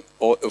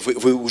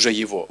 вы уже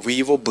его, вы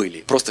его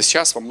были. Просто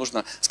сейчас вам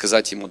нужно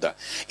сказать ему да.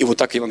 И вот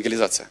так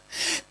евангелизация.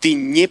 Ты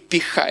не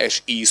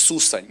пихаешь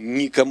Иисуса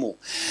никому.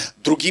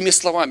 Другими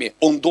словами,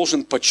 он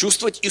должен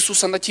почувствовать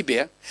Иисуса на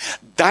тебе,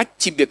 дать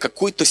тебе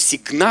какой-то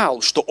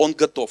сигнал, что он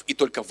готов. И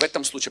только в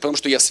этом случае, потому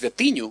что я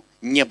святыню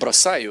не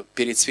бросаю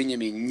перед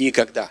свиньями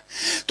никогда.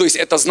 То есть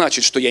это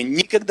значит, что я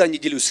никогда не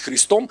делюсь с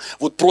Христом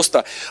вот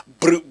просто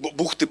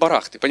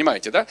бухты-барахты,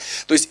 понимаете, да?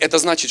 То есть это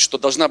значит, что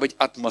должна быть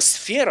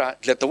атмосфера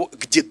для того,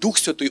 где Дух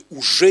Святой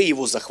уже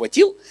его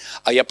захватил,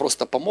 а я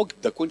просто помог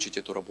докончить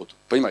эту работу.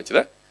 Понимаете,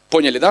 да?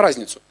 Поняли, да,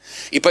 разницу?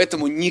 И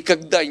поэтому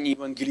никогда не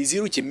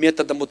евангелизируйте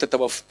методом вот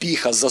этого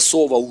впиха,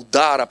 засова,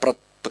 удара,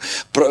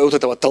 вот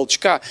этого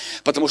толчка,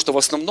 потому что в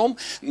основном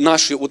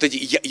наши вот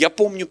эти, я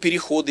помню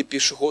переходы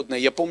пешеходные,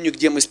 я помню,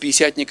 где мы с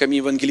пятидесятниками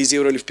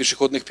евангелизировали в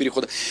пешеходных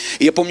переходах,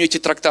 я помню эти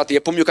трактаты,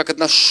 я помню, как от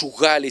нас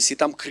шугались, и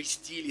там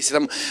крестились, и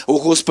там, о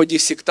Господи,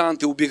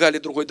 сектанты, убегали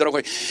другой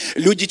дорогой.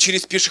 Люди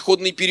через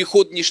пешеходный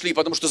переход не шли,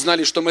 потому что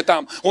знали, что мы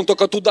там, он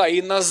только туда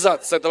и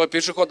назад с этого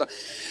пешехода.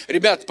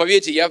 Ребят,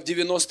 поверьте, я в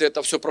 90-е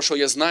это все прошел,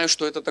 я знаю,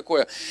 что это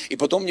такое. И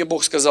потом мне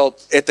Бог сказал,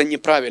 это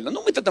неправильно.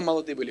 Ну, мы тогда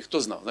молодые были,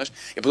 кто знал, знаешь.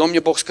 И потом мне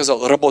Бог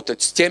сказал,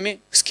 работать с теми,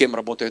 с кем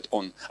работает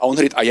он. А он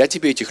говорит, а я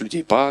тебе этих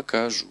людей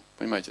покажу.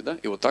 Понимаете, да?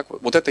 И вот так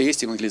вот. Вот это и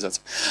есть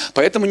евангелизация.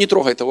 Поэтому не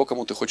трогай того,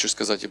 кому ты хочешь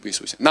сказать об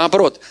Иисусе.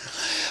 Наоборот,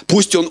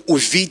 пусть он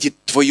увидит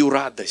твою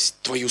радость,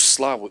 твою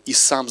славу и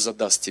сам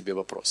задаст тебе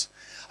вопрос.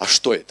 А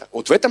что это?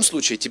 Вот в этом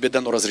случае тебе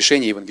дано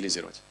разрешение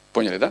евангелизировать.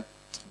 Поняли, да?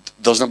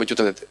 Должна быть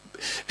вот этот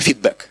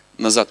фидбэк,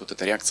 назад вот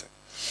эта реакция.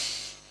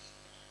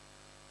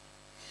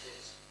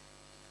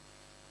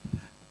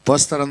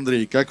 Пастор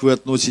Андрей, как вы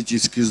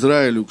относитесь к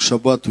Израилю, к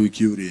шаббату и к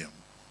евреям?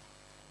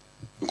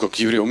 Ну как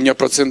евреи? У меня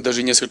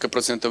даже несколько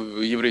процентов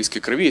еврейской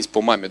крови есть по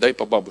маме, да, и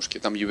по бабушке,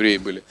 там евреи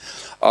были.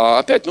 А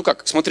опять, ну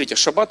как, смотрите,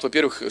 шаббат,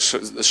 во-первых,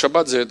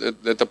 шаббат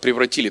это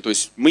превратили, то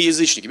есть мы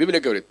язычники. Библия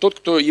говорит, тот,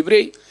 кто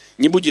еврей,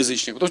 не будь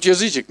язычником. Тот, кто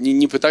язычник,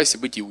 не пытайся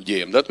быть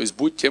иудеем, да, то есть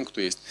будь тем,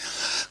 кто есть.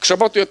 К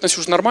шаббату я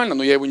отношусь нормально,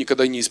 но я его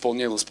никогда не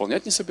исполнял,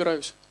 исполнять не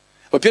собираюсь.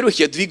 Во-первых,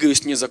 я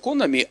двигаюсь не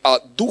законами, а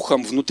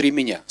духом внутри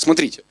меня.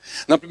 Смотрите,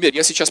 например,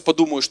 я сейчас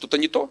подумаю что-то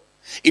не то,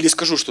 или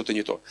скажу что-то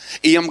не то,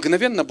 и я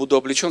мгновенно буду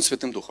облечен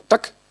Святым Духом.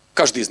 Так?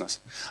 Каждый из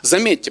нас.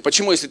 Заметьте,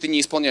 почему, если ты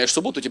не исполняешь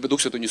субботу, тебе Дух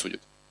Святой не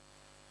судит?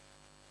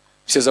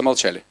 Все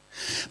замолчали.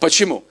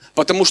 Почему?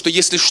 Потому что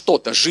если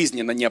что-то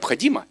жизненно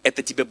необходимо,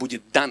 это тебе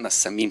будет дано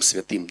самим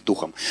Святым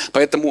Духом.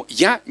 Поэтому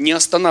я не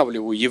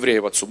останавливаю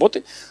евреев от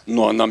субботы,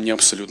 но она мне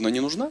абсолютно не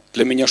нужна.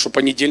 Для меня что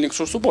понедельник,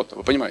 что суббота.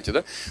 Вы понимаете,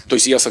 да? То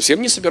есть я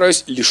совсем не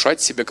собираюсь лишать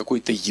себя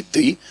какой-то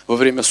еды во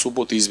время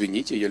субботы.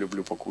 Извините, я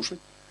люблю покушать.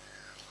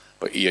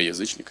 И я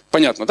язычник.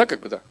 Понятно, да,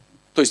 как бы, да?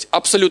 То есть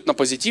абсолютно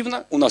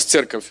позитивно, у нас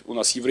церковь, у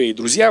нас евреи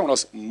друзья, у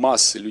нас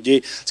массы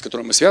людей, с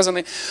которыми мы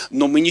связаны,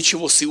 но мы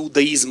ничего с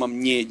иудаизмом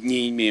не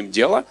имеем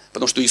дела,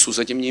 потому что Иисус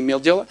этим не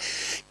имел дела,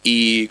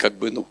 и как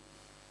бы, ну,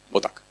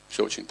 вот так,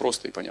 все очень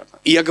просто и понятно.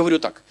 И я говорю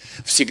так,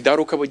 всегда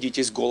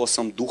руководитесь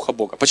голосом Духа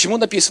Бога. Почему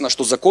написано,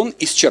 что закон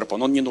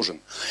исчерпан, он не нужен?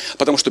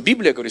 Потому что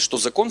Библия говорит, что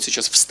закон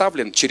сейчас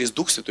вставлен через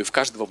Дух Святой в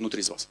каждого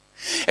внутри из вас.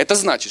 Это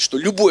значит, что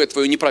любое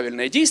твое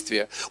неправильное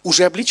действие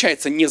уже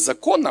обличается не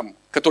законом,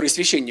 который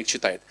священник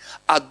читает,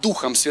 а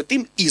Духом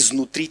Святым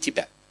изнутри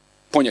тебя.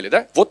 Поняли,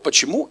 да? Вот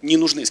почему не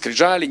нужны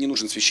скрижали, не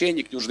нужен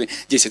священник, не нужны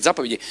 10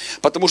 заповедей.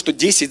 Потому что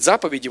 10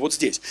 заповедей вот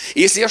здесь.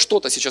 И если я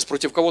что-то сейчас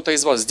против кого-то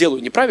из вас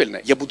сделаю неправильно,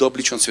 я буду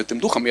облечен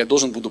Святым Духом, и я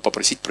должен буду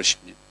попросить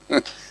прощения.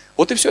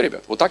 Вот и все,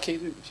 ребят. Вот так я и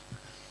двигаюсь.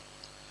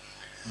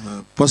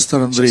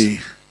 Пастор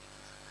Андрей,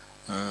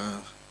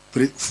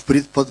 в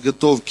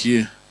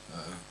предподготовке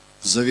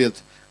в завет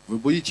вы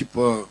будете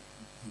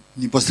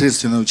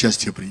непосредственное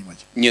участие принимать?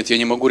 Нет, я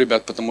не могу,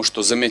 ребят, потому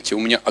что, заметьте, у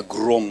меня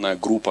огромная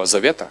группа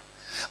завета,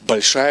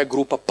 большая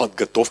группа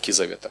подготовки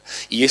завета.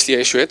 И если я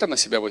еще это на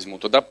себя возьму,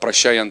 тогда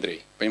прощай,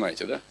 Андрей.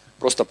 Понимаете, да?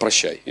 Просто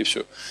прощай, и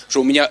все.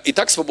 Что у меня и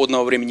так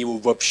свободного времени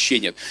вообще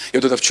нет. Я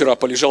вот это вчера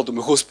полежал,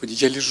 думаю, Господи,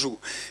 я лежу.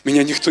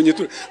 Меня никто не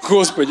трогает.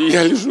 Господи,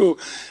 я лежу.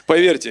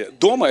 Поверьте,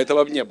 дома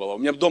этого бы не было. У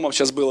меня дома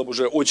сейчас была бы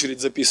уже очередь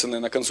записанная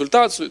на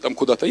консультацию, там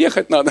куда-то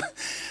ехать надо.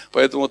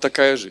 Поэтому вот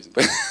такая жизнь.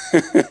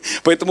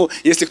 Поэтому,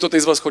 если кто-то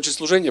из вас хочет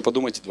служения,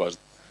 подумайте дважды.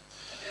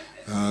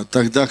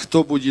 Тогда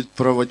кто будет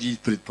проводить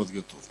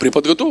предподготовку?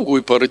 Предподготовку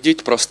и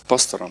породить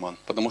пастор Роман,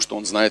 потому что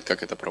он знает,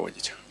 как это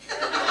проводить.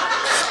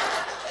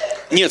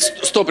 Нет,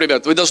 стоп,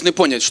 ребят, вы должны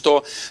понять,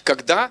 что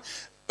когда,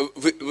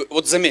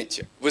 вот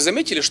заметьте, вы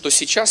заметили, что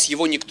сейчас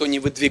его никто не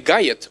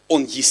выдвигает,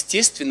 он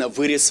естественно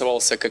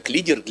вырисовался как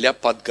лидер для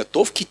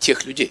подготовки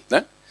тех людей,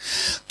 да?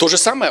 То же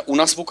самое у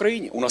нас в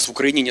Украине. У нас в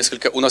Украине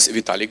у нас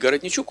Виталий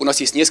Городничук, у нас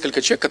есть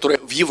несколько человек, которые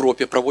в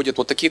Европе проводят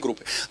вот такие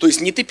группы. То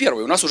есть не ты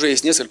первый, у нас уже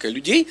есть несколько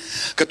людей,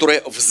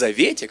 которые в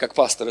завете, как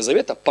пасторы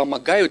завета,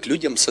 помогают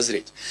людям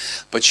созреть.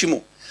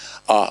 Почему?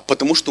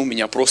 Потому что у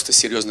меня просто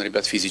серьезно,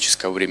 ребят,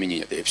 физического времени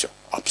нет, и все.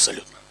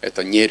 Абсолютно.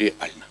 Это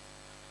нереально.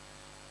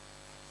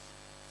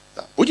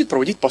 Да. Будет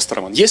проводить пастор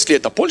Роман. Если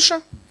это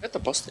Польша, это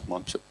пастор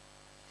Роман. Все.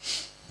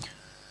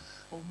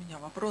 У меня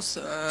вопрос.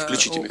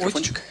 Включите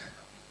микрофончик.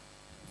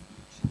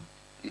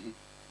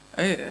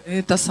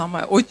 это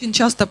самое. Очень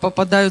часто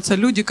попадаются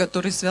люди,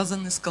 которые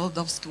связаны с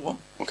колдовством.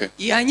 Окей.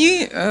 И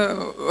они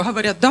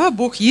говорят, да,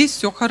 Бог есть,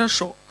 все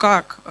хорошо.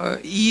 Как?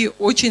 И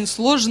очень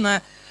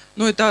сложно,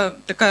 но это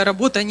такая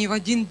работа не в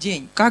один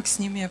день. Как с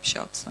ними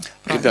общаться?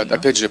 Ребят, Правильно.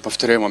 опять же,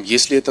 повторяю вам,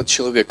 если этот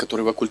человек,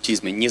 который в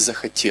оккультизме, не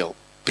захотел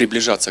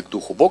приближаться к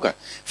Духу Бога,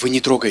 вы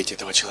не трогаете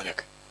этого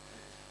человека.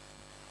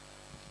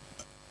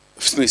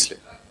 В смысле?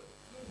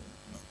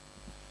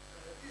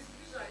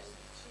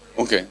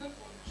 Окей.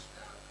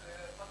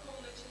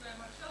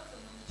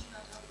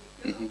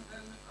 Мгм.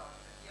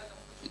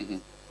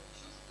 Мгм.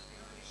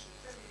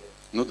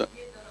 Ну да.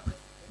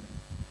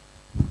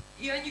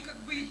 И они как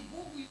бы и к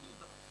Богу, и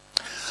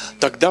туда.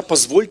 Тогда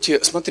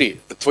позвольте, смотри,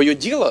 твое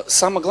дело,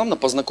 самое главное,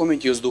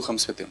 познакомить ее с Духом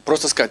Святым.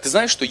 Просто сказать, ты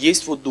знаешь, что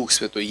есть вот Дух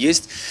Святой,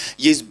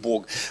 есть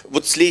Бог.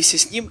 Вот слейся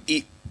с Ним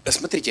и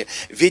смотрите,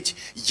 ведь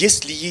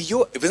если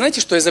ее... Вы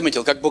знаете, что я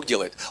заметил, как Бог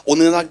делает? Он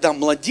иногда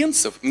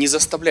младенцев не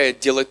заставляет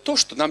делать то,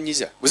 что нам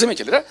нельзя. Вы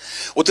заметили, да?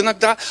 Вот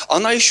иногда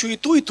она еще и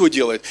то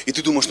делает, и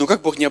ты думаешь, ну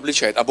как Бог не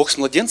обличает? А Бог с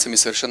младенцами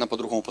совершенно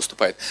по-другому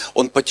поступает.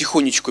 Он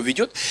потихонечку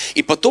ведет,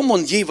 и потом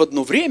Он ей в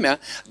одно время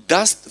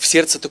даст в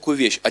сердце такую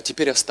вещь, а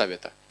теперь оставь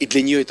это. И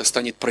для нее это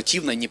станет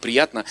противно,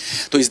 неприятно.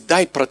 То есть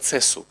дай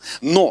процессу,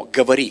 но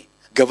говори.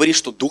 Говори,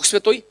 что Дух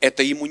Святой,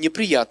 это ему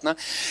неприятно.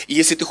 И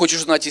если ты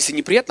хочешь узнать, если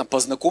неприятно,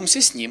 познакомься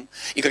с ним.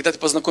 И когда ты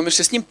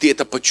познакомишься с ним, ты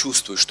это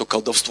почувствуешь, что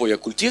колдовство и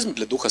оккультизм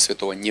для Духа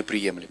Святого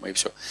неприемлемо. И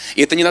все.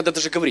 И это не надо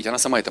даже говорить, она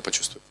сама это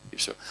почувствует. И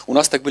все. У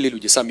нас так были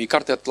люди, сами и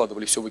карты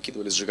откладывали, все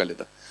выкидывали, сжигали.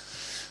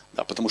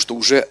 Да, потому что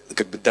уже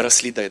как бы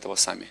доросли до этого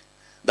сами.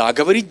 Да, а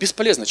говорить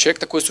бесполезно. Человек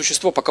такое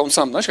существо, пока он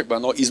сам, знаешь, как бы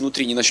оно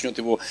изнутри не начнет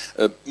его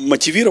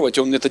мотивировать,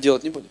 он это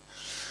делать не будет.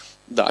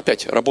 Да,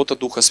 опять, работа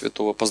Духа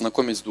Святого,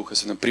 познакомить с Духом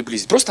Святым,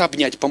 приблизить. Просто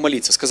обнять,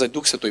 помолиться, сказать,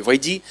 Дух Святой,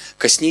 войди,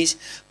 коснись,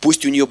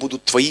 пусть у нее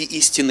будут твои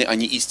истины, а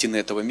не истины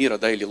этого мира,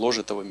 да, или ложь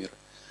этого мира.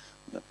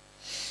 Да.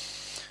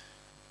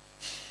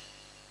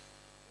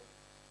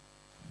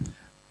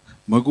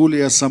 Могу ли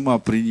я сама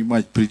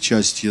принимать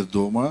причастие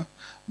дома?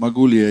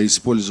 Могу ли я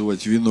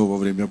использовать вино во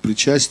время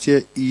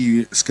причастия?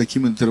 И с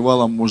каким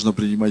интервалом можно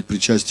принимать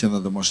причастие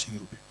на домашней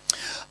группе?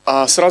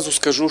 А сразу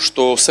скажу,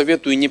 что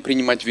советую не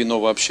принимать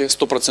вино вообще,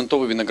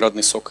 100%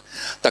 виноградный сок,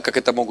 так как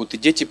это могут и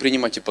дети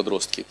принимать, и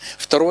подростки.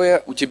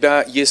 Второе, у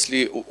тебя,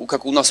 если,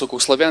 как у нас, у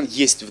славян,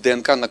 есть в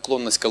ДНК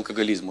наклонность к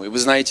алкоголизму. И вы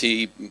знаете,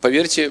 и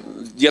поверьте,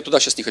 я туда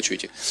сейчас не хочу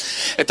идти.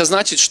 Это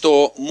значит,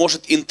 что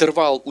может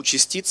интервал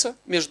участиться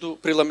между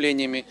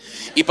преломлениями,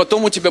 и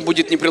потом у тебя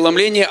будет не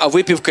преломление, а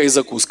выпивка и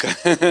закуска.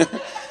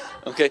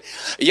 Okay.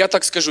 Я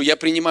так скажу, я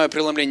принимаю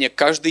преломление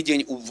каждый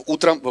день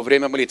утром во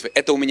время молитвы.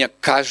 Это у меня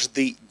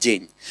каждый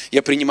день.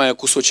 Я принимаю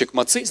кусочек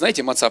мацы,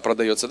 знаете, маца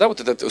продается, да, вот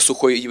этот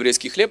сухой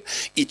еврейский хлеб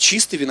и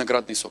чистый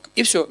виноградный сок.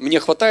 И все, мне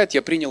хватает,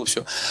 я принял, и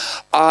все.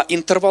 А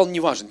интервал не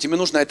важен, тебе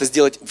нужно это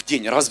сделать в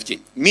день, раз в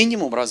день.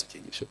 Минимум раз в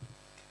день, и все.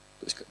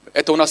 То есть,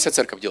 это у нас вся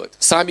церковь делает.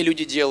 Сами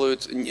люди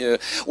делают.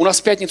 У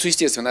нас в пятницу,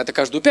 естественно, это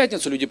каждую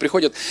пятницу люди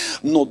приходят.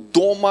 Но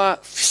дома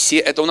все,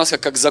 это у нас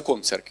как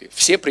закон церкви.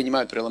 Все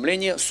принимают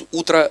преломление с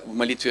утра в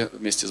молитве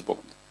вместе с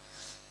Богом.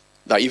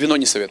 Да, и вино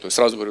не советую.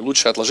 Сразу говорю,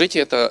 лучше отложите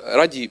это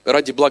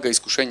ради блага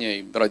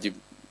искушения и ради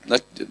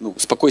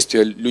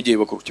спокойствия людей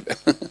вокруг тебя.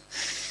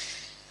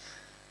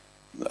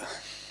 Да.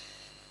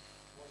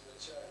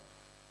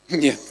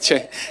 Нет,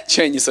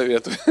 чай не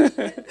советую.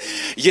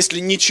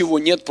 Если ничего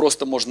нет,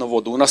 просто можно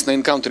воду. У нас на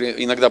энкаунтере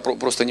иногда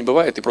просто не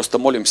бывает, и просто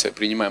молимся,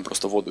 принимаем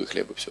просто воду и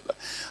хлеб, и все. Да.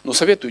 Но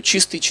советую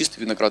чистый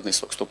виноградный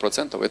сок,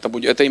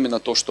 100%. Это именно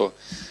то, что...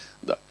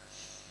 Да.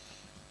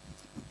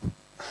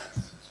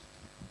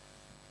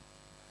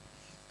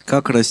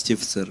 Как расти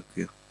в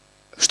церкви?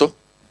 Что?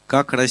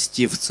 Как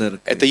расти в церкви?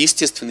 Это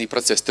естественный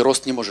процесс, ты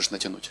рост не можешь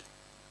натянуть.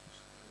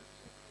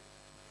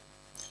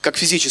 Как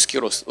физический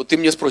рост. Вот ты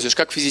мне спросишь,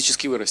 как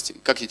физически вырасти?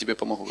 Как я тебе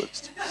помогу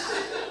вырасти?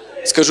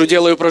 Скажу,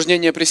 делай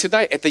упражнения,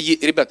 приседай.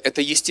 Ребят,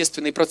 это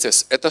естественный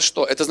процесс. Это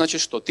что? Это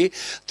значит что? Ты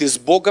с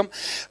Богом.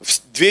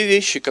 Две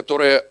вещи,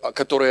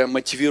 которые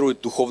мотивируют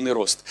духовный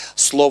рост.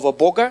 Слово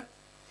Бога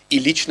и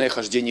личное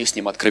хождение с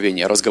Ним,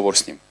 откровение, разговор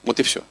с Ним.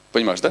 Вот и все.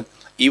 Понимаешь, да?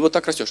 И вот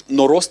так растешь.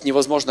 Но рост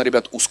невозможно,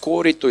 ребят,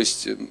 ускорить. То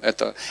есть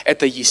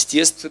это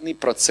естественный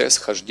процесс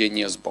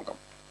хождения с Богом.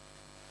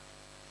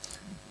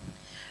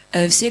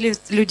 Все ли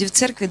люди в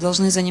церкви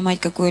должны занимать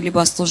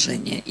какое-либо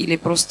служение или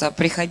просто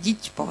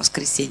приходить по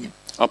воскресеньям?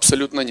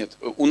 Абсолютно нет.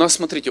 У нас,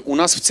 смотрите, у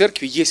нас в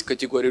церкви есть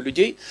категория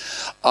людей,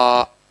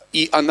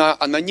 и она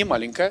не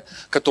маленькая,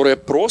 которая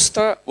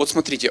просто, вот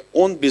смотрите,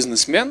 он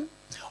бизнесмен,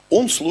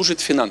 он служит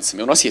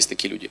финансами. У нас есть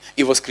такие люди.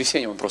 И в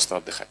воскресенье он просто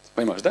отдыхает.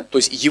 Понимаешь, да? То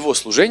есть его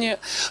служение,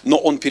 но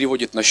он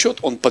переводит на счет,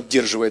 он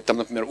поддерживает, там,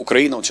 например,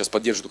 Украину, он сейчас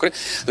поддерживает Украину.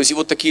 То есть и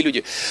вот такие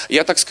люди.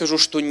 Я так скажу,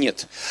 что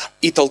нет.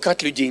 И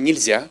толкать людей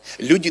нельзя.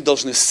 Люди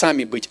должны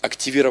сами быть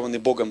активированы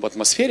Богом в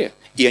атмосфере,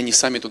 и они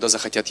сами туда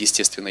захотят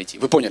естественно идти.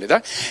 Вы поняли,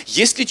 да?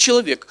 Если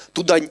человек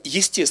туда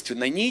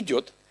естественно не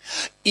идет,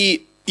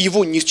 и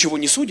его ничего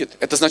не судит,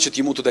 это значит,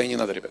 ему туда и не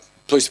надо, ребят.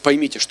 То есть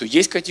поймите, что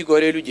есть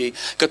категория людей,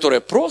 которые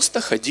просто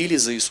ходили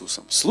за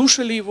Иисусом,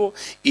 слушали Его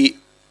и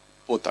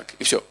вот так,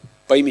 и все.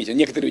 Поймите,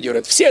 некоторые люди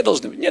говорят, все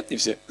должны быть. Нет, не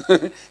все.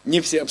 Не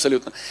все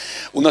абсолютно.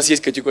 У нас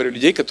есть категория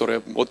людей,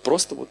 которые вот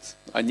просто вот,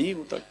 они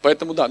вот так.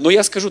 Поэтому да. Но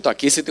я скажу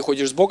так, если ты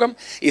ходишь с Богом,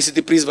 если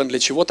ты призван для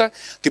чего-то,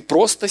 ты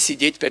просто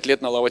сидеть 5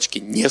 лет на лавочке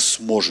не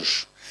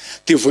сможешь.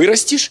 Ты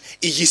вырастешь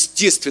и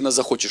естественно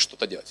захочешь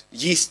что-то делать.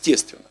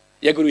 Естественно.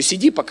 Я говорю,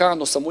 сиди, пока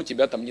оно само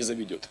тебя там не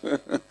заведет.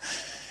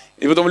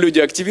 И потом люди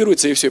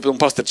активируются, и все. И потом,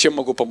 пастор, чем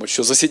могу помочь?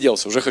 Все,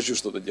 засиделся, уже хочу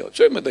что-то делать.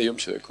 Все, и мы даем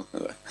человеку.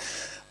 Да.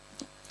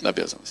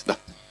 Обязанность, да.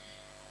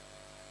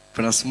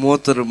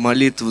 Просмотр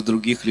молитв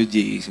других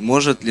людей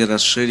может ли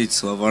расширить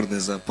словарный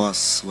запас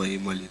своей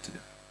молитвы?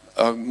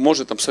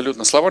 Может,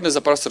 абсолютно. Словарный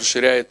запас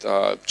расширяет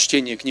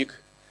чтение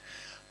книг,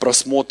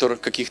 просмотр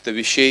каких-то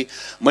вещей.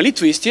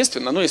 Молитвы,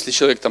 естественно, если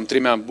человек там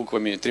 3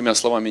 буквами, 3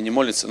 словами не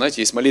молится,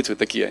 знаете, есть молитвы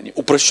такие, они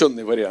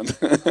упрощенный вариант,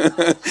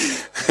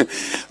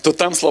 то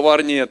там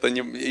словарь не это.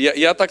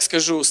 Я так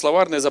скажу,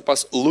 словарный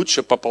запас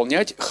лучше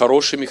пополнять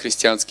хорошими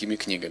христианскими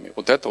книгами.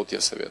 Вот это вот я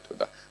советую,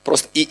 да.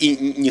 Просто и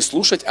не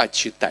слушать, а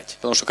читать.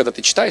 Потому что когда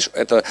ты читаешь,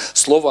 это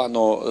слово,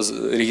 оно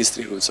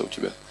регистрируется у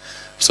тебя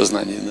в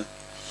сознании,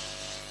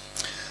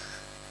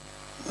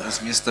 да.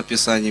 С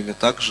местописаниями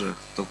также,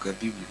 только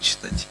Библию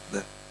читать,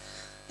 да?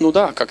 Ну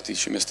да, как ты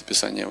еще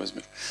местописание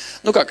возьмешь?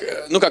 Ну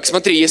как,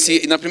 смотри,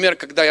 если, например,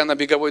 когда я на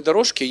беговой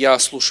дорожке, я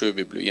слушаю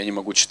Библию, я не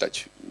могу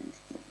читать.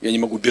 Я не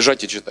могу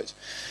бежать и читать.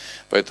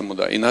 Поэтому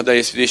да, иногда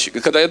есть вещи.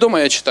 Когда я дома,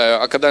 я читаю,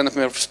 а когда,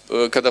 например,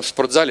 когда в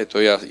спортзале, то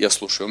я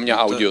слушаю. У меня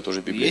аудио тоже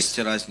Библия. Есть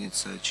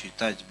разница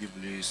читать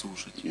Библию и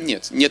слушать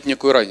ее? Нет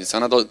никакой разницы.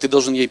 Ты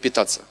должен ей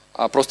питаться.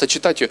 А просто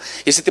читать ее.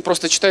 Если ты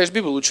просто читаешь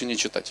Библию, лучше не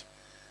читать.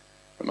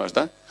 Понимаешь,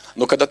 да?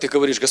 Но когда ты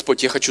говоришь,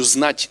 Господь, я хочу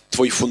знать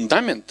твой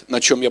фундамент,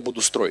 на чем я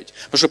буду строить.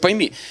 Потому что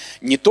пойми,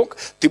 не только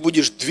ты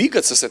будешь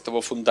двигаться с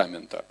этого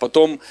фундамента,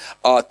 потом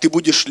ты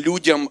будешь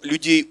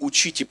людей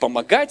учить и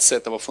помогать с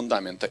этого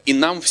фундамента, и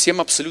нам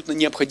всем абсолютно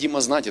необходимо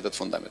знать этот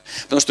фундамент.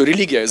 Потому что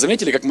религия,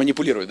 заметили, как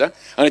манипулирует, да?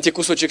 Она тебе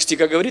кусочек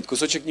стиха говорит,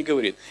 кусочек не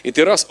говорит. И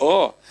ты раз,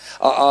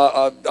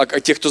 а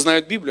те, кто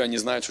знают Библию, они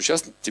знают, что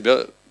сейчас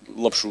тебя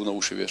лапшу на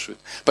уши вешают.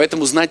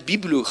 Поэтому знать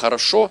Библию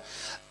хорошо,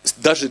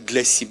 даже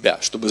для себя,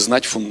 чтобы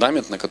знать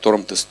фундамент, на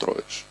котором ты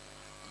строишь.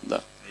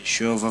 Да.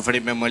 Еще во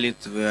время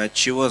молитвы от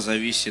чего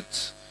зависит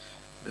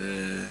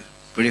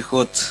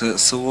приход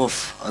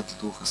слов от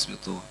Духа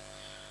Святого?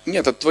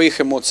 Нет, от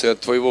твоих эмоций, от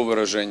твоего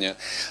выражения.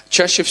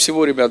 Чаще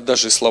всего, ребят,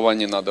 даже слова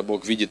не надо.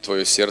 Бог видит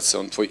твое сердце,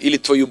 или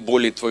твою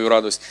боль, и твою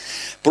радость.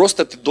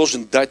 Просто ты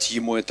должен дать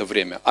Ему это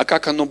время. А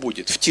как оно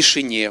будет? В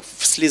тишине,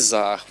 в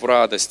слезах, в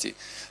радости.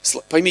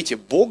 Поймите,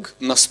 Бог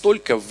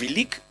настолько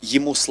велик,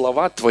 Ему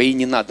слова твои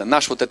не надо.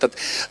 Наш вот этот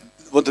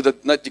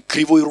знаете,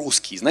 кривой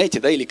русский, знаете,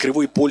 да, или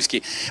кривой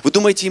польский. Вы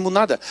думаете, Ему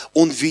надо?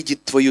 Он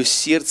видит твое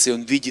сердце,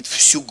 Он видит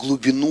всю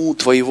глубину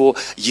твоего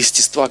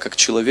естества как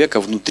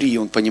человека внутри, и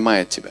Он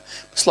понимает тебя.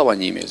 Слова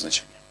не имеют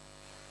значения.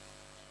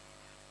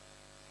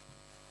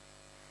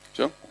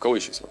 Все? У кого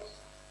еще есть вопрос?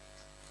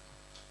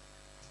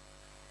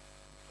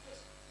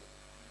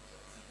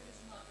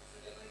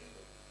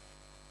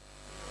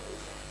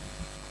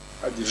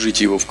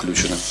 Держите его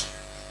включенным.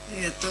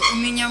 У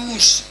меня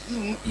муж,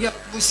 я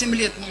 8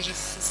 лет мы уже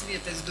со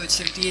Светой, с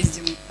дочерью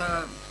ездим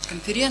по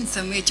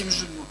конференциям и этим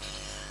живу.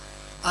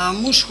 А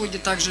муж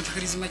ходит также в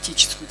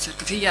харизматическую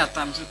церковь, и я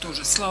там же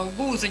тоже. Слава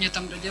Богу, за ней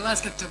там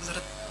родилась, как-то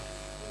возрастала.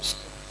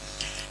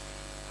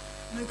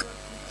 Ну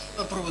и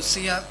вопрос,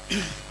 я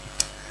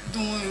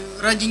думаю,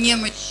 ради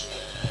немощи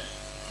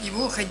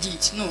его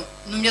ходить,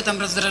 меня там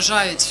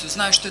раздражает все,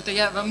 знаю, что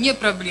это во мне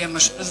проблема,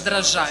 что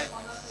раздражает.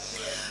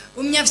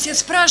 У меня все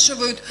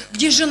спрашивают,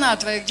 где жена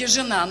твоя, где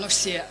жена,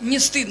 все. Мне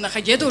стыдно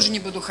ходить, я тоже не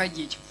буду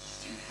ходить.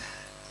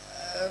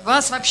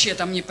 Вас вообще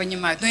там не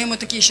понимают. Но я ему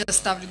такие сейчас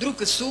ставлю,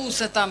 друг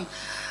Иисуса, там,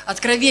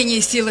 откровение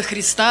и силы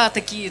Христа,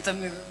 такие,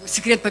 там,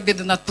 секрет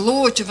победы над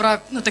плотью,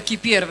 враг, такие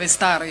первые,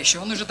 старые еще.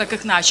 Он уже так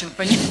их начал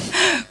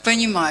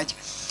понимать.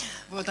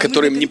 Вот, к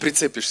которым не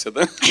прицепишься,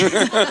 да?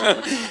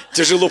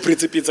 Тяжело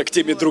прицепиться к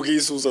теме друга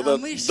Иисуса, да?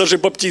 Даже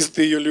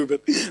баптисты ее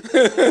любят.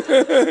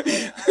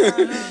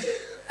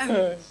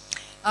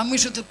 А мы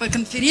же тут по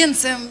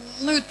конференциям,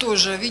 и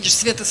тоже, видишь,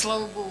 Света,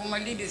 слава Богу,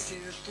 молились,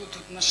 и тут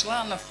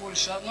нашла на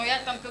фольше. Но я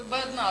там как бы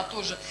одна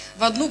тоже,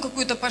 в одну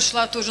какую-то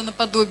пошла, тоже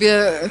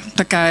наподобие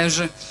такая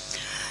же.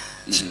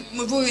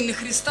 Мы воины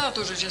Христа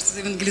тоже сейчас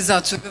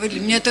евангелизацию говорили,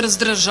 меня это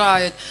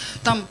раздражает.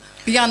 Там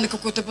пьяный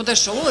какой-то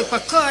подошел, ой,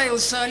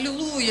 покаялся,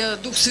 аллилуйя,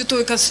 Дух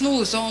Святой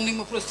коснулся, он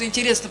ему просто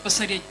интересно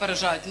посмотреть,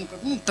 поражать,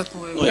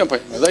 такое. Я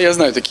понимаю, да, я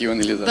знаю такие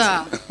евангелизации.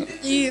 Да,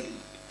 и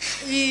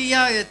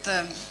я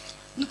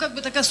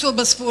так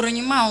особо спора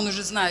нема, он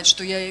уже знает,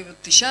 что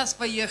ты сейчас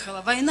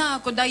поехала,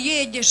 война, куда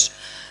едешь,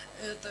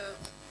 это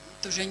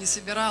тоже я не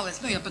собиралась,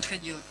 я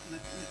подходила,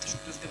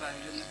 чтобы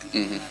разговаривали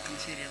на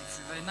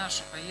конференции, война,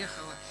 что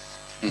поехала,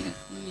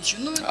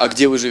 ничего. А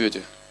где вы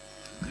живете?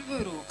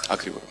 Кривой Рог.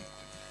 Кривой Рог.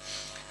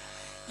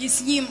 И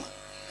с ним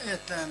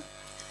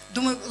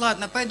думаю,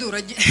 ладно, пойду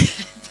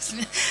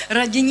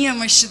ради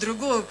немощи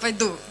другого,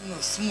 пойду,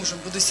 с мужем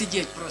буду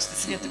сидеть просто.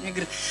 Света мне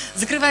говорит,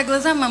 закрывай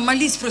глаза, мам,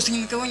 молись, просто ни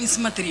на кого не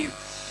смотри.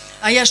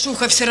 А я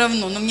шуха все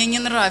равно, но мне не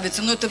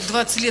нравится. Но это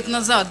 20 лет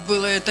назад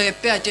было, это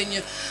опять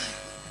они...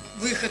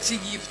 Выход с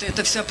Египта,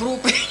 это вся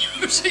проповедь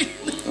уже.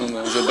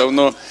 Уже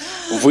давно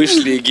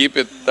вышли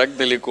Египет, так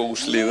далеко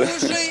ушли, да?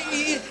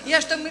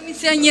 Я ж там и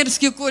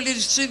миссионерский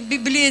колледж, и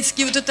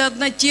библейский, вот это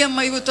одна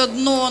тема, и вот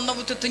одно, но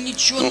вот это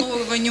ничего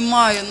нового не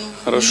маю,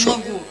 не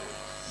могу.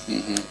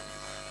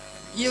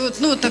 И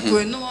вот,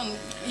 такой,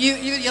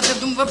 я так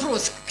думаю,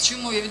 вопрос, к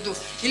чему я веду.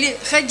 Или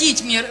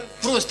ходить мне,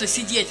 просто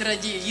сидеть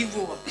ради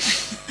его,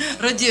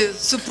 ради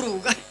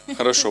супруга.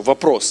 Хорошо,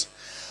 вопрос.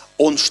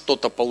 Он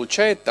что-то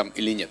получает там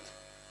или нет?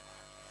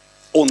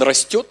 Он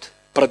растет,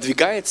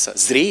 продвигается,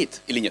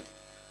 зреет или нет?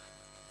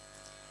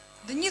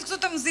 Да нет, кто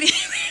там зреет.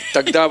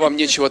 Тогда вам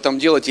нечего там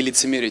делать и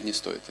лицемерить не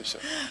стоит. И все.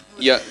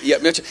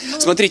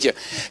 Смотрите,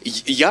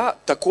 я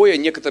такое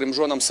некоторым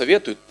женам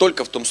советую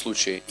только в том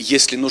случае,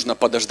 если нужно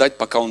подождать,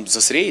 пока он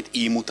засреет и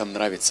ему там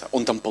нравится,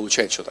 он там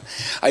получает что-то.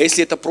 А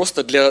если это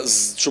просто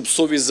чтобы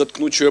совесть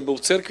заткнуть, что я был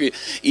в церкви,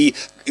 и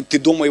ты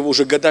дома его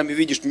уже годами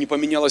видишь, не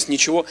поменялось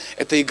ничего,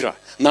 это игра.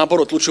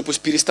 Наоборот, лучше пусть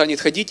перестанет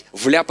ходить,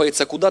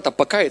 вляпается куда-то,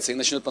 покается и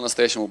начнет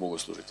по-настоящему Богу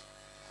служить.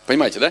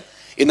 Понимаете, да?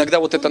 Иногда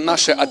вот это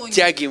наше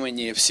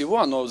оттягивание всего,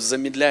 оно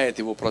замедляет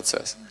его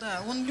процесс.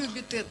 Да, он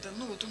любит это,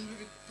 он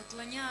любит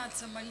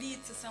поклоняться,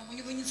 молиться сам. У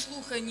него ни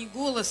слуха, ни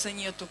голоса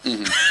нету.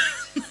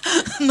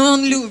 Но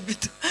он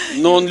любит.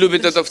 Но он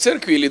любит это в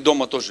церкви или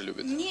дома тоже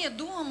любит? Нет,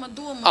 дома.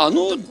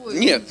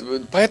 Нет,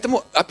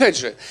 поэтому, опять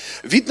же,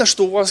 видно,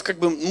 что у вас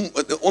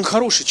он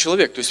хороший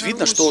человек, то есть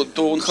видно, что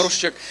он хороший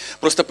человек.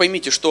 Просто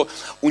поймите, что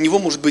у него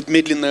может быть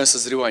медленное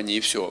созревание и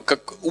все.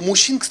 Как у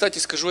мужчин, кстати,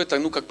 скажу, это,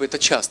 это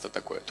часто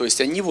такое. То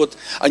есть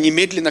они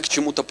медленно к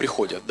чему-то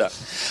приходят, да.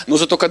 Но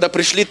зато, когда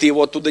пришли, ты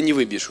его оттуда не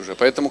выбьешь уже,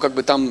 поэтому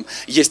там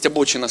есть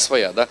обочина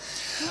своя, да.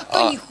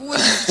 Кто не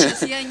ходит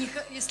сейчас,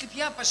 если бы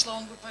я пошла,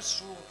 он бы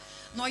пошел.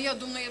 Ну, а я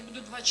думаю, я буду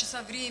 2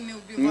 часа время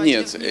убивать.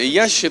 Нет,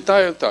 я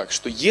считаю так,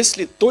 что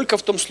если только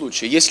в том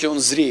случае, если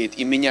он зреет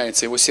и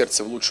меняется его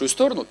сердце в лучшую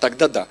сторону,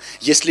 тогда да.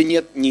 Если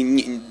нет,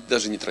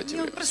 даже не трати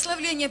время.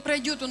 Прославление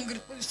пройдет, он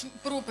говорит,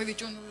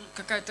 проповедь, он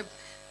какая-то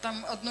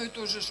там одно и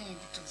то же.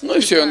 И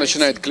все, он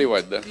начинает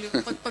клевать, да?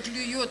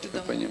 Поклюет и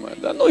домой. Понимаю,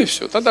 да. И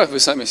все, тогда вы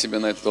сами себе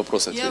на этот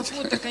вопрос ответите. Я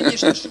охота,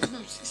 конечно,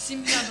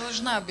 семья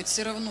должна быть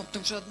все равно,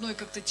 потому что одной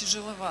как-то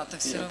тяжеловато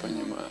все равно. Я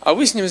понимаю. А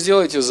вы с ним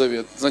сделаете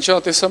завет.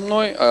 Сначала ты со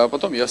мной, а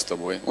потом я с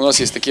тобой. У нас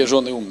есть такие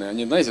жены умные,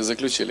 они, знаете,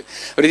 заключили.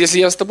 Говорит, если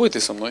я с тобой, ты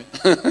со мной.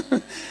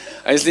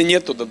 А если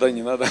нет, то да,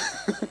 не надо.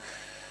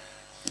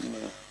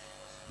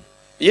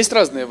 Есть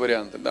разные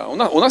варианты, да.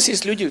 У нас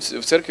есть люди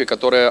в церкви,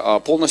 которые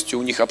полностью,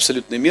 у них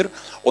абсолютный мир.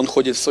 Он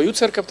ходит в свою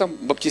церковь, там,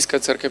 баптистская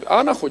церковь, а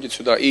она ходит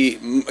сюда. И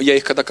я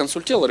их когда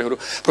консультировал, я говорю,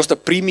 просто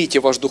примите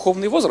ваш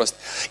духовный возраст.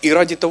 И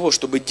ради того,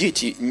 чтобы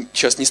дети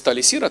сейчас не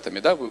стали сиротами,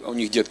 да, у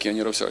них детки,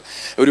 они все. Я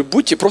говорю,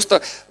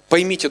 просто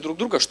поймите друг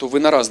друга, что вы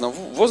на разном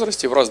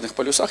возрасте, в разных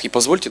полюсах, и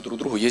позвольте друг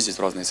другу ездить в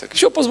разные церкви.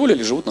 Все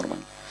позволили, живут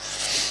нормально.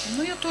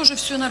 Я тоже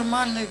все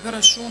нормально и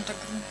хорошо. Он так,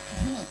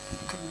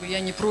 я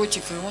не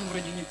против, и он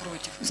вроде не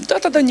против. Да,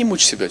 тогда не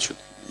мучь себя что-то.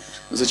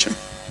 Зачем?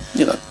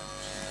 Не надо.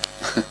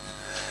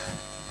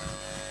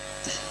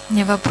 У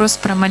меня вопрос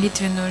про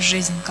молитвенную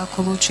жизнь. Как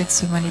улучшить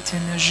свою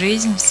молитвенную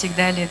жизнь?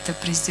 Всегда ли это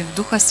призыв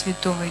Духа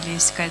Святого или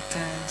есть какая-то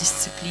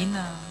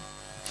дисциплина?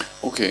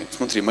 Окей,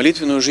 смотри,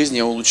 молитвенную жизнь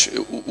я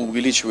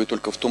увеличиваю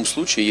только в том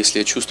случае, если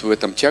я чувствую в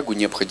этом тягу,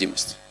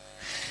 необходимость.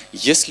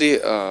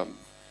 Если...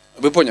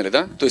 Вы поняли,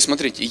 да? То есть,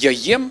 смотрите, я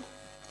ем,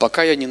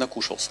 пока я не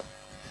накушался.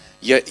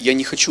 Я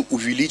не хочу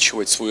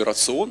увеличивать свой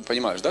рацион,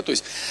 понимаешь, да? То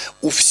есть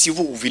у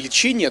всего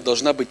увеличения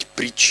должна быть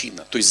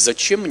причина. То есть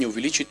зачем мне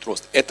увеличить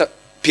рост? Это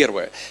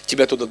первое.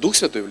 Тебя туда Дух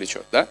Святой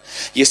влечет, да?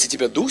 Если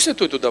тебя Дух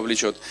Святой туда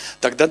влечет,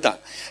 тогда да.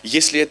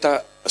 Если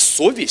это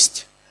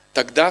совесть,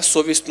 тогда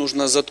совесть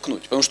нужно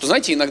заткнуть. Потому что,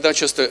 знаете, иногда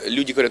часто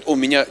люди говорят,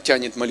 меня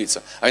тянет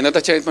молиться. А иногда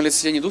тянет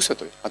молиться тебя не Дух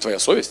Святой, а твоя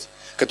совесть,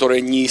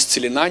 которая не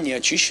исцелена, не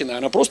очищена.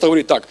 Она просто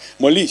говорит так,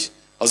 молись.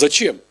 А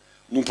зачем?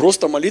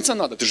 Просто молиться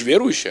надо, ты же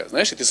верующая,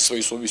 знаешь, и ты со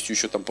своей совестью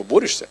еще там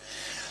поборешься.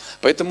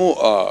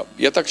 Поэтому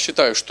я так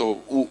считаю,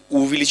 что у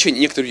увеличения,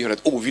 некоторые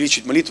говорят,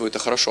 увеличить молитву это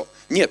хорошо.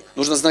 Нет,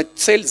 нужно знать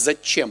цель,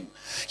 зачем.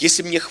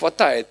 Если мне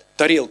хватает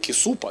тарелки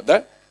супа,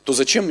 да, то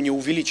зачем мне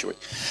увеличивать?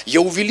 Я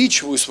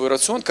увеличиваю свой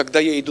рацион, когда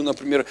я иду,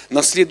 например,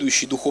 на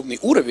следующий духовный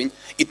уровень,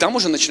 и там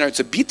уже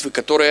начинаются битвы,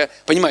 которые,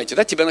 понимаете,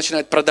 да, тебя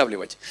начинают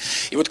продавливать.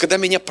 И вот когда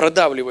меня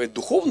продавливает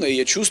духовное,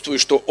 я чувствую,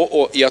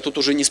 что, я тут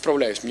уже не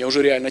справляюсь, мне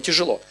уже реально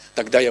тяжело,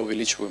 тогда я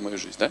увеличиваю мою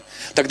жизнь, да?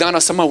 Тогда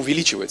она сама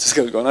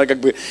увеличивается, она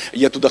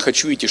я туда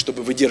хочу идти,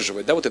 чтобы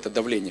выдерживать, да, вот это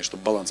давление,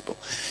 чтобы баланс был.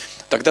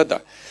 Тогда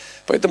да.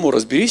 Поэтому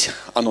разберись,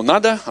 оно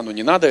надо, оно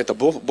не надо, это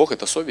Бог,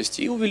 это совесть,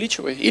 и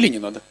увеличивай, или не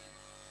надо.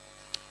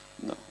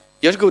 Да.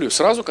 Я же говорю,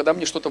 сразу, когда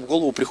мне что-то в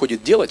голову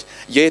приходит делать,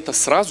 я это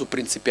сразу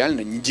принципиально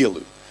не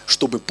делаю,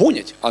 чтобы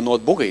понять, оно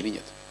от Бога или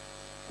нет.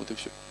 Вот и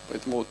все.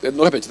 Поэтому,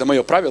 ну, опять, это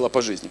мое правило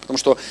по жизни. Потому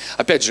что,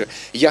 опять же,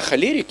 я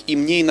холерик, и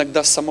мне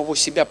иногда самого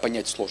себя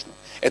понять сложно.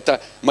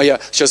 Это моя,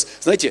 сейчас,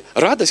 знаете,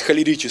 радость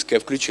холерическая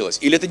включилась,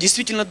 или это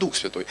действительно Дух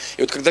Святой.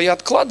 И вот когда я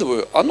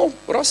откладываю, оно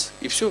раз,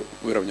 и все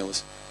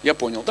выровнялось. Я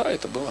понял, да,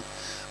 это было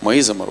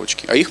мои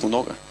заморочки. А их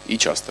много и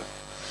часто.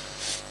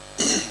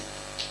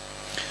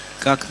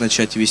 Как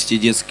начать вести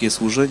детские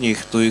служения и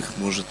кто их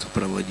может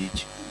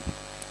проводить?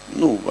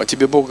 Ну, а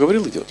тебе Бог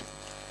говорил идет?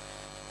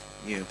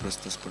 Не, я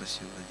просто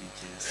спросил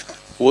родителей.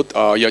 Вот,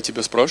 а я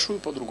тебя спрашиваю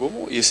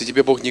по-другому. Если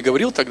тебе Бог не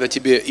говорил, тогда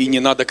тебе и не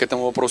надо к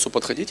этому вопросу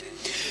подходить.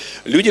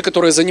 Люди,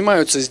 которые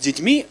занимаются с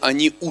детьми,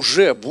 они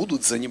уже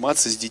будут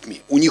заниматься с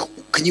детьми.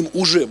 К ним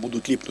уже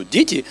будут липнуть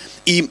дети,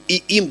 и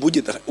им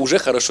будет уже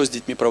хорошо с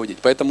детьми проводить.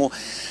 Поэтому,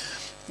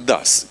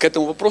 да, к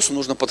этому вопросу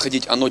нужно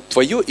подходить, оно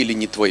твое или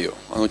не твое,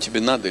 оно тебе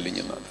надо или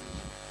не надо.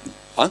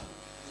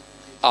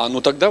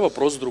 Ну тогда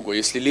вопрос другой.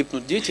 Если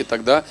липнут дети,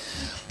 тогда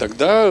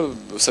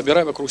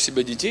собирай вокруг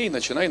себя детей и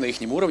начинай на их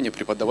уровне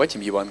преподавать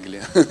им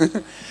Евангелие.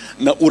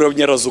 На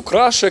уровне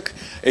разукрашек,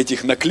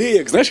 этих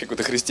наклеек, знаешь,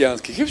 каких-то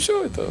христианских, и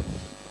все это.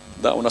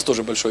 Да, у нас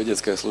тоже большое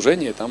детское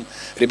служение, там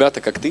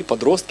ребята, как ты,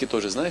 подростки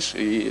тоже, знаешь,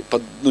 и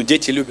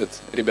дети любят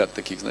ребят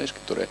таких, знаешь,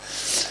 которые...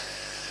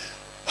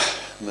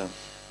 Да.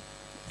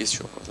 Есть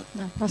еще вопрос?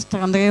 Да,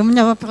 пастор Андрей, у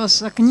меня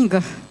вопрос о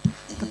книгах,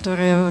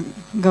 которые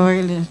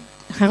говорили...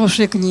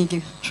 Хорошие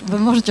книги. Вы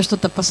можете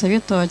что-то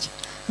посоветовать?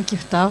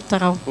 Каких-то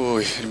авторов?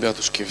 Ой,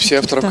 ребятушки, все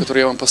авторы,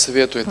 которые я вам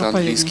посоветую, это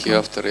английские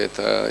авторы,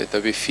 это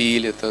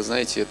Вифиль, это,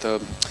 знаете,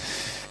 это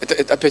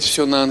опять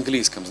все на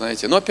английском,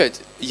 знаете. Но опять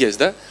есть,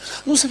 да?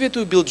 Ну,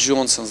 советую Билл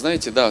Джонсон,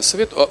 знаете, да.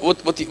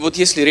 Вот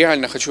если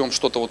реально хочу вам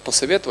что-то вот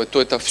посоветовать,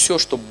 то это все,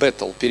 что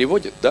Беттл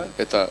переводит, да,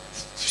 это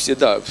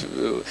всегда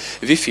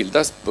Вифиль,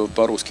 да,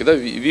 по-русски, да,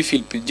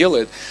 Вифиль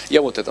делает,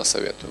 я вот это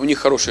советую. У них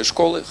хорошие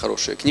школы,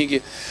 хорошие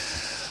книги.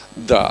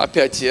 Да,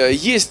 опять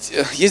есть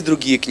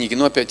другие книги,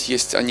 но опять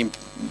есть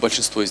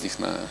большинство из них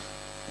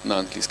на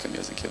английском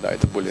языке, да,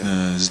 это более...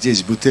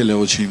 Здесь Бетеля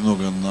очень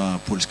много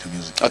на польском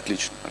языке.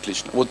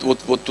 Отлично.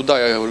 Вот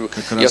туда я говорю,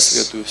 как я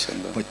советую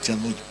всем, да.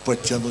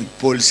 Подтянуть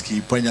польский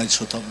и понять,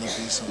 что там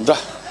написано.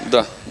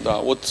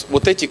 Да,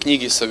 вот эти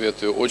книги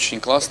советую, очень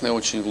классные,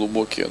 очень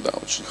глубокие, да,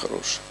 очень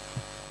хорошие.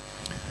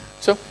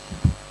 Все.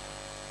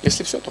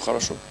 Если все, то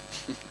хорошо.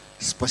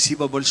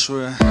 Спасибо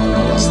большое.